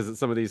these, because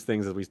some of these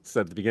things, as we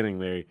said at the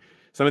beginning,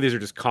 some of these are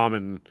just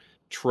common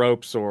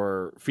tropes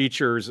or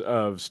features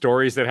of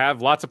stories that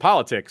have lots of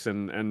politics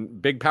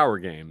and big power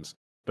games.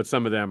 But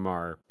some of them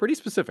are pretty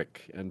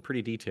specific and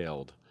pretty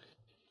detailed.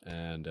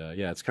 And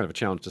it's kind of a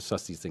challenge to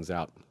suss these things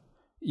out.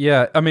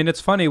 Yeah, I mean,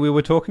 it's funny. We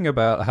were talking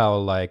about how,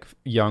 like,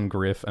 young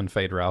Griff and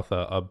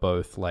Feyd-Rautha are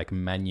both, like,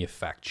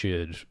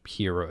 manufactured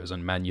heroes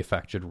and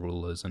manufactured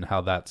rulers, and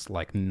how that's,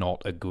 like,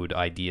 not a good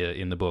idea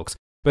in the books.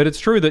 But it's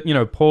true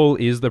that, Paul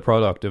is the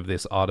product of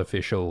this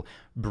artificial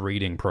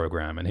breeding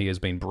program, and he has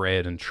been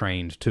bred and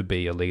trained to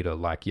be a leader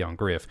like young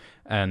Griff.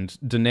 And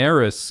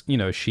Daenerys,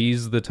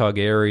 she's the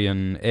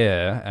Targaryen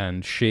heir,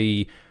 and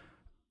she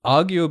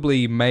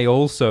arguably may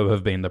also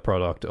have been the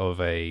product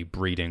of a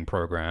breeding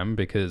program,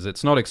 because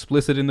it's not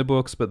explicit in the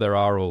books, but there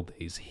are all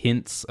these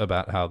hints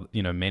about how,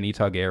 many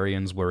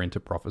Targaryens were into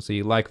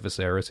prophecy, like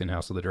Viserys in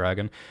House of the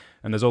Dragon.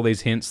 And there's all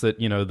these hints that,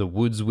 the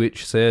Woods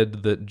Witch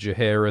said that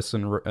Jaehaerys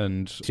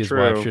and his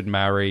wife should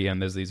marry,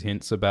 and there's these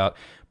hints about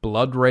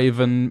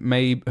Bloodraven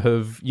may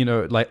have,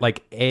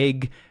 like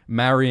Egg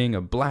marrying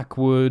a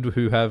Blackwood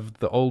who have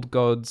the old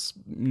gods'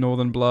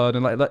 northern blood,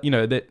 and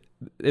that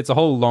it's a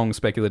whole long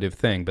speculative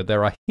thing, but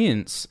there are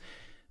hints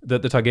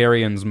that the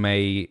Targaryens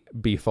may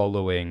be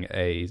following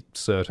a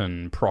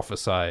certain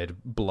prophesied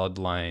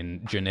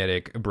bloodline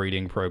genetic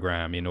breeding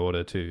program in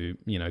order to,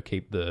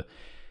 keep the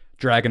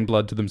dragon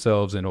blood to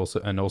themselves, and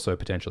also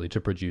potentially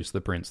to produce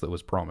the prince that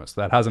was promised.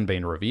 That hasn't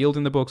been revealed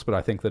in the books, but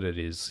I think that it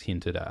is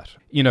hinted at.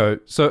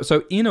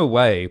 So in a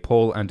way,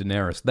 Paul and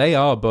Daenerys, they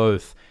are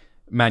both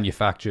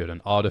manufactured and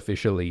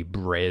artificially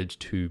bred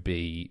to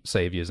be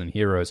saviors and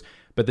heroes.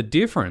 But the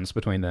difference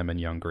between them and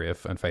young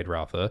Griff and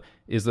Feyd-Rautha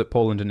is that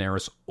Paul and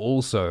Daenerys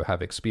also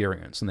have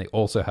experience, and they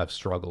also have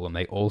struggle, and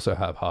they also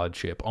have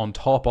hardship, on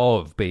top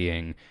of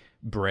being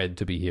bred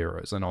to be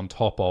heroes, and on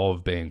top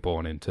of being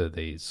born into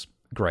these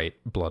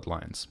great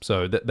bloodlines.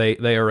 So that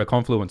they are a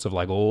confluence of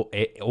like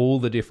all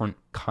the different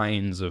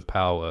kinds of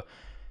power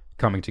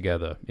coming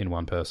together in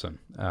one person,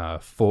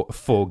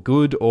 for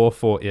good or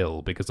for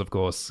ill, because of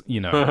course,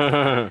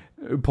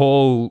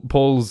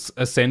 Paul's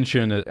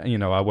ascension,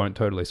 I won't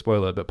totally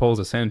spoil it, but Paul's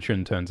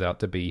ascension turns out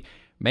to be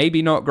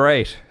maybe not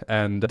great,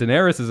 and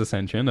Daenerys'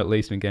 ascension, at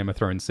least in Game of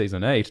Thrones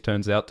season 8,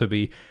 turns out to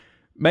be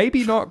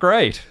maybe not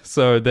great.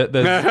 So that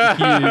there's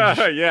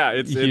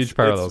huge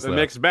parallels. It's a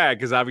mixed bag,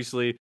 because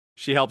obviously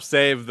she helps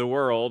save the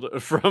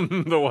world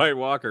from the White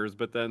Walkers,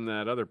 but then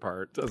that other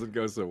part doesn't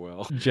go so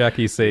well.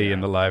 Jackie C in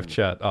the live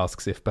chat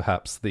asks if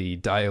perhaps the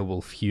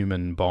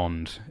direwolf-human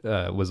bond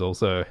was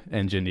also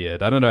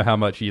engineered. I don't know how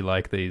much you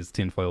like these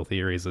tinfoil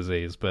theories,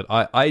 Aziz, but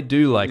I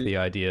do like the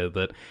idea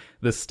that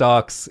the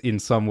Starks in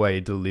some way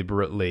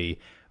deliberately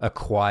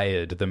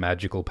acquired the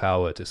magical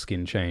power to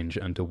skin change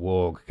and to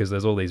warg, because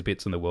there's all these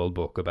bits in the world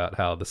book about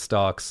how the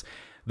Starks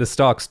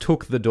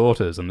took the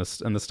daughters, and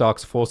the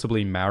Starks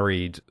forcibly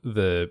married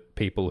the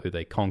people who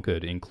they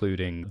conquered,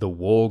 including the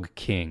Warg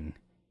King.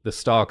 The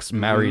Starks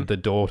married the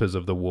daughters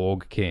of the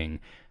Warg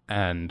King,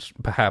 and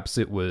perhaps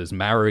it was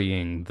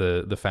marrying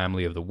the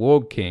family of the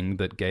Warg King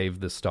that gave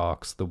the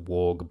Starks the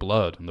Warg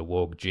blood and the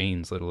Warg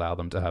genes that allow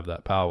them to have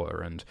that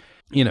power. And,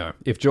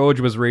 if George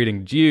was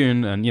reading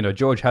Dune, and,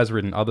 George has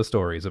written other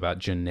stories about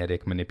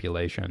genetic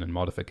manipulation and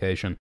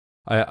modification,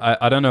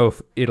 I don't know if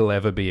it'll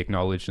ever be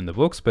acknowledged in the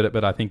books,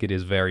 but I think it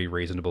is very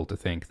reasonable to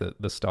think that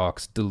the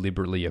Starks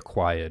deliberately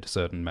acquired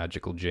certain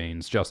magical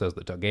genes, just as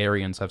the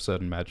Targaryens have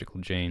certain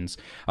magical genes.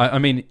 I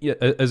mean,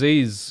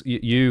 Aziz,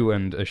 you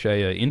and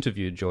Ashaya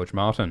interviewed George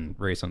Martin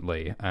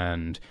recently,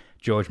 and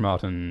George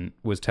Martin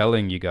was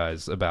telling you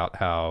guys about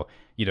how,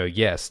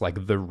 yes,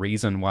 like the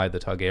reason why the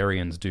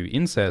Targaryens do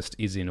incest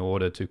is in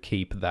order to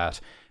keep that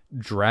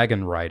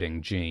dragon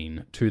riding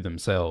gene to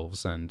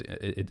themselves, and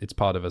it's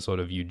part of a sort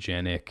of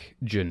eugenic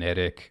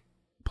genetic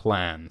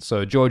plan.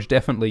 So George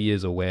definitely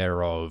is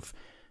aware of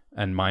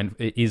and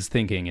is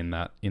thinking in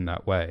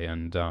that way,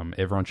 and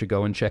everyone should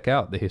go and check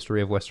out the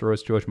History of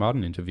Westeros George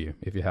Martin interview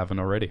if you haven't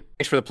already.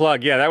 Thanks for the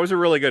plug. Yeah, that was a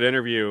really good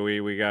interview.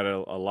 We got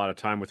a lot of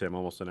time with him,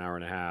 almost an hour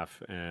and a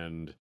half,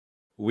 and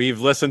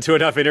we've listened to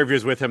enough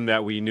interviews with him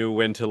that we knew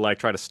when to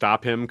try to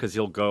stop him, because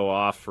he'll go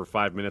off for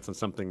 5 minutes on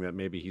something that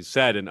maybe he's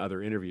said in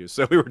other interviews.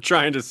 So we were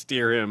trying to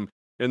steer him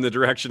in the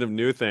direction of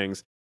new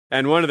things.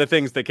 And one of the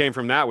things that came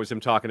from that was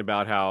him talking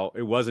about how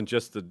it wasn't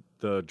just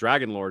the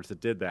Dragon Lords that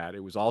did that.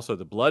 It was also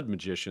the blood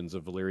magicians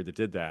of Valyria that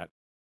did that,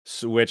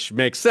 which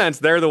makes sense.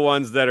 They're the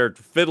ones that are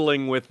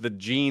fiddling with the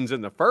genes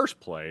in the first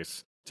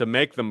place to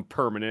make them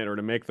permanent, or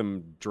to make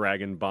them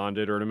dragon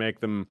bonded, or to make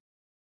them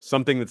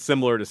something that's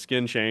similar to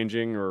skin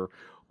changing, or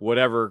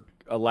whatever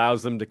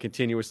allows them to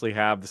continuously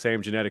have the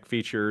same genetic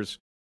features.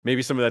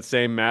 Maybe some of that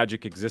same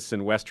magic exists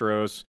in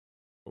Westeros.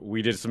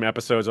 We did some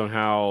episodes on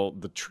how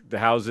the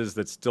houses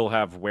that still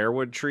have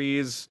weirwood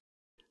trees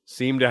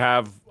seem to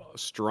have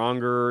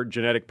stronger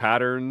genetic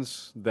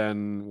patterns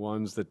than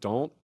ones that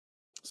don't.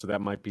 So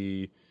that might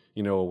be,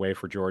 a way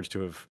for George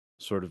to have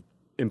sort of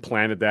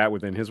implanted that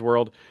within his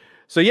world.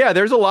 So yeah,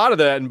 there's a lot of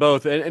that in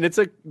both. And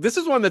this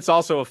is one that's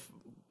also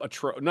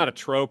not a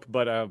trope,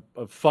 but a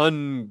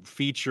fun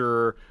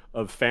feature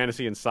of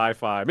fantasy and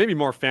sci-fi. Maybe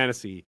more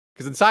fantasy,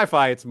 because in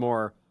sci-fi it's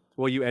more,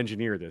 well, you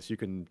engineer this. You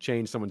can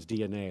change someone's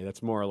DNA.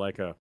 That's more like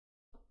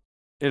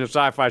in a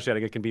sci-fi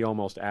setting, it can be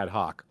almost ad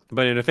hoc.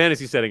 But in a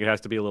fantasy setting, it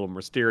has to be a little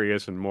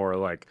mysterious and more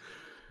like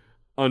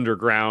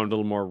underground, a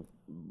little more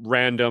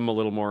random, a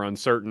little more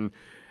uncertain.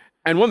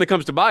 And one that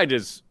comes to mind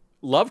is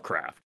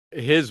Lovecraft.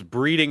 his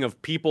breeding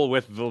of people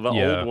with the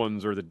Yeah. old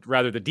ones, or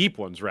the deep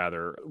ones,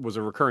 rather, was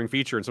a recurring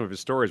feature in some of his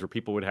stories where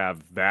people would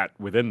have that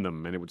within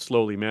them and it would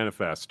slowly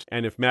manifest.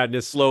 And if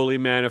madness slowly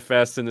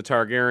manifests in the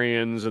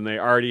Targaryens and they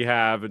already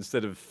have,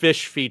 instead of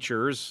fish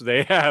features,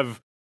 they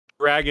have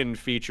dragon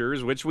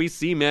features, which we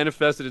see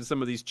manifested in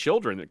some of these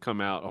children that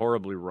come out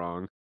horribly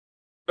wrong.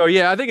 So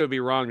yeah, I think it would be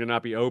wrong to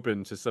not be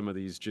open to some of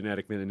these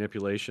genetic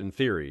manipulation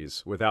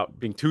theories without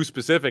being too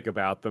specific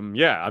about them.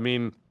 Yeah, I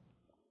mean,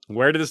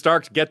 where did the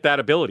Starks get that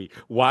ability?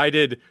 Why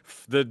did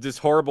this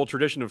horrible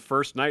tradition of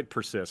First Night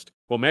persist?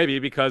 Well, maybe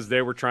because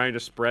they were trying to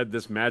spread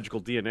this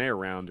magical DNA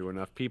around to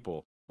enough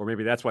people. Or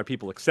maybe that's why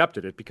people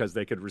accepted it, because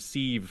they could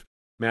receive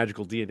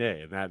magical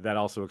DNA. And that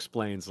also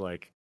explains,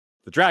 like,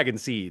 the dragon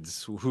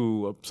seeds,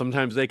 who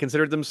sometimes they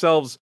considered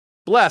themselves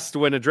blessed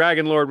when a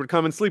dragon lord would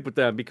come and sleep with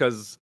them,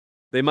 because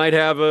they might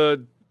have a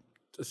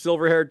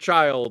silver-haired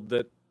child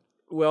that,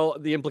 well,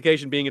 the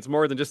implication being it's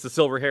more than just the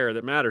silver hair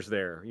that matters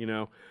there, you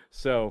know?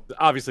 So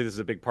obviously this is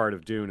a big part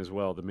of Dune as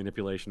well, the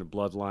manipulation of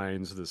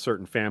bloodlines, the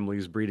certain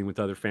families breeding with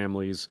other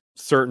families,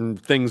 certain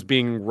things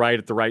being right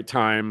at the right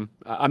time.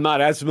 I'm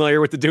not as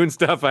familiar with the Dune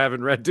stuff. I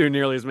haven't read Dune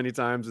nearly as many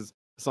times as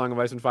Song of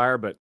Ice and Fire,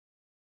 but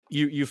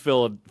you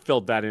filled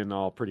that in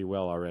all pretty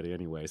well already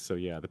anyway. So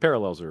yeah, the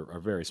parallels are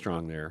very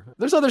strong there.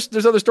 There's other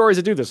stories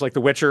that do this, like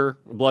The Witcher,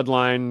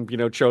 Bloodline, you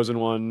know, Chosen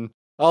One.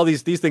 All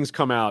these things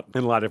come out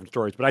in a lot of different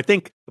stories, but I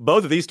think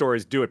both of these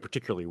stories do it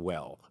particularly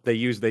well.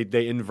 They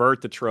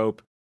invert the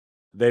trope.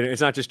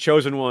 It's not just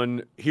chosen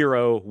one,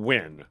 hero,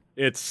 win.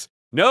 It's,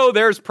 no,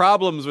 there's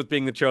problems with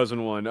being the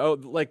chosen one. Oh,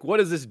 like, what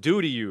does this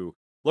do to you?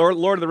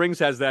 Lord of the Rings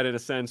has that in a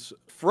sense.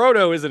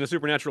 Frodo isn't a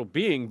supernatural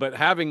being, but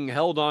having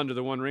held on to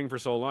the One Ring for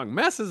so long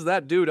messes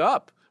that dude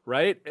up,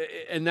 right?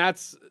 And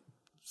that's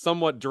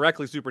somewhat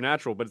directly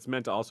supernatural, but it's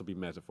meant to also be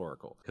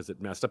metaphorical because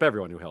it messed up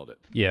everyone who held it.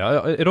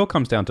 Yeah, it all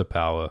comes down to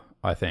power,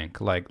 I think.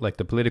 Like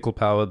the political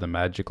power, the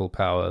magical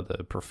power,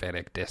 the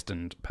prophetic,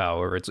 destined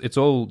power. It's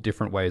all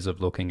different ways of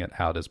looking at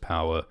how does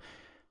power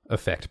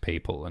affect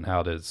people, and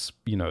how does,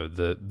 you know,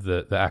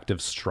 the act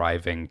of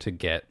striving to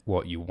get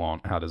what you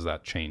want, how does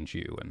that change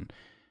you, and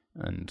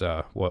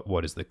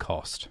what is the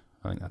cost?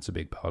 I think that's a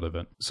big part of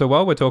it. So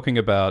while we're talking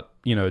about,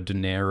 you know,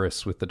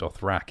 Daenerys with the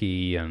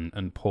Dothraki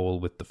and Paul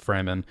with the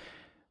Fremen,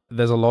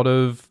 there's a lot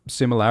of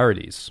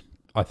similarities,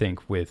 I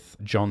think, with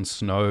Jon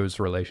Snow's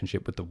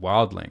relationship with the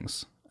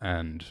Wildlings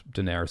and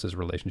Daenerys'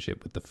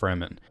 relationship with the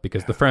Fremen.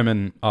 Because the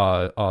Fremen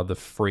are the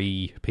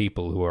free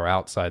people who are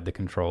outside the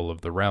control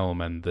of the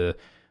realm, and the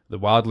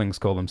Wildlings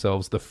call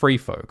themselves the Free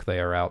Folk. They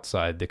are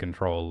outside the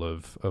control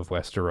of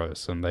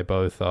Westeros, and they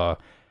both are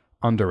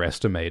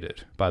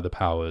underestimated by the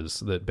powers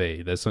that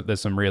be. There's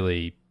some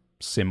really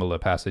similar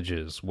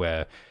passages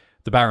where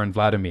the Baron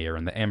Vladimir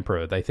and the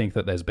Emperor, they think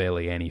that there's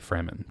barely any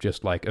Fremen,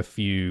 just like a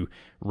few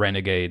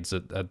renegades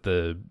at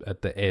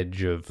the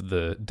edge of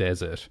the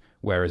desert,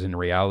 whereas in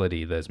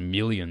reality there's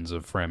millions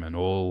of Fremen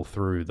all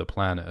through the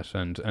planet.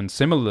 And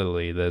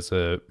similarly, there's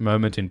a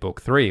moment in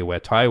Book 3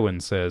 where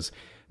Tywin says,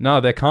 no,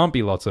 there can't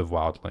be lots of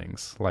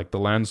wildlings. Like, the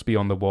lands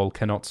beyond the wall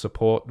cannot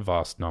support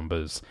vast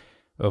numbers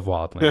of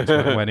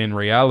wildlings. when in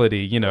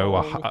reality, you know,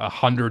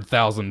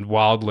 100,000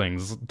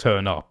 wildlings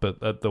turn up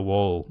at the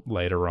wall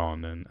later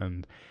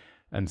on,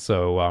 and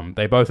so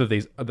they both of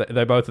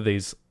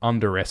these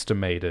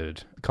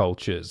underestimated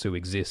cultures who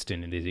exist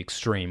in these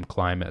extreme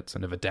climates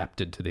and have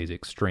adapted to these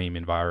extreme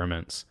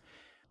environments,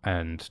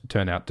 and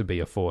turn out to be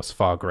a force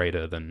far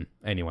greater than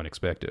anyone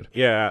expected.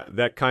 Yeah,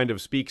 that kind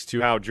of speaks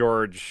to how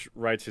George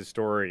writes his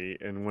story,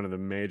 and one of the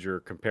major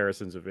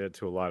comparisons of it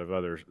to a lot of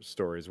other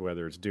stories,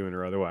 whether it's Dune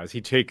or otherwise. He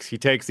takes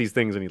these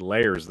things and he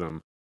layers them.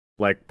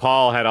 Like,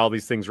 Paul had all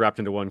these things wrapped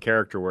into one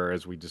character,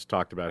 whereas we just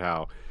talked about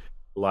how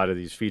a lot of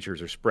these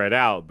features are spread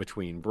out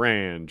between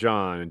Bran,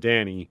 Jon, and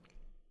Dany.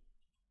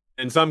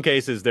 In some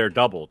cases, they're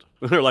doubled.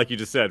 Like you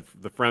just said,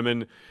 the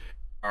Fremen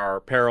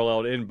are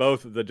paralleled in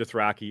both the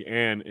Dothraki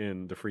and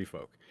in the Free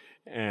Folk.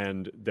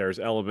 And there's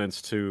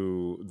elements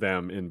to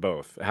them in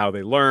both. How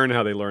they learn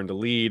to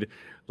lead,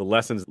 the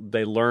lessons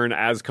they learn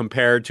as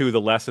compared to the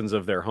lessons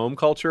of their home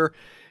culture,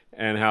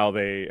 and how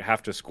they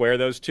have to square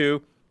those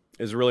two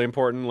is really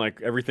important.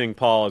 Like, everything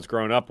Paul has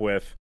grown up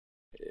with,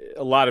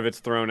 a lot of it's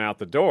thrown out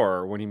the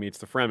door when he meets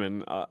the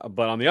Fremen.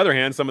 But on the other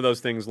hand, some of those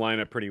things line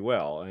up pretty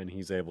well, and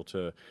he's able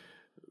to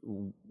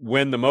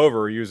win them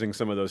over using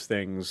some of those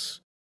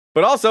things.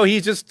 But also,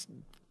 he just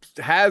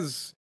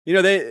has, you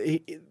know,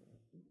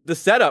 the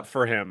setup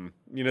for him,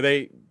 you know,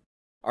 they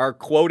are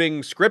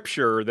quoting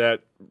scripture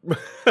that,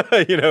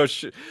 you know,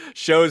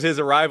 shows his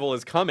arrival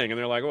is coming. And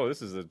they're like, oh,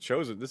 this is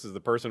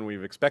the person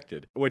we've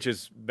expected, which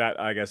is, that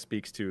I guess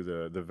speaks to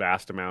the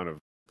vast amount of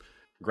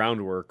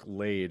groundwork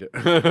laid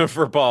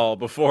for Paul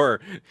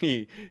before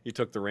he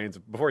took the reins,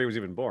 before he was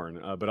even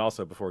born, but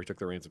also before he took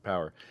the reins of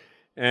power.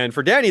 And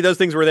for Dany, those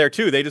things were there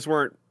too. They just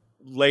weren't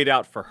laid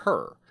out for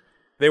her.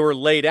 They were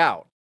laid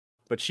out,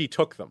 but she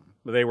took them.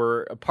 They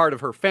were a part of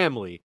her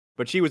family,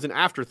 but she was an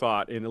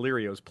afterthought in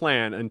Illyrio's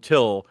plan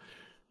until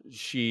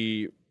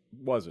she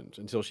wasn't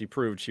until she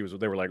proved she was.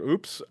 They were like,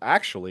 "Oops,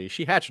 actually,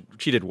 she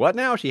did what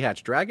now? She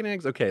hatched dragon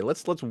eggs. Okay,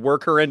 let's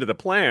work her into the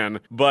plan."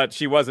 But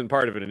she wasn't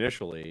part of it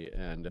initially,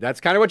 and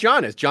that's kind of what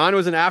John is. John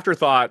was an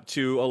afterthought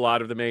to a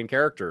lot of the main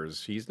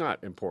characters. He's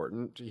not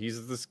important.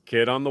 He's this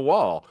kid on the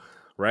wall,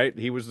 right?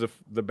 He was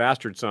the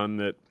bastard son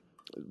that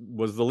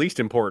was the least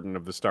important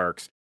of the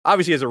Starks.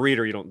 Obviously, as a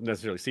reader, you don't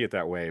necessarily see it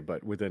that way,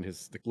 but within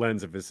the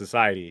lens of his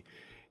society,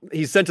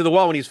 he's sent to the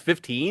wall when he's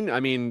 15. I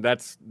mean,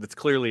 that's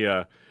clearly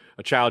a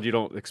child you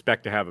don't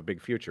expect to have a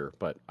big future,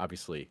 but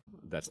obviously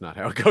that's not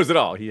how it goes at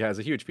all. He has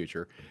a huge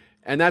future.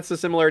 And that's the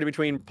similarity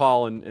between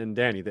Paul and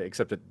Dany,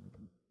 except that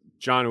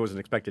Jon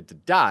wasn't expected to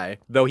die,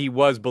 though he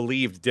was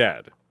believed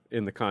dead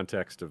in the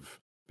context of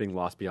being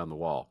lost beyond the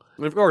wall.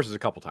 And of course, there's a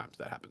couple times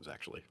that happens,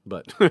 actually.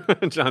 But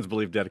Jon's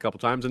believed dead a couple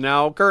times, and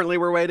now currently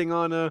we're waiting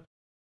on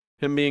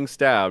him being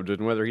stabbed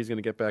and whether he's going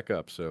to get back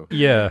up. So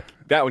yeah,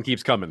 that one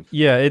keeps coming.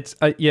 Yeah, it's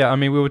I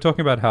mean, we were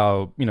talking about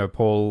how,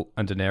 Paul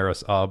and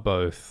Daenerys are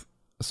both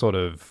sort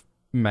of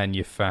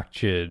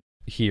manufactured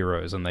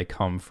heroes, and they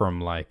come from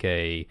like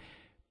a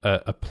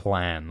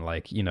plan.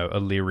 Like,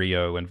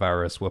 Illyrio and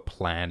Varys were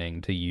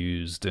planning to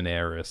use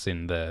Daenerys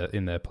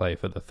in their play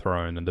for the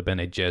throne, and the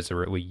Bene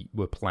Gesserit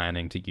were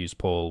planning to use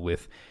Paul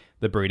with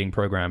the breeding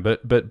program.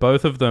 But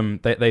both of them,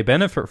 they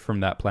benefit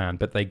from that plan,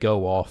 but they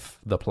go off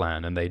the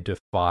plan and they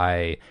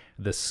defy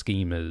the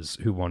schemers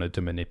who wanted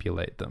to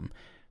manipulate them.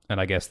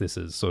 And I guess this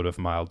is sort of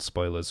mild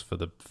spoilers for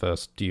the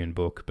first Dune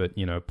book, but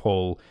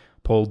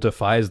Paul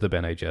defies the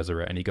Bene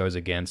Gesserit, and he goes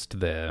against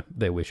their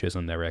wishes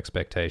and their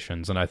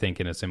expectations. And I think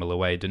in a similar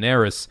way,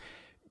 Daenerys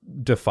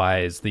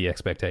defies the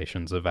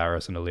expectations of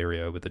Varys and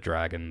Illyrio with the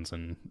dragons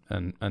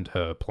and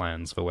her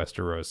plans for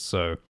Westeros.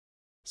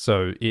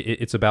 So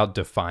it's about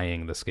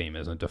defying the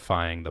schemers and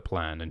defying the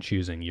plan and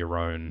choosing your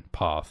own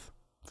path,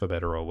 for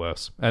better or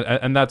worse.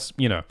 And that's,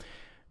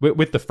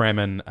 with the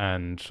Fremen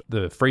and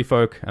the Free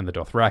Folk and the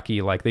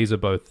Dothraki, like, these are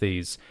both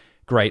these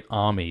great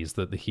armies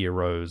that the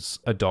heroes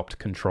adopt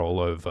control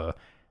over,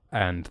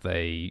 and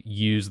they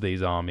use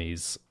these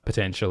armies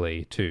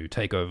potentially to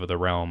take over the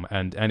realm.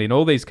 And in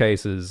all these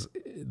cases,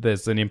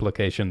 there's an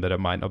implication that it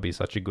might not be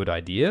such a good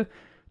idea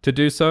to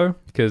do so,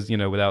 because,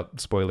 without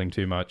spoiling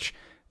too much,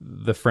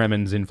 the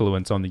Fremen's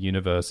influence on the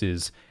universe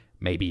is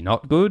maybe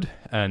not good.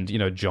 And,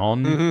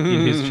 Jon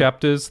in his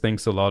chapters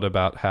thinks a lot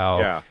about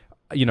how,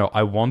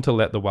 I want to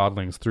let the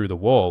wildlings through the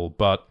wall,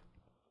 but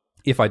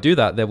if I do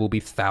that, there will be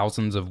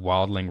thousands of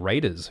wildling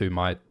raiders who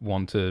might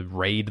want to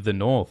raid the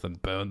north and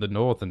burn the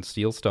north and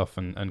steal stuff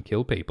and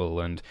kill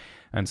people. And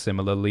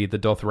similarly, the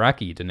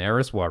Dothraki,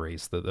 Daenerys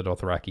worries that the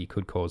Dothraki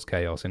could cause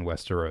chaos in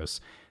Westeros.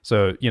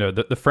 So,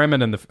 the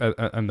Fremen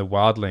and the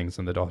wildlings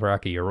and the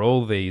Dothraki are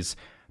all these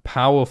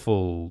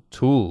powerful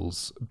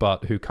tools,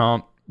 but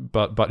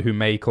who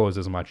may cause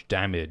as much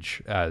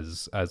damage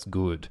as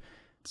good.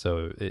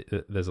 So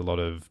there's a lot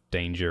of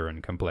danger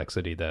and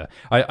complexity there.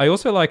 I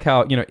also like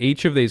how,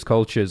 each of these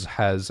cultures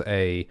has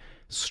a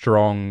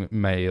strong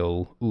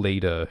male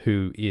leader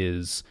who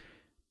is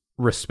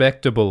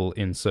respectable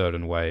in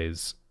certain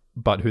ways,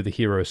 but who the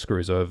hero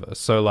screws over.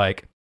 So,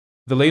 like,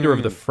 the leader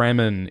of the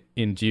Fremen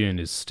in Dune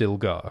is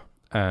Stilgar,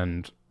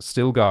 and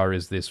Stilgar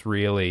is this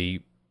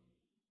really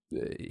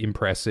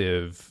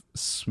impressive,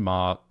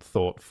 smart,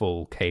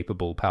 thoughtful,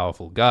 capable,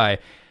 powerful guy.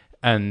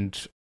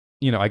 And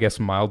I guess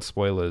mild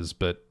spoilers,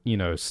 but,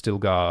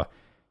 Stilgar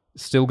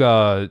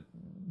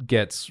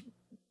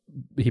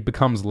he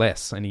becomes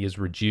less, and he is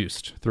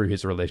reduced through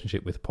his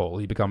relationship with Paul.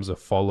 He becomes a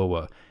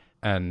follower,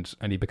 and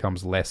he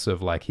becomes less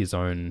of like his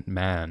own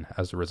man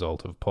as a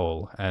result of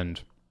Paul.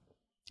 And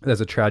there's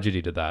a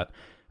tragedy to that.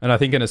 And I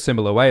think in a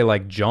similar way,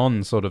 like,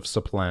 Jon sort of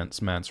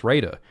supplants Mance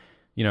Rayder.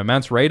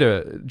 Mance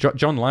Rayder,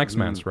 Jon likes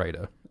Mance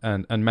Rayder,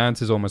 and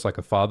Mance is almost like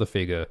a father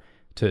figure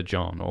to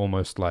Jon,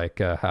 almost like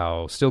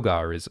how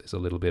Stilgar is a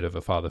little bit of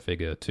a father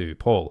figure to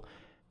Paul.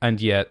 And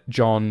yet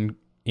Jon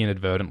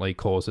inadvertently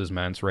causes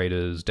Mance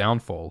Rayder's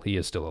downfall. He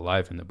is still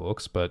alive in the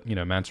books, but,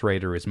 Mance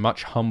Rayder is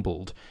much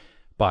humbled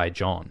by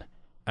Jon.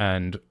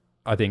 And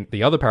I think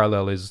the other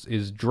parallel is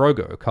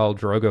Drogo. Khal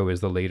Drogo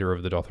is the leader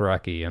of the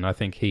Dothraki, and I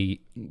think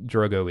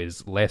Drogo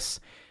is less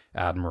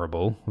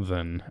admirable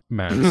than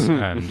Mance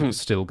and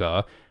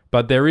Stilgar.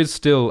 But there is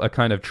still a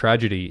kind of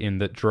tragedy in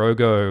that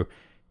Drogo,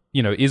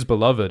 is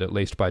beloved, at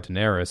least by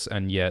Daenerys,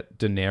 and yet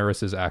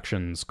Daenerys'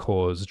 actions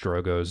cause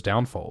Drogo's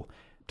downfall.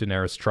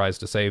 Daenerys tries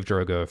to save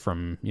Drogo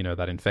from,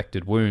 that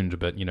infected wound,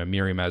 but,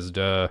 Mirri Maz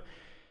Duur,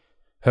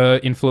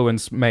 her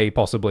influence may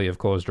possibly have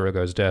caused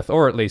Drogo's death,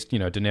 or at least,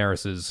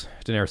 Daenerys's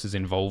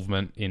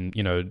involvement in,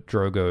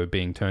 Drogo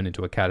being turned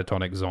into a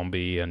catatonic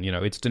zombie, and,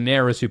 it's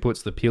Daenerys who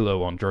puts the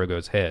pillow on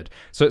Drogo's head.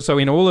 So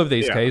in all of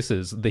these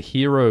cases, the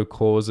hero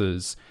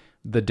causes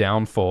the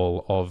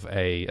downfall of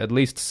a at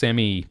least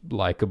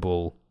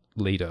semi-likable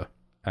leader,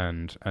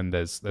 and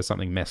there's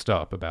something messed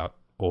up about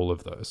all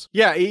of those.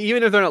 Yeah,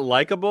 even if they're not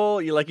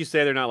likable, like you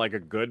say, they're not like a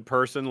good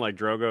person. Like,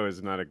 Drogo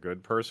is not a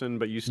good person,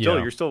 but you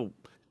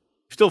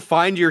still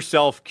find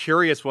yourself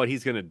curious what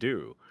he's going to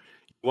do.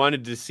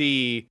 wanted to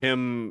see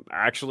him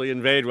actually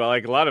invade. Well,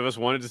 like a lot of us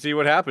wanted to see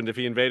what happened if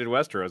he invaded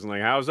Westeros, and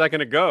like, how is that going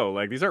to go?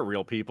 Like, these aren't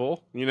real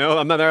people, you know.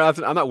 I'm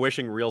not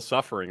wishing real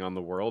suffering on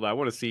the world. I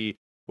want to see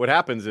what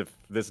happens if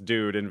this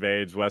dude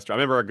invades Westeros. I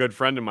remember a good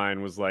friend of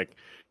mine was like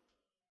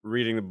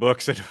reading the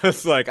books and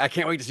was like, I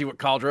can't wait to see what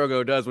Khal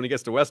Drogo does when he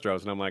gets to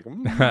Westeros, and I'm like,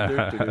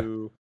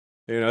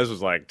 You know, this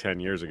was like 10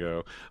 years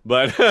ago,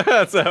 but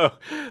so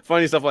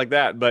funny stuff like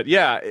that. But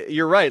yeah,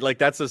 you're right. Like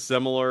that's a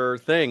similar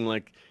thing.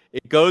 Like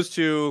it goes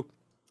to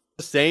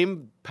the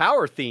same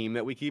power theme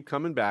that we keep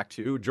coming back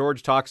to.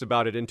 George talks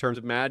about it in terms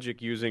of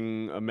magic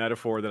using a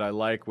metaphor that I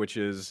like, which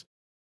is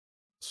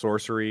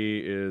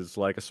sorcery is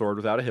like a sword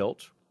without a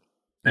hilt.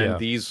 And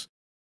these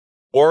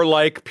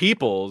warlike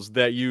peoples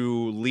that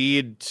you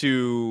lead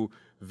to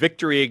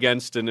victory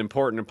against an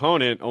important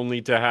opponent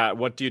only to have,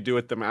 what do you do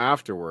with them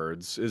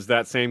afterwards, is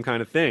that same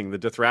kind of thing. The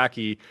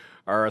Dothraki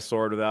are a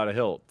sword without a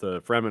hilt.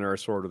 The Fremen are a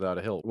sword without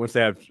a hilt. Once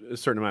they have a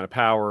certain amount of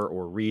power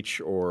or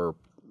reach or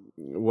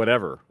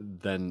whatever,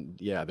 then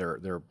yeah,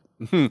 they're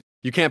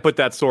you can't put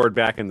that sword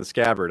back in the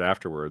scabbard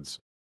afterwards.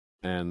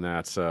 And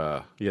that's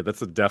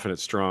that's a definite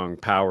strong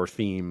power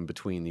theme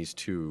between these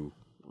two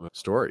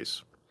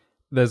stories.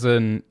 There's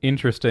an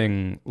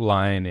interesting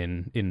line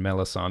in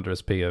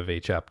Melisandre's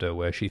POV chapter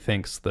where she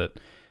thinks that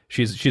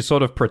she's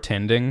sort of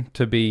pretending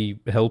to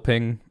be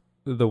helping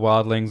the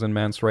wildlings and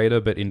Mance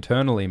Rayder, but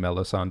internally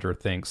Melisandre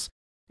thinks,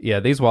 yeah,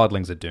 these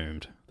wildlings are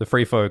doomed. The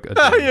free folk are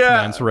doomed.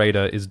 Mance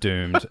Rayder is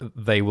doomed.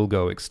 They will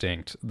go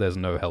extinct. There's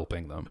no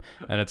helping them.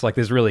 And it's like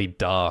this really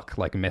dark,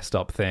 like messed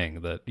up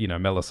thing that, you know,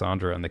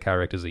 Melisandre and the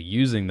characters are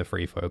using the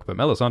free folk, but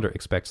Melisandre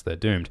expects they're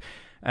doomed.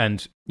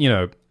 And, you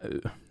know,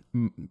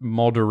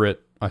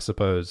 moderate, I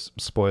suppose,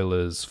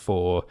 spoilers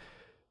for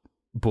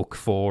book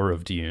 4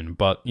 of Dune,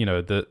 but, you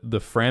know, the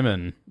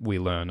Fremen, we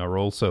learn, are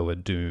also a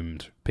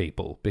doomed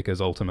people because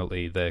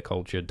ultimately their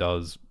culture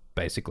does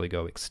basically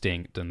go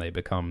extinct and they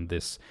become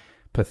this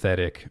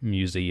pathetic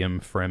museum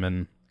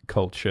Fremen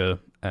culture,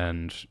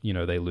 and you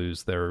know they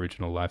lose their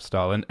original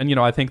lifestyle. And you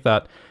know I think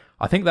that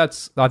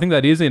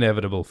is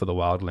inevitable for the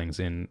wildlings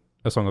in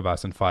A Song of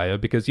Ice and Fire,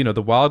 because you know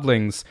the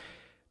wildlings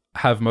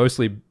have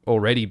mostly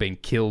already been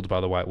killed by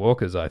the White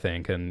Walkers, I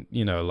think, and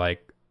you know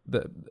like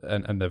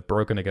and they've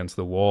broken against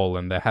the wall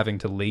and they're having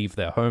to leave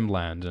their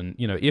homeland. And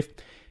you know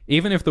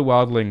even if the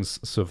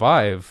wildlings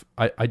survive,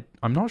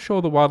 I'm not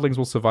sure the wildlings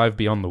will survive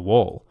beyond the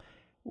wall,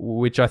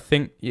 which I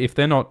think if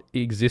they're not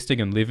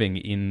existing and living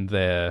in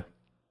their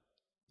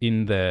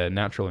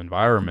natural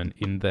environment,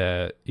 in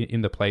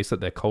the place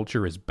that their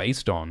culture is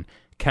based on,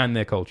 can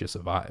their culture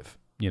survive?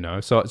 You know,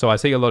 so I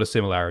see a lot of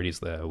similarities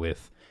there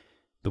with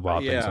the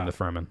wildlings and the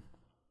Fremen.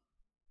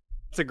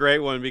 It's a great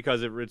one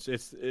because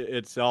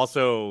it's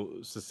also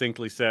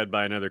succinctly said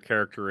by another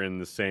character in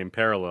the same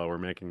parallel we're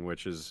making,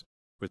 which is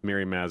with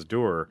Mirri Maz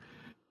Duur.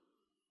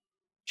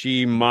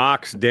 She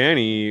mocks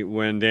Dany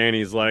when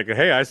Dany's like,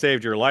 "Hey, I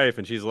saved your life,"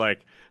 and she's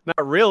like,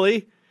 "Not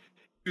really.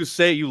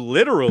 You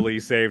literally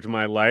saved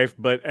my life,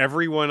 but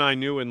everyone I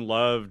knew and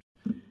loved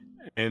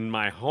in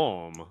my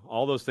home,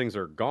 all those things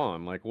are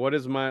gone. Like, what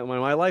is my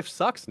life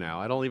sucks now.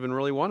 I don't even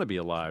really want to be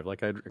alive.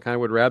 Like, I kind of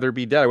would rather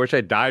be dead. I wish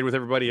I died with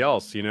everybody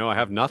else. You know, I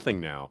have nothing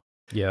now."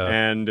 Yeah,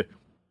 and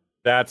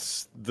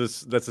that's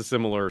a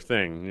similar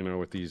thing. You know,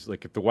 with these,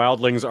 like, if the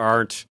wildlings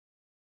aren't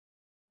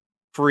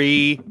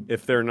free,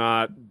 if they're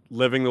not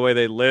living the way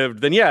they lived,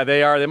 then yeah,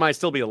 they might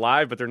still be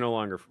alive, but they're no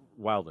longer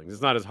wildlings.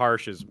 It's not as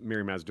harsh as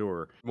Mirri Maz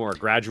Duur, more a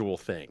gradual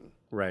thing,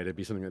 right? It'd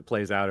be something that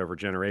plays out over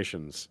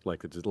generations,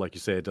 like you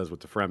say it does with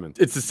the Fremen.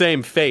 It's the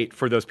same fate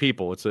for those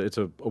people. It's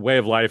a way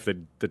of life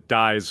that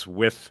dies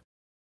with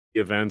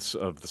the events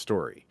of the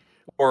story,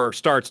 or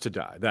starts to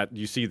die. That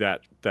you see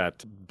that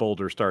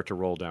boulder start to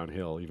roll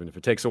downhill, even if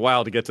it takes a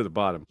while to get to the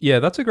bottom. Yeah,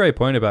 that's a great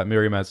point about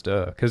Mirri Maz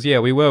Duur, because yeah,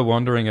 we were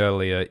wondering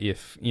earlier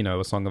if, you know,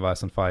 A Song of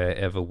Ice and Fire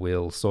ever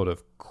will sort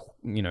of,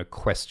 you know,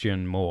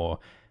 question more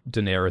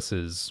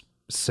Daenerys's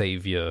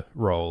savior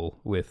role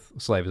with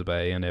Slaves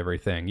Bay and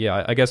everything.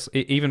 Yeah, I guess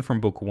even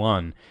from book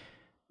 1,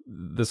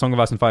 the Song of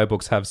Ice and Fire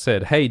books have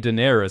said, hey,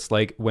 Daenerys,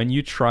 like, when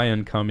you try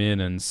and come in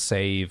and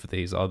save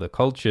these other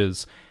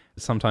cultures,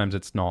 sometimes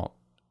it's not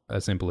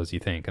as simple as you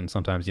think, and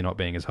sometimes you're not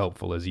being as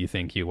helpful as you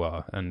think you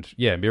are. And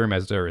yeah, Mirri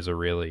Maz Duur is a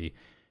really,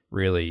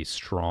 really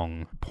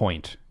strong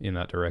point in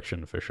that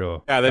direction for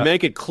sure. Yeah, they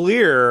make it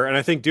clear, and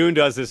I think Dune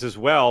does this as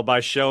well, by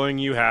showing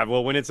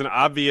when it's an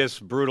obvious,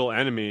 brutal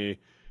enemy,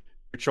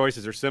 your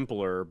choices are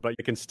simpler, but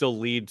it can still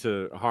lead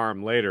to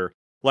harm later.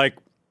 Like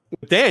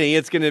with Dany,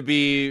 it's going to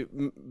be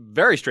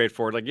very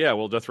straightforward. Like, yeah,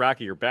 well,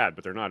 Dothraki are bad,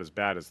 but they're not as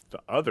bad as the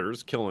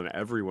others, killing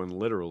everyone,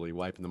 literally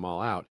wiping them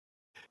all out.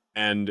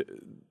 And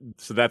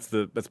so that's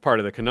part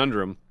of the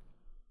conundrum.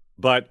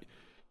 But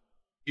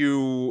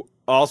you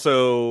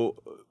also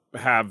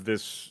have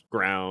this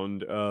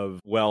ground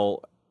of,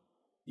 well,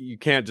 you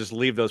can't just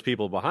leave those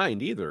people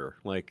behind either.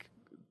 Like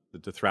the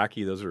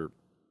Dothraki, those are,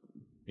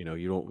 you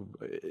know,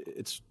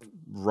 it's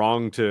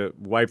wrong to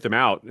wipe them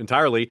out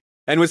entirely.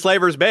 And with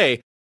Slaver's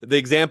Bay, the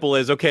example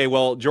is, okay,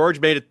 well, George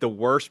made it the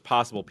worst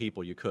possible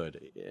people you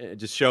could.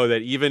 Just show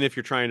that even if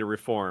you're trying to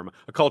reform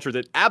a culture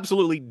that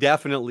absolutely,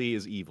 definitely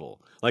is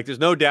evil. Like, there's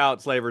no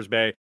doubt Slavers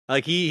Bay,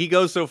 like, he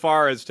goes so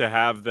far as to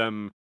have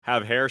them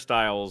have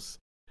hairstyles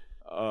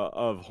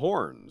of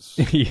horns,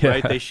 Yeah.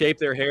 right? They shape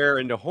their hair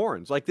into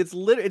horns. Like,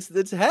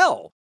 it's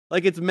hell.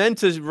 Like, it's meant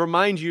to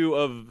remind you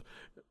of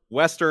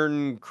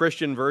Western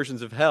Christian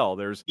versions of hell.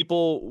 There's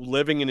people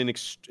living in an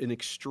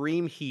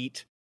extreme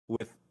heat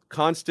with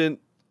constant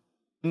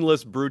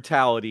endless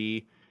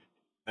brutality,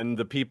 and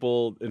the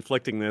people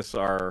inflicting this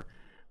are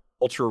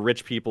ultra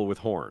rich people with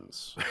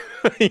horns.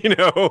 You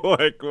know,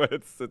 like,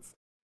 it's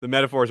the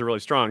metaphors are really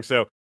strong.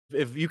 So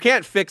if you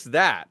can't fix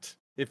that,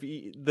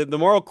 the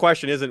moral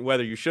question isn't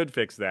whether you should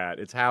fix that,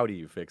 it's how do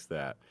you fix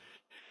that?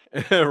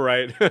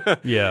 Right?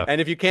 Yeah.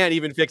 And if you can't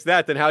even fix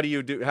that, then how do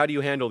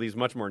you handle these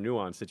much more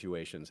nuanced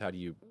situations? How do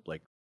you,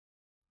 like,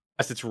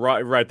 yes, it's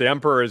right. The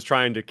emperor is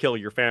trying to kill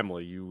your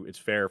family. It's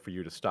fair for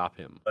you to stop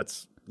him.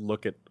 Let's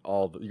look at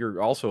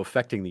you're also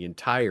affecting the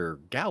entire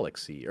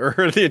galaxy, or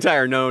the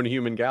entire known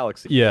human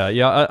galaxy.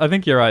 Yeah. I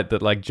think you're right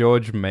that, like,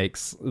 George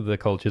makes the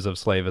cultures of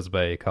Slavers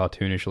Bay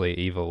cartoonishly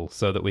evil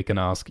so that we can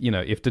ask, you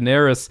know, if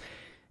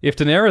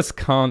Daenerys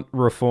can't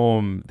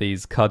reform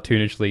these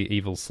cartoonishly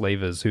evil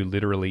slavers who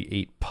literally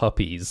eat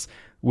puppies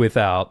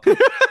without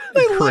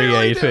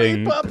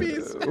creating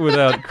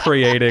without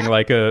creating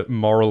like a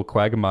moral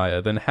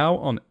quagmire, then how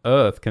on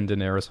earth can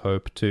Daenerys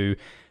hope to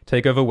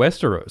take over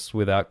Westeros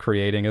without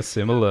creating a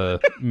similar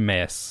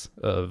mess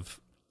of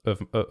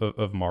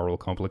moral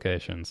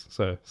complications?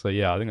 So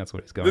yeah, I think that's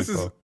what he's going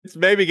for. It's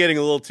maybe getting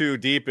a little too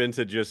deep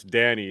into just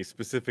Dany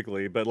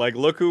specifically, but, like,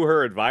 look who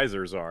her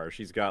advisors are.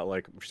 She's gonna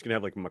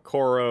have like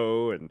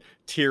Makoro and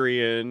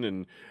Tyrion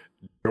and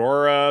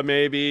Jorah,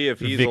 maybe,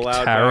 if he's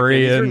allowed back.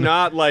 These are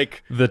not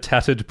like the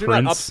Tattered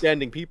Prince, not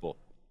upstanding people.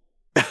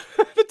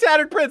 The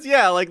Tattered Prince,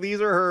 yeah, like,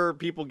 these are her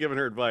people giving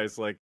her advice,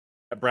 like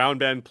Brown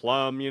Ben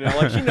Plum, you know,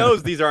 like, she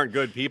knows these aren't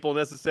good people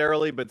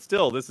necessarily, but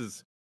still, this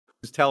is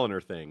who's telling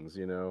her things,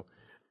 you know.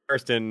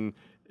 Kirsten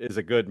is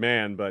a good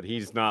man, but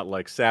he's not,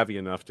 like, savvy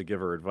enough to give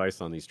her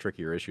advice on these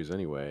trickier issues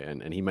anyway,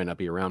 and he might not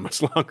be around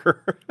much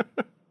longer.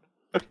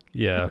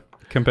 Yeah,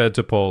 compared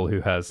to Paul,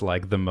 who has,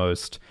 like, the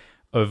most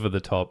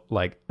over-the-top,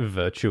 like,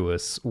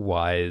 virtuous,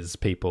 wise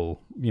people,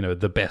 you know,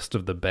 the best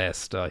of the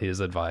best are his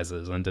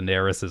advisors, and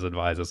Daenerys'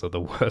 advisors are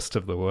the worst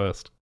of the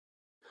worst.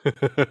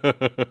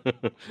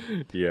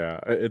 Yeah,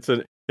 it's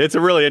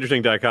a really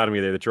interesting dichotomy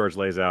there that George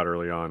lays out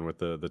early on with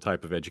the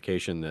type of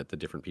education that the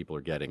different people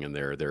are getting and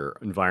their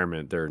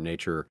environment, their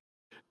nature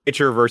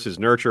versus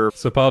nurture.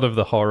 So part of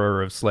the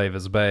horror of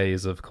Slavers Bay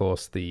is, of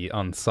course, the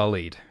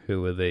Unsullied,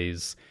 who are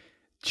these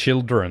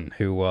children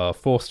who are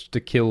forced to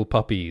kill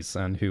puppies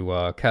and who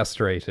are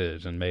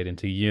castrated and made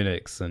into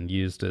eunuchs and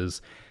used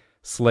as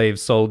slave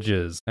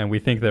soldiers. And we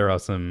think there are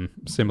some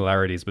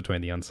similarities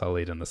between the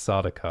Unsullied and the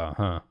Sardaukar,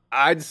 huh?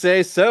 I'd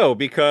say so,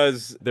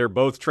 because they're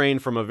both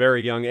trained from a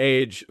very young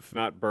age, if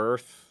not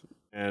birth,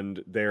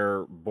 and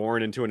they're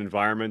born into an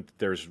environment that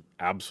there's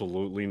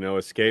absolutely no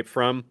escape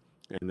from,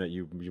 and that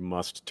you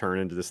must turn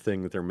into this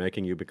thing that they're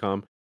making you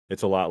become.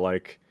 It's a lot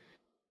like,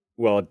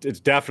 well, it's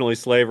definitely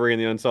slavery in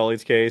the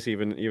Unsullied's case,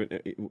 even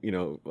you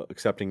know,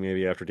 excepting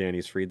maybe after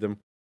Dany's freed them.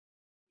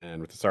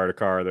 And with the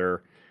Sardaukar,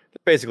 they're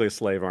basically a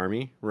slave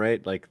army,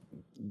 right? Like,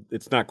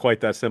 it's not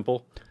quite that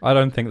simple. I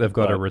don't think they've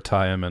got a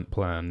retirement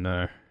plan,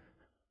 no.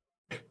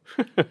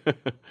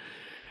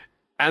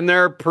 And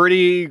they're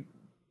pretty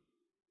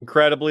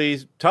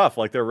incredibly tough.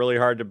 Like, they're really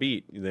hard to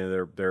beat.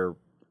 They're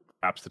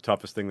perhaps the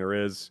toughest thing there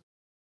is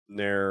in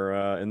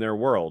their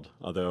world.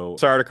 Although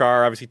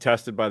Sardaukar obviously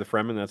tested by the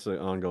Fremen, that's an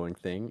ongoing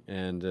thing.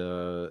 And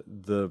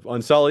the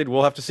Unsullied,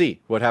 we'll have to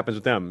see what happens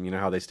with them. You know,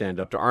 how they stand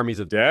up to armies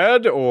of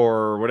dead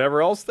or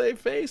whatever else they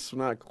face. I'm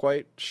not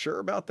quite sure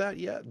about that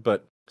yet,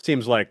 but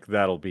seems like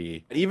that'll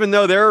be, even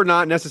though they're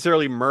not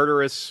necessarily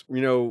murderous,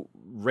 you know,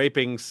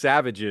 raping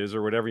savages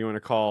or whatever you want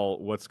to call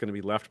what's going to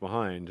be left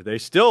behind.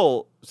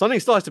 Something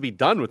still has to be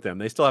done with them.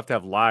 They still have to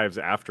have lives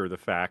after the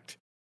fact,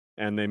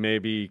 and they may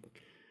be,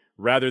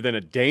 rather than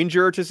a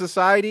danger to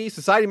society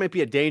might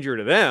be a danger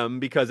to them,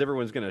 because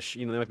everyone's going to,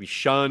 they might be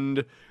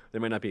shunned, they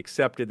might not be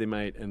accepted,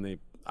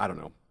 I don't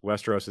know.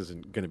 Westeros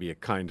isn't going to be a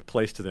kind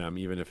place to them,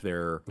 even if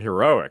they're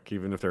heroic,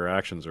 even if their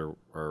actions are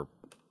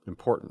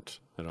important.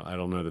 I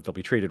don't know that they'll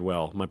be treated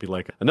well. It might be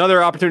like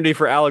another opportunity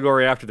for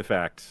allegory after the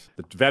fact.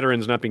 The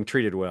veterans not being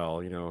treated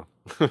well,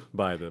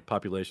 by the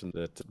population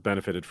that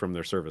benefited from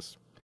their service.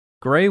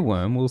 Grey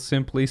Worm will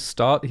simply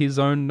start his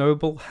own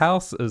noble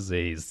house,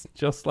 Aziz,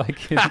 just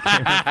like in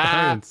Game of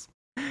Thrones.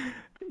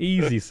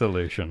 Easy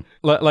solution.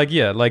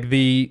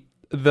 The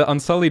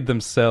Unsullied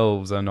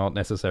themselves are not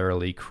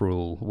necessarily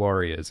cruel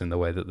warriors in the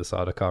way that the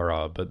Sardaukar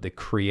are, but the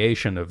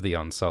creation of the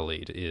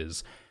Unsullied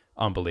is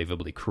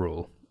unbelievably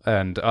cruel.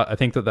 And I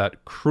think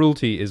that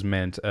cruelty is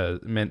meant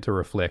to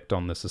reflect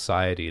on the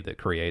society that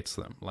creates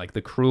them. Like,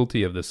 the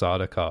cruelty of the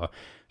Sardaukar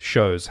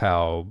shows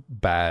how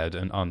bad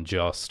and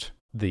unjust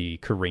the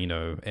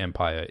Carino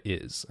Empire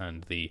is,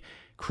 and the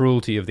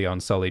cruelty of the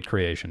unsullied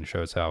creation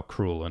shows how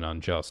cruel and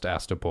unjust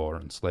Astapor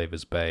and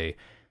Slaver's Bay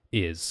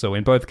is. So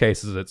in both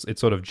cases, it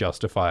sort of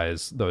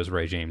justifies those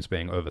regimes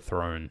being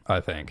overthrown, I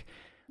think.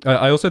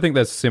 I also think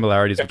there's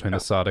similarities between the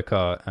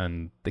Sardaukar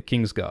and the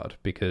Kingsguard,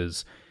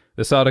 because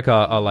the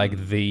Sardaukar are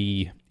like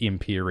the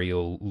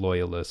imperial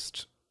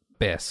loyalist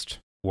best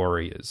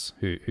warriors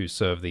who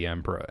serve the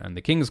Emperor, and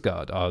the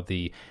Kingsguard are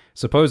the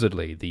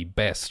supposedly the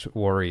best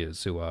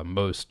warriors who are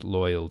most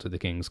loyal to the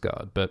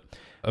Kingsguard. But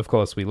of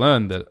course we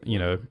learn that, you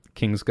know,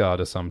 Kingsguard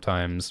are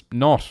sometimes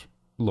not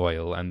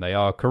loyal, and they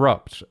are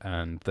corrupt,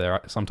 and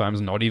they're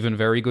sometimes not even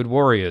very good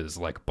warriors,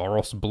 like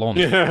Boros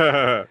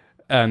Blond.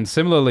 And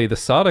similarly, the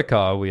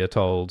Sardaukar, we are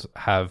told,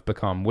 have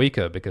become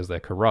weaker because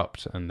they're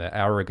corrupt and they're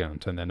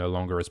arrogant and they're no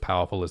longer as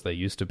powerful as they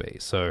used to be.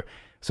 So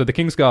the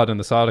Kingsguard and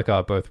the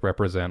Sardaukar both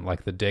represent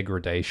like the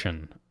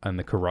degradation and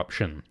the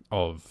corruption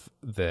of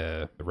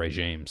their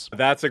regimes.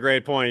 That's a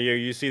great point.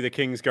 You see the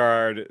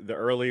Kingsguard, the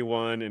early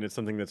one, and it's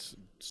something that's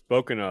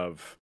spoken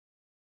of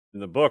in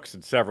the books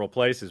in several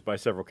places by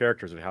several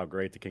characters of how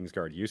great the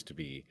Kingsguard used to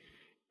be.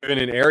 Even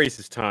in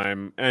Aerys'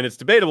 time, and it's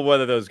debatable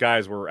whether those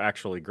guys were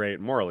actually great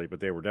morally, but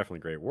they were definitely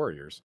great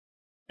warriors.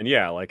 And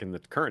yeah, like in the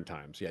current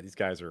times, yeah, these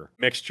guys are a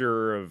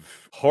mixture of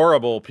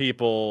horrible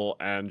people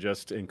and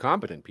just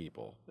incompetent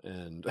people,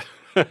 and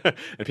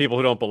and people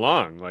who don't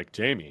belong, like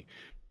Jaime.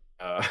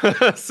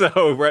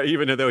 So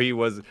even though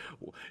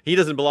he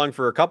doesn't belong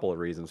for a couple of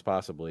reasons,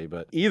 possibly,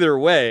 but either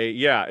way,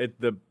 yeah,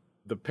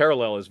 the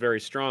parallel is very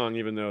strong,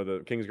 even though the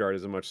Kingsguard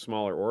is a much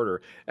smaller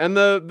order, and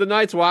the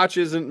Night's Watch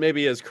isn't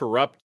maybe as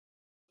corrupt,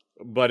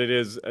 but it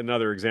is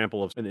another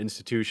example of an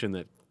institution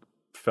that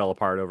fell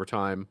apart over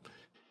time,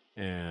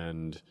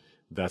 and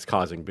that's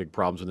causing big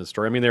problems in this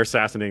story. I mean, they're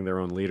assassinating their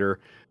own leader.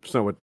 It's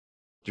not what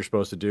you're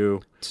supposed to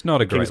do. It's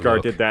not a great Kingsguard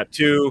look. did that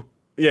too.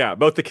 Yeah,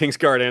 both the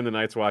Kingsguard and the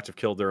Night's Watch have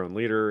killed their own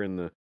leader in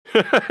the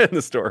in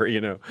the story,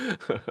 you know.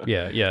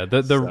 Yeah.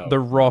 The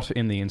rot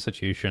in the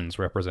institutions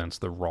represents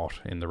the rot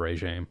in the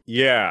regime.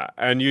 Yeah,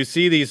 and you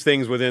see these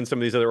things within some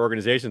of these other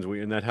organizations,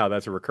 and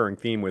that's a recurring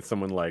theme with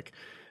someone like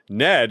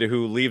Ned,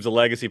 who leaves a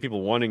legacy of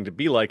people wanting to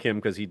be like him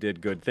because he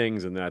did good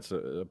things, and that's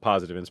a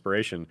positive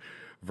inspiration,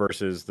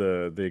 versus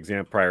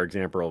the prior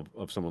example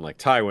of someone like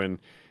Tywin,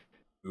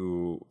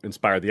 who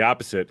inspired the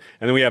opposite.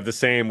 And then we have the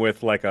same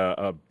with like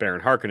a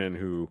Baron Harkonnen,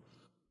 who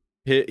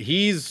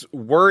he's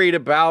worried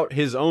about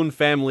his own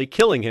family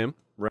killing him,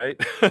 right?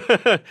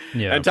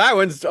 Yeah. And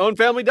Tywin's own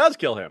family does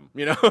kill him,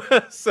 you know?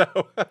 So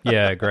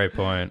yeah, great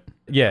point.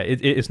 Yeah,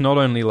 it's not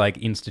only like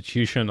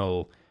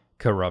institutional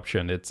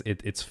corruption,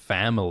 it's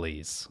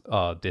families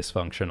are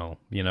dysfunctional,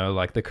 you know,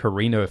 like the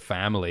Carino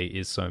family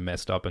is so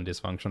messed up and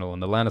dysfunctional,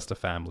 and the Lannister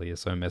family is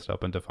so messed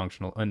up and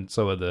dysfunctional, and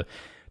so are the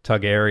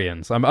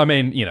Targaryens. I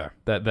mean, you know,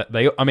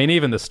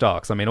 even the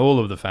Starks, I mean, all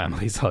of the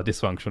families are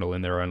dysfunctional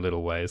in their own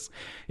little ways.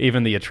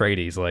 Even the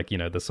Atreides, like, you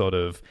know, the sort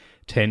of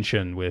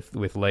tension with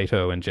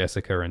Leto and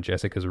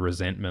Jessica's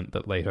resentment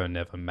that Leto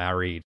never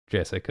married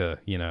Jessica,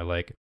 you know,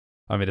 like,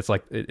 I mean, it's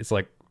like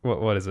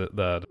what is it,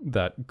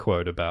 that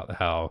quote about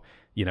how,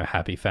 you know,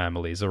 happy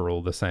families are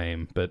all the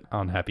same, but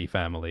unhappy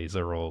families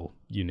are all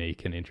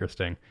unique and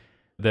interesting.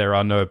 There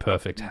are no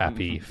perfect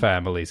happy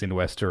families in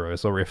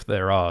Westeros, or if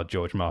there are,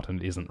 George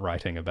Martin isn't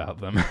writing about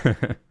them.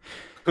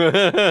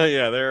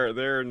 Yeah,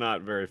 they're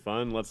not very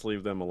fun. Let's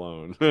leave them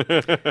alone.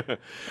 I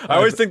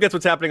always think that's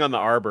what's happening on the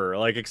Arbor,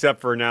 like, except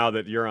for now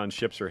that Euron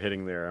ships are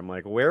hitting there. I'm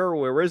like,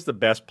 where is the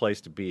best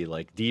place to be?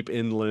 Like deep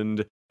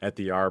inland at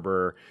the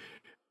Arbor,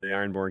 the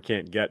Ironborn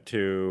can't get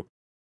to.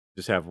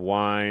 Just have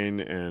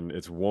wine and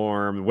it's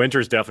warm.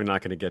 Winter's definitely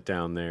not going to get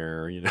down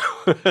there, you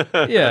know.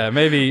 Yeah,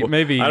 maybe.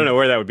 I don't know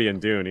where that would be in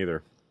Dune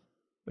either.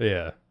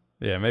 Yeah,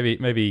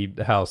 maybe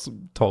House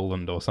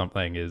Toland or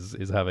something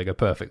is having a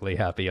perfectly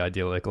happy,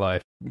 idyllic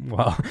life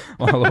while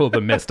all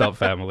the messed up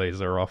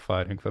families are off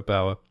fighting for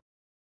power.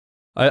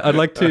 I'd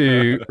like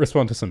to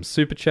respond to some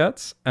super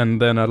chats,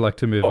 and then I'd like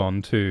to move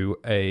on to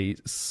a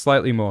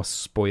slightly more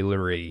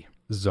spoilery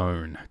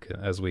zone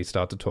as we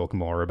start to talk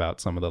more about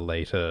some of the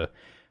later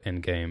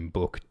endgame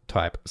book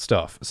type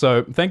stuff.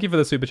 So thank you for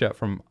the super chat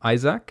from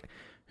Isaac,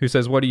 who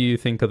says, what do you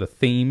think are the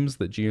themes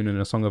that Dune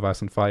and A Song of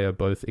Ice and Fire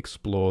both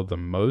explore the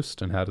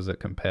most, and how does it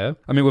compare?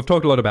 I mean, we've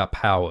talked a lot about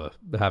power,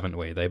 haven't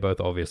we? They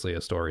both obviously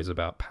are stories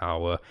about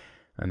power,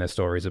 and they're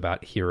stories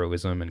about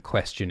heroism and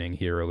questioning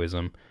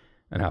heroism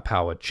and how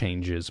power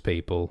changes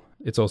people.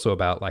 It's also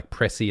about like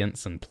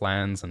prescience and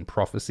plans and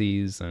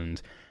prophecies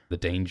and the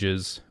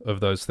dangers of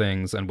those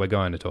things, and we're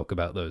going to talk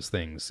about those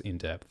things in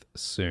depth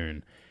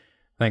soon.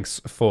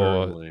 Thanks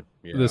for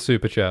the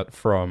super chat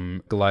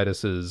from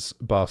Glidus's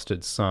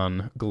bastard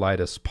son,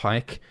 Glidus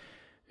Pike,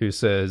 who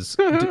says,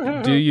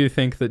 do you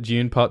think that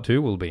Dune Part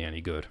 2 will be any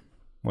good?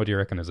 What do you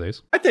reckon,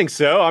 Aziz? I think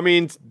so. I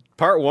mean,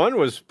 Part 1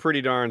 was pretty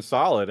darn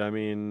solid. I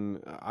mean,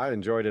 I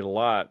enjoyed it a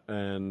lot,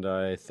 and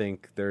I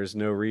think there's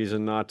no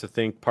reason not to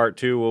think Part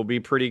 2 will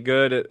be pretty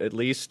good, at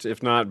least,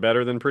 if not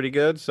better than pretty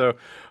good. So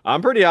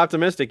I'm pretty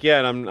optimistic.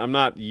 Yeah, and I'm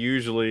not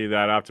usually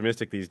that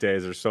optimistic these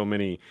days. There's so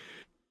many...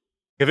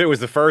 If it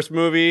was the first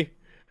movie,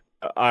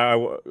 I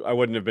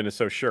wouldn't have been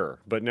so sure.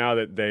 But now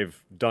that they've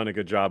done a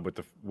good job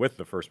with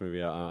the first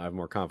movie, I have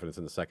more confidence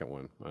in the second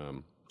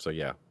one. So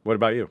yeah. What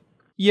about you?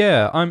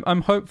 Yeah,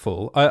 I'm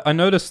hopeful. I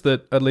noticed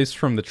that, at least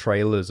from the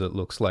trailers, it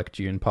looks like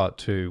Dune Part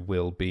 2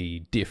 will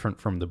be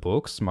different from the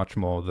books, much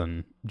more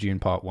than Dune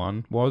Part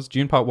 1 was.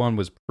 Dune Part 1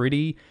 was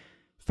pretty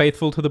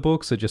faithful to the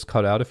books, it just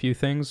cut out a few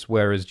things,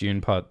 whereas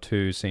Dune Part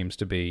 2 seems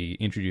to be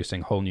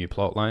introducing whole new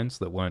plot lines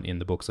that weren't in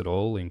the books at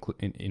all,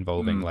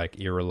 involving like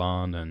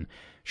Irulan and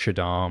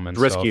Shaddam and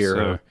stuff. Riskier,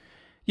 So huh?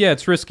 yeah,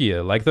 it's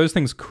riskier. Like, those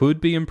things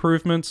could be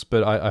improvements,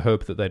 but I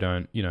hope that they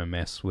don't,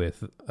 mess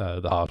with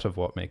the heart of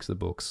what makes the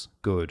books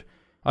good.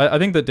 I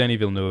think that Denis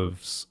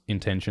Villeneuve's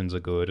intentions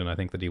are good, and I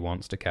think that he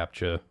wants to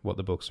capture what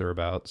the books are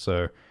about.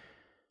 So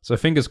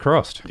fingers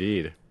crossed.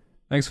 Indeed.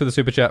 Thanks for the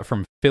super chat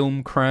from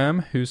Film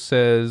Cram, who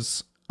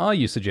says, "Are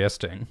you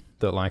suggesting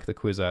that, like the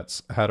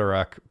Kwisatz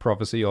Haderach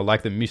prophecy, or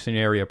like the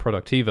Missionaria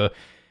Productiva,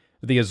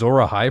 the Azor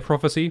Ahai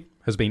prophecy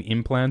has been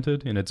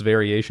implanted in its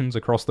variations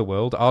across the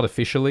world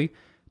artificially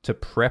to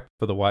prep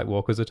for the White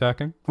Walkers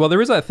attacking?" Well,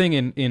 there is that thing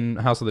in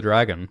House of the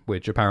Dragon,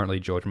 which apparently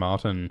George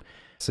Martin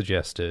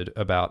suggested,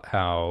 about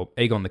how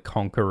Aegon the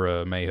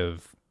Conqueror may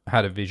have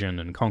had a vision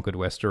and conquered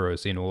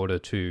Westeros in order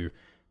to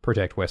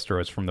protect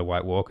Westeros from the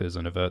White Walkers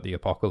and avert the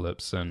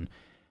apocalypse. And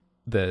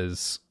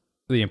there's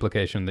the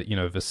implication that,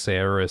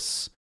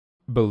 Viserys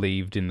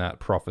believed in that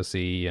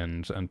prophecy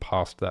and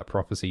passed that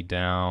prophecy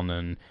down,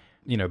 and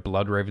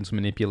Bloodraven's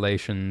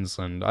manipulations.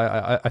 And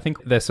I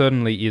think there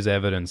certainly is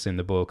evidence in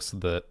the books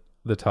that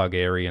the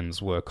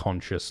Targaryens were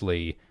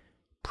consciously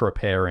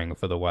preparing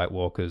for the White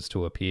Walkers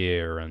to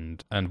appear.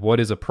 And what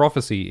is a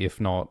prophecy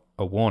if not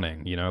a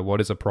warning? What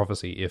is a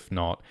prophecy if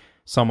not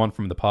someone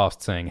from the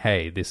past saying,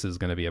 hey, this is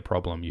going to be a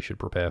problem, you should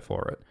prepare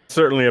for it?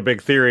 Certainly a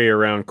big theory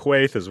around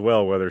Quaithe as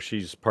well, whether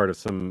she's part of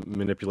some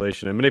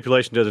manipulation. And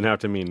manipulation doesn't have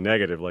to mean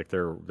negative, like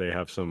they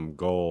have some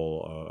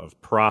goal of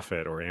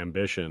profit or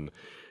ambition.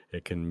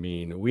 It can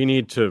mean we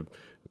need to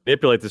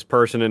manipulate this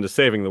person into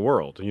saving the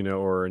world,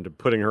 or into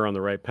putting her on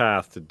the right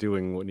path to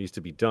doing what needs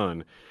to be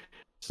done.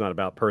 It's not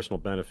about personal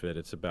benefit.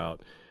 It's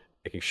about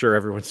making sure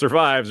everyone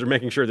survives, or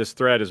making sure this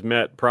threat is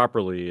met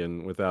properly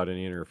and without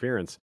any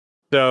interference.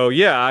 So,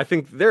 yeah, I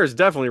think there's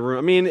definitely room.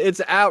 I mean,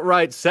 it's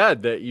outright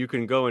said that you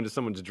can go into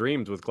someone's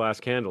dreams with glass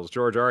candles.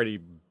 George already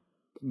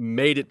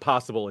made it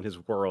possible in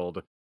his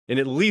world in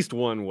at least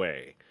one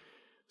way.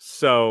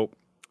 So,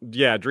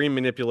 yeah, dream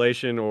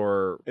manipulation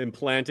or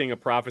implanting a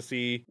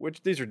prophecy,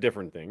 which these are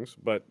different things,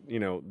 but,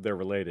 they're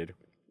related.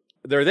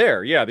 They're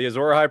there. Yeah, the Azor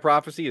Ahai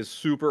prophecy is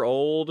super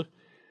old.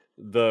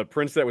 The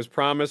Prince That Was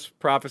Promised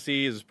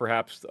prophecy is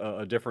perhaps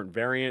a different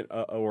variant,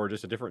 or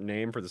just a different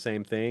name for the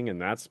same thing,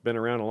 and that's been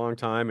around a long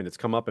time, and it's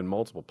come up in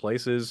multiple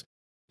places.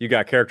 You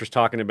got characters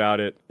talking about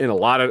it in a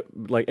lot of,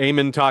 like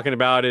Aemon talking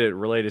about it. It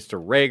relates to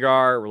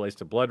Rhaegar, it relates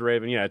to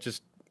Bloodraven. Yeah,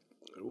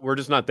 we're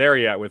just not there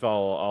yet with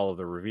all of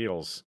the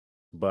reveals,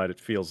 but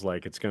it feels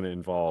like it's going to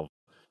involve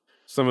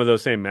some of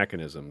those same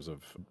mechanisms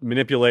of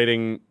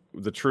manipulating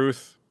the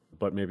truth,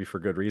 but maybe for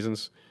good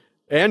reasons.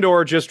 And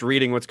or just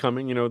reading what's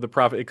coming, the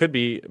prophet. It could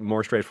be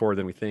more straightforward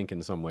than we think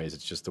in some ways.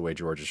 It's just the way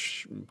George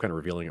is kind of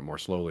revealing it more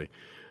slowly.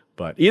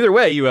 But either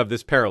way, you have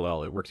this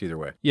parallel. It works either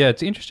way. Yeah,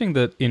 it's interesting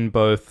that in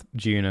both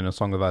Dune and A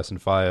Song of Ice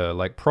and Fire,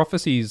 like,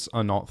 prophecies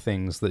are not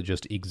things that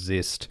just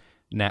exist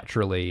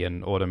naturally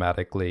and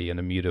automatically and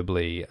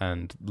immutably,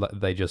 and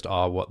they just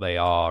are what they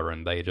are,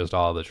 and they just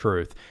are the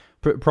truth.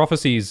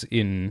 Prophecies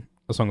in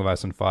A Song of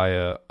Ice and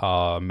Fire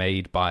are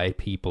made by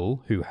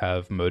people who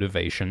have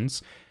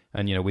motivations.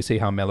 And, we see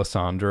how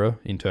Melisandre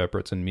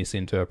interprets and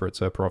misinterprets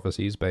her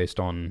prophecies based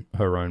on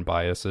her own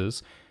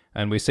biases.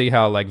 And we see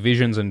how, like,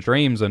 visions and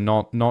dreams are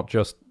not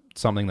just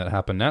something that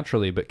happen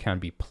naturally, but can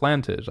be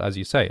planted. As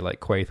you say, like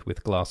Quaithe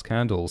with glass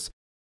candles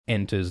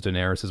enters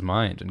Daenerys'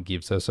 mind and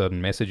gives her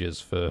certain messages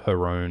for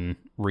her own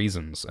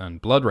reasons. And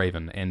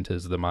Bloodraven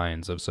enters the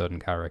minds of certain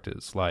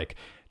characters, like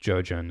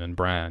Jojen and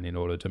Bran, in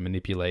order to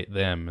manipulate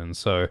them. And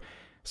so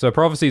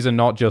prophecies are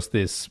not just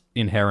this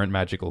inherent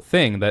magical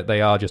thing, that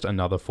they are just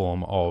another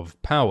form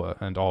of power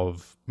and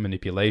of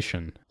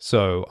manipulation.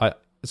 So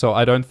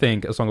I don't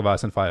think A Song of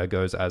Ice and Fire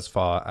goes as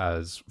far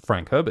as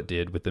Frank Herbert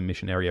did with the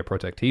Missionaria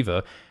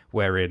Protectiva,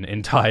 wherein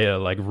entire,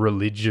 like,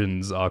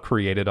 religions are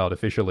created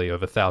artificially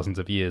over thousands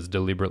of years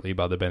deliberately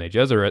by the Bene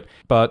Gesserit.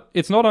 But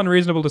it's not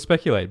unreasonable to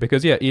speculate,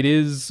 because, yeah, it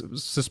is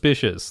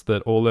suspicious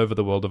that all over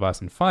the world of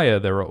Ice and Fire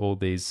there are all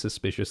these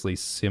suspiciously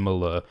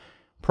similar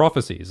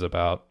prophecies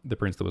about the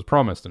Prince That Was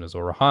Promised and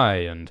Azor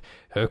Ahai and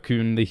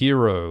Herkun the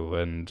Hero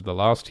and the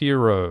Last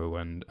Hero,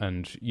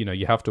 and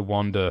you have to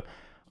wonder,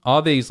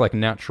 are these like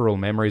natural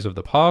memories of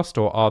the past,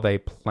 or are they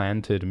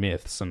planted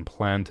myths and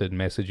planted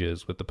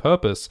messages with the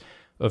purpose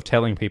of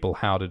telling people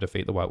how to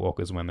defeat the White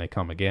Walkers when they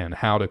come again,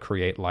 how to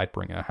create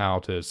Lightbringer, how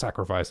to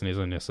sacrifice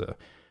Nissa Nissa,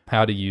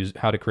 how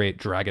to create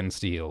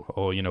Dragonsteel,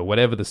 or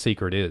whatever the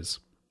secret is.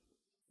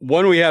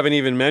 One we haven't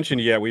even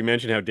mentioned yet, we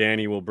mentioned how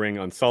Dany will bring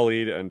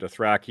Unsullied and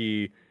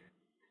Dothraki.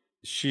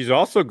 She's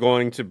also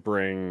going to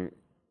bring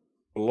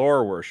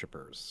lore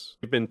worshippers.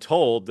 We've been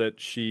told that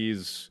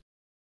she's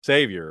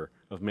savior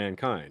of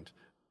mankind.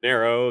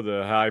 Nero,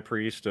 the high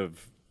priest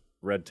of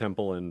Red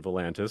Temple in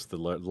Volantis, the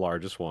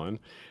largest one,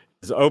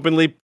 is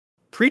openly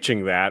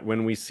preaching that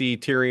when we see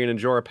Tyrion and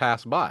Jorah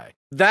pass by.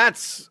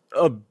 That's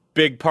a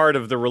big part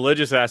of the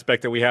religious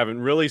aspect that we haven't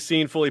really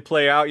seen fully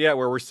play out yet,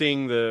 where we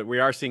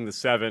are seeing the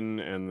Seven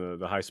and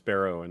the High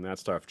Sparrow and that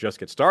stuff just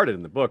get started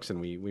in the books, and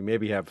we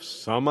maybe have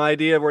some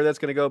idea of where that's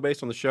going to go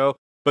based on the show.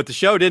 But the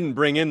show didn't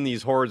bring in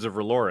these hordes of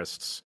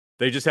R'hllorists.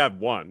 They just had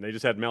one. They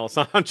just had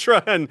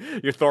Melisandre, and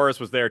Thoros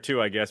was there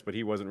too, I guess, but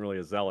he wasn't really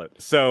a zealot.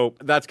 So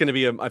that's going to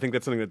be, I think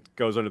that's something that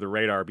goes under the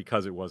radar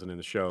because it wasn't in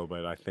the show.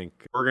 But I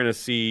think we're going to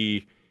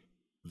see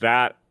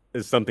that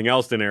is something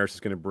else Daenerys is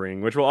going to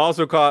bring, which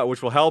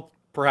will help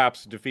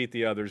perhaps defeat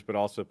the others, but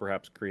also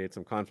perhaps create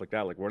some conflict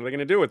out. Like, what are they going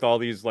to do with all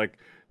these like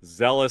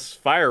zealous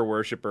fire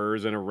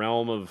worshippers in a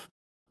realm of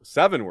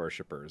seven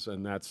worshippers?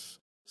 And that's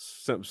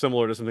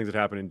similar to some things that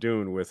happen in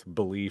Dune with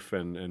belief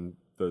and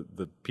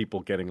the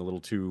people getting a little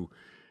too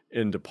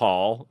into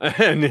Paul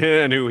and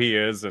who he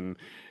is, and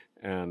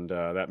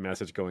that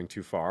message going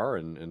too far,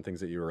 and things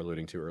that you were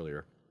alluding to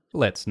earlier.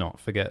 Let's not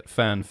forget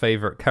fan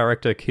favorite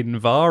character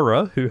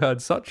Kinvara, who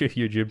had such a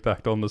huge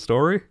impact on the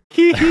story.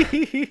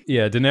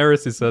 Yeah,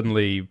 Daenerys is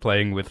suddenly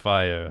playing with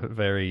fire,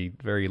 very,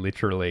 very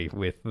literally,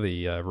 with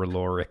the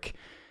R'hlloric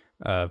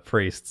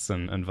priests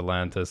and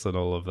Volantis and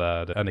all of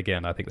that. And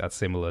again, I think that's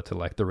similar to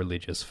like the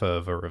religious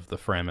fervor of the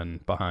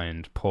Fremen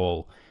behind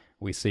Paul.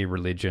 We see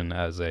religion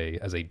as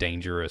a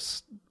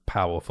dangerous,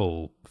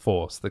 powerful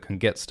force that can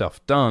get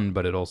stuff done,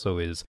 but it also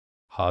is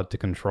hard to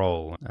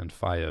control, and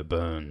fire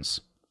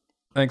burns.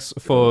 Thanks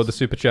for the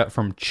super chat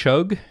from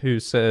Chug, who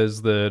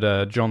says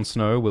that Jon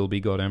Snow will be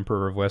God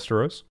Emperor of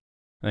Westeros.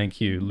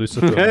 Thank you,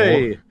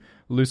 Lucifer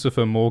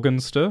Lucifer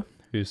Morganster,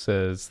 who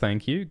says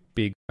thank you,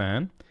 big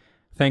fan.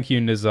 Thank you,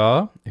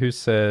 Nizar, who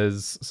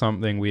says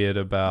something weird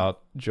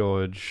about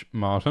George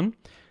Martin.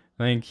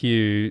 Thank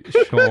you,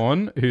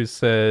 Sean, who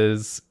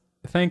says,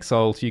 thanks,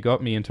 Alt, you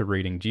got me into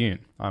reading Dune.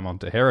 I'm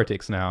onto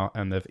Heretics now,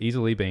 and they've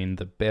easily been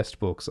the best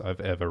books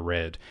I've ever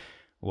read.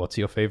 What's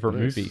your favorite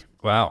movie?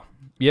 Wow.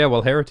 Yeah,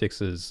 well,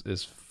 Heretics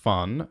is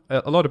fun.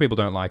 A lot of people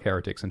don't like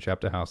Heretics and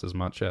Chapter House as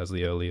much as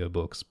the earlier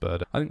books,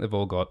 but I think they've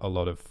all got a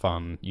lot of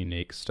fun,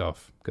 unique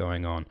stuff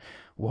going on.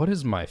 What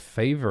is my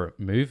favorite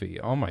movie?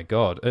 Oh my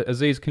god.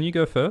 Aziz, can you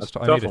go first?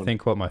 I need to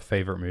think what my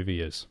favorite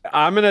movie is.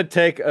 I'm going to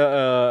take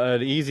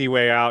an easy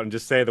way out and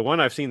just say the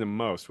one I've seen the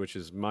most, which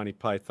is Monty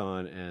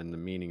Python and the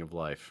Meaning of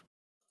Life.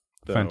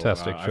 So,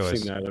 fantastic choice. I've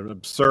seen that an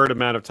absurd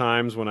amount of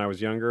times when I was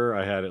younger.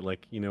 I had it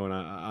like, and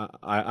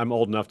I'm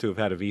old enough to have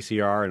had a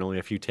VCR and only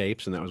a few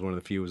tapes, and that was one of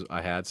the few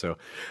I had. So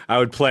I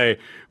would play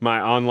my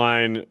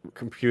online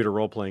computer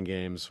role-playing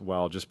games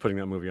while just putting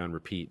that movie on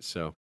repeat.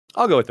 So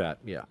I'll go with that,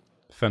 yeah.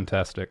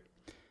 Fantastic.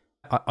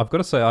 I've got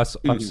to say,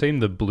 I've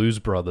seen the Blues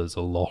Brothers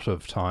a lot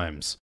of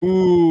times.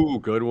 Ooh,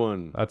 good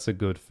one. That's a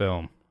good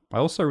film. I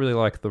also really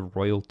like the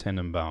Royal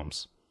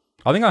Tenenbaums.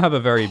 I think I have a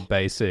very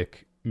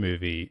basic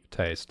movie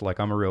taste. Like,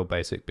 I'm a real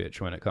basic bitch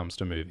when it comes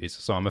to movies,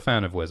 so I'm a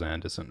fan of Wes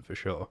Anderson for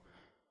sure.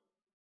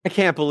 I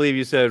can't believe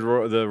you said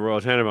the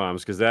Royal Tenenbaums,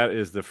 because that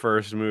is the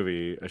first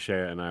movie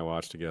Ashea and I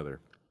watched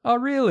together. Oh,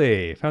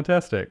 really?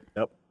 Fantastic.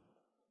 Yep.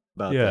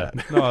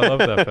 That. No, I love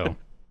that film.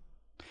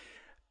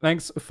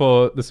 Thanks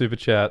for the super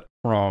chat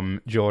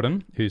from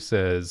Jordan, who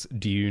says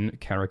Dune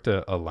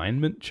character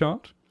alignment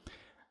chart.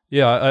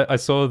 Yeah, I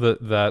saw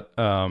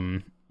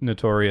that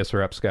Notorious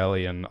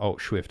Rapscallion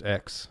Alt-Swift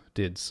X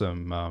did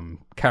some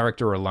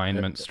character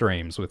alignment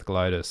streams with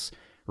Glidus,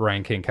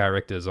 ranking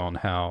characters on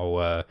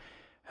how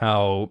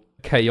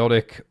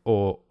chaotic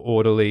or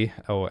orderly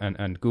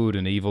and good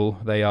and evil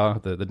they are,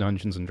 the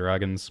Dungeons and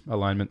Dragons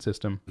alignment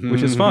system,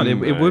 which is fun.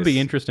 It would be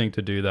interesting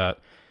to do that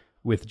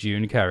with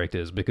Dune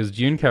characters, because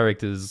Dune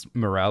characters'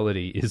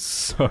 morality is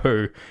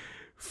so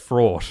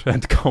fraught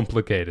and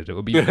complicated. It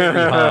would be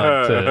very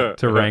hard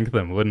to rank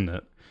them, wouldn't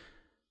it?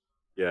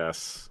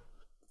 Yes.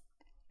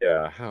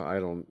 Yeah.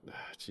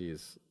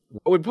 Jeez.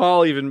 What would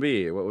Paul even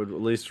be? What would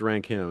at least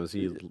rank him? Is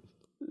he?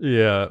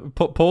 Yeah,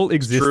 Paul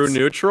exists. True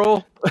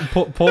neutral.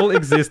 Paul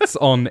exists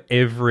on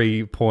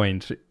every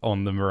point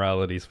on the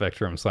morality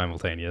spectrum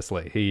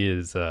simultaneously. He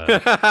is.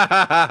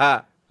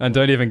 And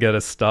don't even get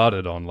us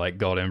started on like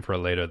God Emperor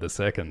Later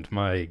II.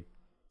 My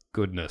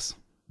goodness,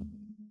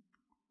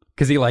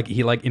 because he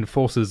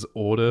enforces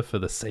order for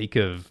the sake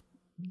of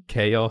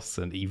chaos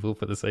and evil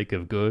for the sake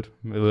of good.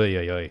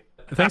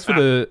 Thanks for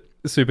the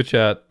super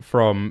chat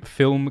from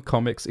Film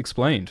Comics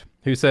Explained,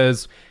 who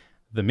says,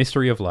 the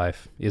mystery of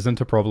life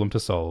isn't a problem to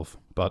solve,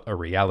 but a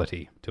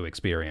reality to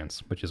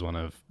experience, which is one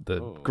of the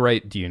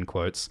great Dune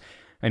quotes.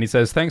 And he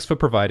says, thanks for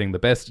providing the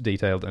best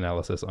detailed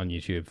analysis on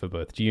YouTube for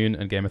both Dune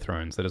and Game of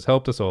Thrones that has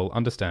helped us all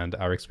understand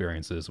our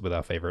experiences with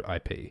our favorite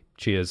IP.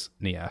 Cheers,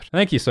 Niat.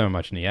 Thank you so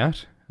much,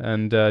 Niat.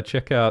 And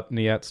check out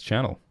Niat's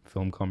channel,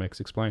 Film Comics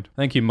Explained.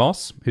 Thank you,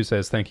 Moss, who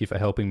says, thank you for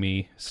helping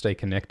me stay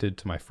connected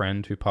to my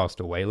friend who passed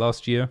away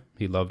last year.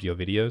 He loved your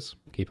videos.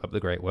 Keep up the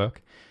great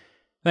work.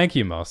 Thank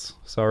you, Moss.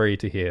 Sorry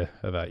to hear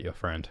about your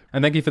friend.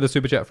 And thank you for the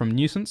super chat from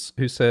Nuisance,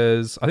 who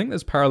says, I think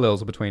there's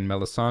parallels between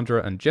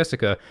Melisandre and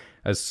Jessica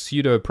as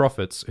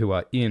pseudo-prophets who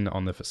are in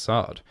on the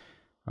facade.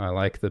 I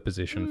like the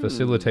position,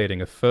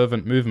 facilitating a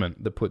fervent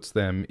movement that puts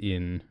them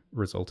in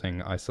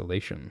resulting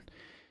isolation.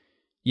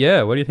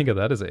 Yeah, what do you think of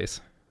that,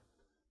 Aziz?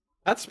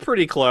 That's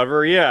pretty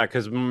clever, yeah,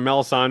 because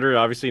Melisandre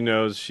obviously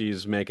knows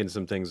she's making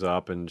some things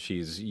up and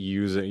she's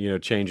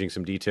changing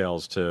some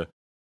details to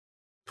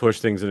push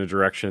things in a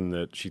direction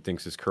that she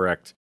thinks is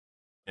correct.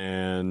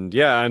 And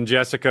yeah, and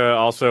Jessica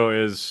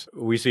also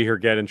we see her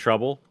get in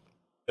trouble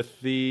with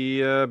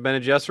the Bene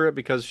Gesserit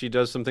because she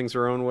does some things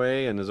her own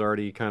way and is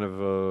already kind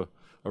of a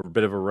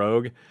bit of a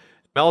rogue.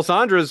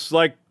 Melisandre's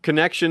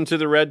connection to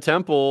the Red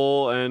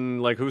Temple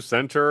and who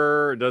sent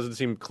her doesn't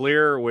seem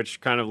clear, which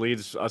kind of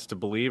leads us to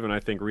believe, and I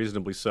think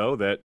reasonably so,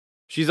 that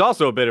she's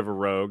also a bit of a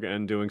rogue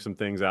and doing some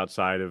things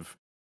outside of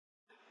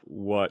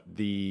what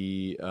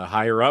the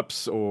higher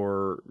ups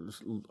or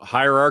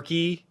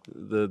hierarchy,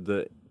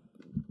 the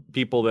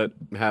people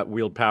that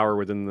wield power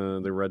within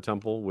the Red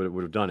Temple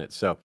would have done it.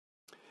 So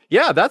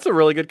yeah, that's a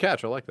really good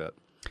catch. I like that.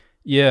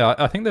 Yeah,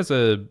 I think there's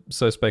a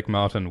So Spake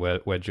Martin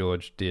where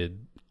George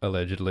did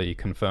allegedly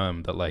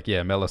confirm that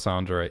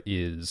Melisandre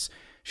is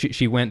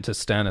she went to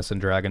Stannis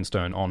and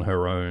Dragonstone on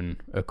her own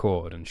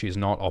accord, and she's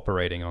not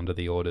operating under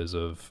the orders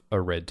of a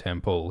Red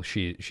Temple.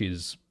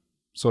 She's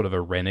sort of a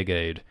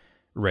renegade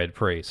Red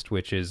Priest,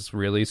 which is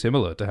really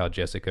similar to how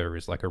Jessica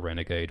is a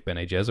renegade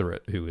Bene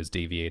Gesserit who is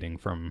deviating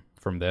from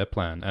their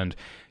plan. And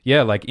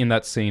yeah, in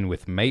that scene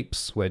with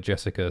Mapes, where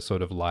Jessica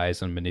sort of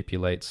lies and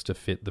manipulates to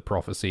fit the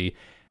prophecy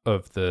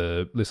of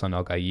the Lisan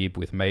al-Gaib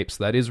with Mapes,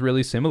 that is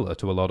really similar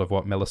to a lot of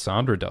what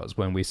Melisandre does.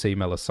 When we see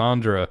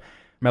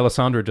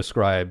Melisandre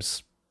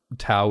describes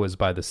towers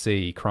by the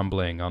sea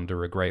crumbling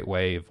under a great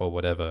wave or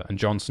whatever, and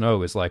Jon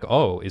Snow is like,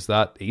 oh, is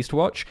that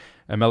Eastwatch?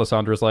 And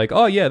Melisandre is like,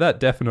 oh yeah, that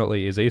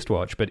definitely is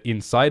Eastwatch. But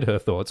inside her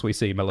thoughts, we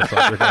see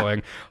Melisandre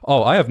going,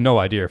 oh, I have no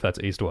idea if that's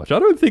Eastwatch. I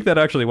don't think that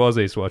actually was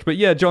Eastwatch, but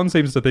yeah, Jon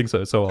seems to think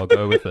so, so I'll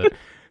go with it.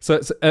 So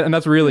and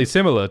that's really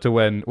similar to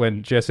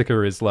when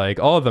Jessica is like,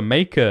 oh, the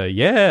Maker,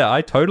 yeah,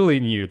 I totally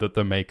knew that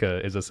the Maker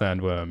is a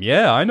sandworm.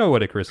 Yeah, I know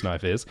what a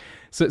crysknife is.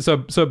 So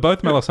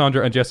both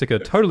Melisandre and Jessica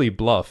totally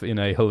bluff in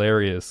a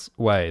hilarious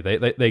way.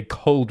 They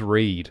cold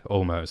read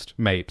almost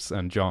Mapes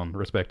and Jon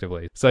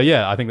respectively. So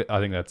yeah, I think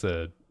that's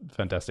a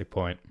fantastic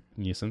point.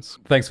 Nuisance.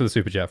 Thanks for the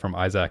super chat from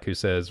Isaac, who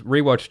says,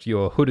 rewatched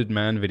your Hooded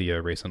Man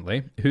video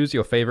recently. Who's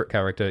your favorite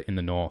character in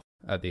the North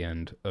at the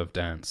end of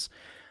Dance?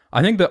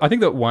 I think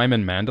that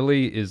Wyman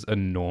Manderley is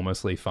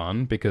enormously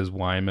fun because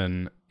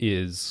Wyman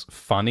is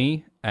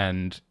funny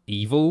and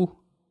evil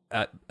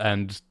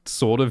and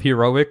sort of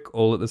heroic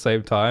all at the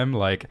same time.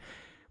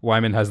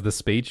 Wyman has the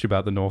speech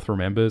about the North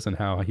remembers and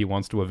how he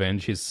wants to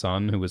avenge his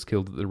son who was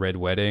killed at the Red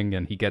Wedding,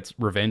 and he gets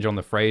revenge on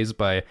the Freys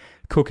by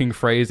cooking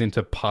Freys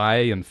into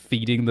pie and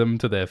feeding them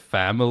to their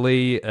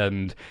family,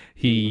 and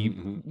he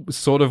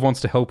sort of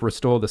wants to help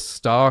restore the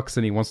Starks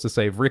and he wants to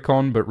save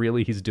Rickon, but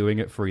really he's doing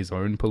it for his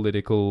own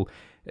political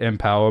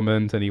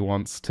empowerment, and he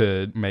wants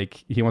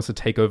to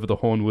take over the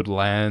Hornwood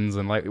lands,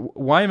 and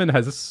Wyman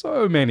has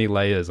so many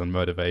layers and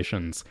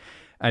motivations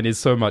and is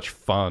so much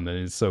fun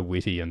and is so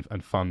witty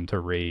and fun to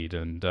read.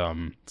 And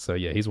so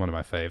yeah, he's one of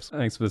my faves.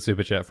 Thanks for the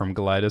super chat from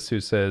Glidus, who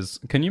says,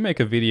 can you make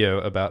a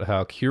video about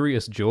how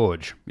Curious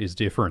George is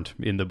different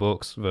in the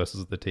books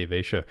versus the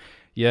TV show?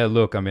 Yeah,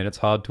 look, I mean, it's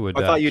hard to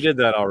adapt. I thought you did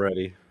that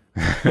already.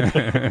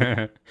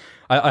 I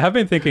have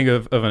been thinking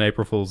of an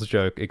April Fool's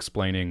joke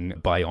explaining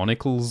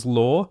Bionicle's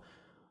lore.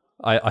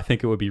 I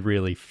think it would be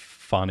really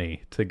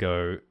funny to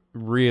go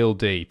real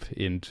deep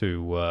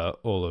into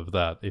all of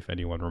that, if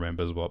anyone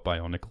remembers what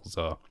Bionicles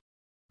are.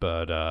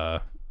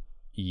 But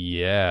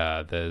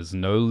yeah, there's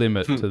no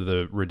limit to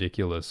the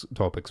ridiculous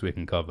topics we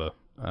can cover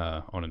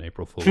on an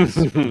April Fool's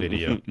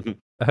video.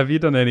 Have you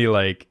done any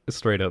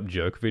straight up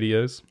joke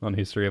videos on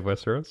History of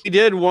Westeros? We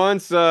did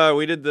once.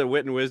 We did the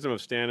Wit and Wisdom of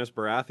Stannis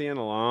Baratheon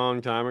a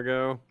long time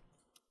ago.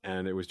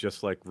 And it was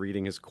just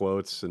reading his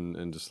quotes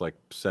and just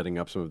setting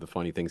up some of the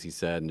funny things he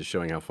said and just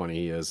showing how funny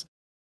he is.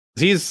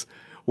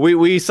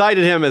 We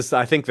cited him as,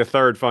 I think, the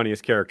third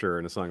funniest character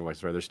in A Song of Ice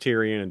and Fire. There's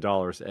Tyrion and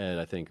Dolorous Ed,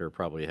 I think, are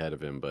probably ahead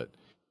of him, but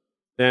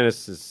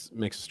Stannis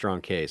makes a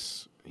strong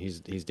case. He's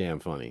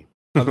damn funny.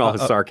 All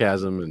his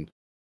sarcasm and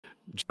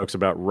jokes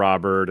about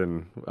Robert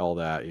and all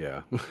that,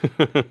 yeah.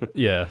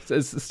 Yeah,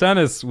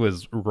 Stannis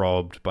was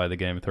robbed by the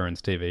Game of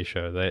Thrones TV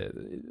show.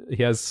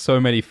 He has so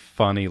many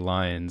funny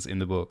lines in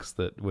the books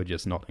that were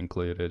just not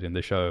included in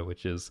the show,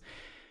 which is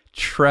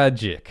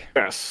tragic.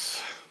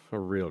 Yes. A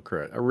real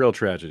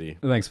tragedy.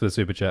 Thanks for the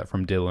super chat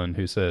from Dylan,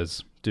 who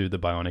says, do the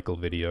Bionicle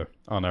video,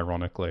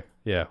 unironically.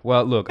 Yeah,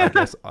 well, look,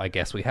 I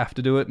guess we have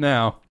to do it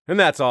now. And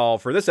that's all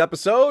for this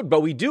episode,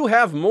 but we do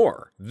have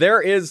more.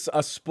 There is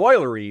a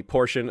spoilery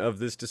portion of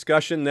this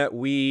discussion that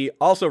we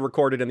also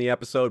recorded in the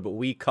episode, but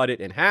we cut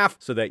it in half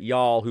so that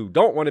y'all who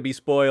don't want to be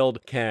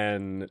spoiled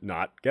can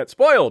not get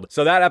spoiled.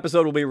 So that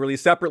episode will be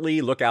released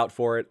separately. Look out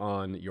for it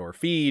on your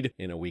feed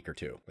in a week or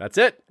two. That's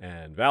it,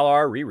 and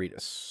Valar, reread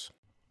us.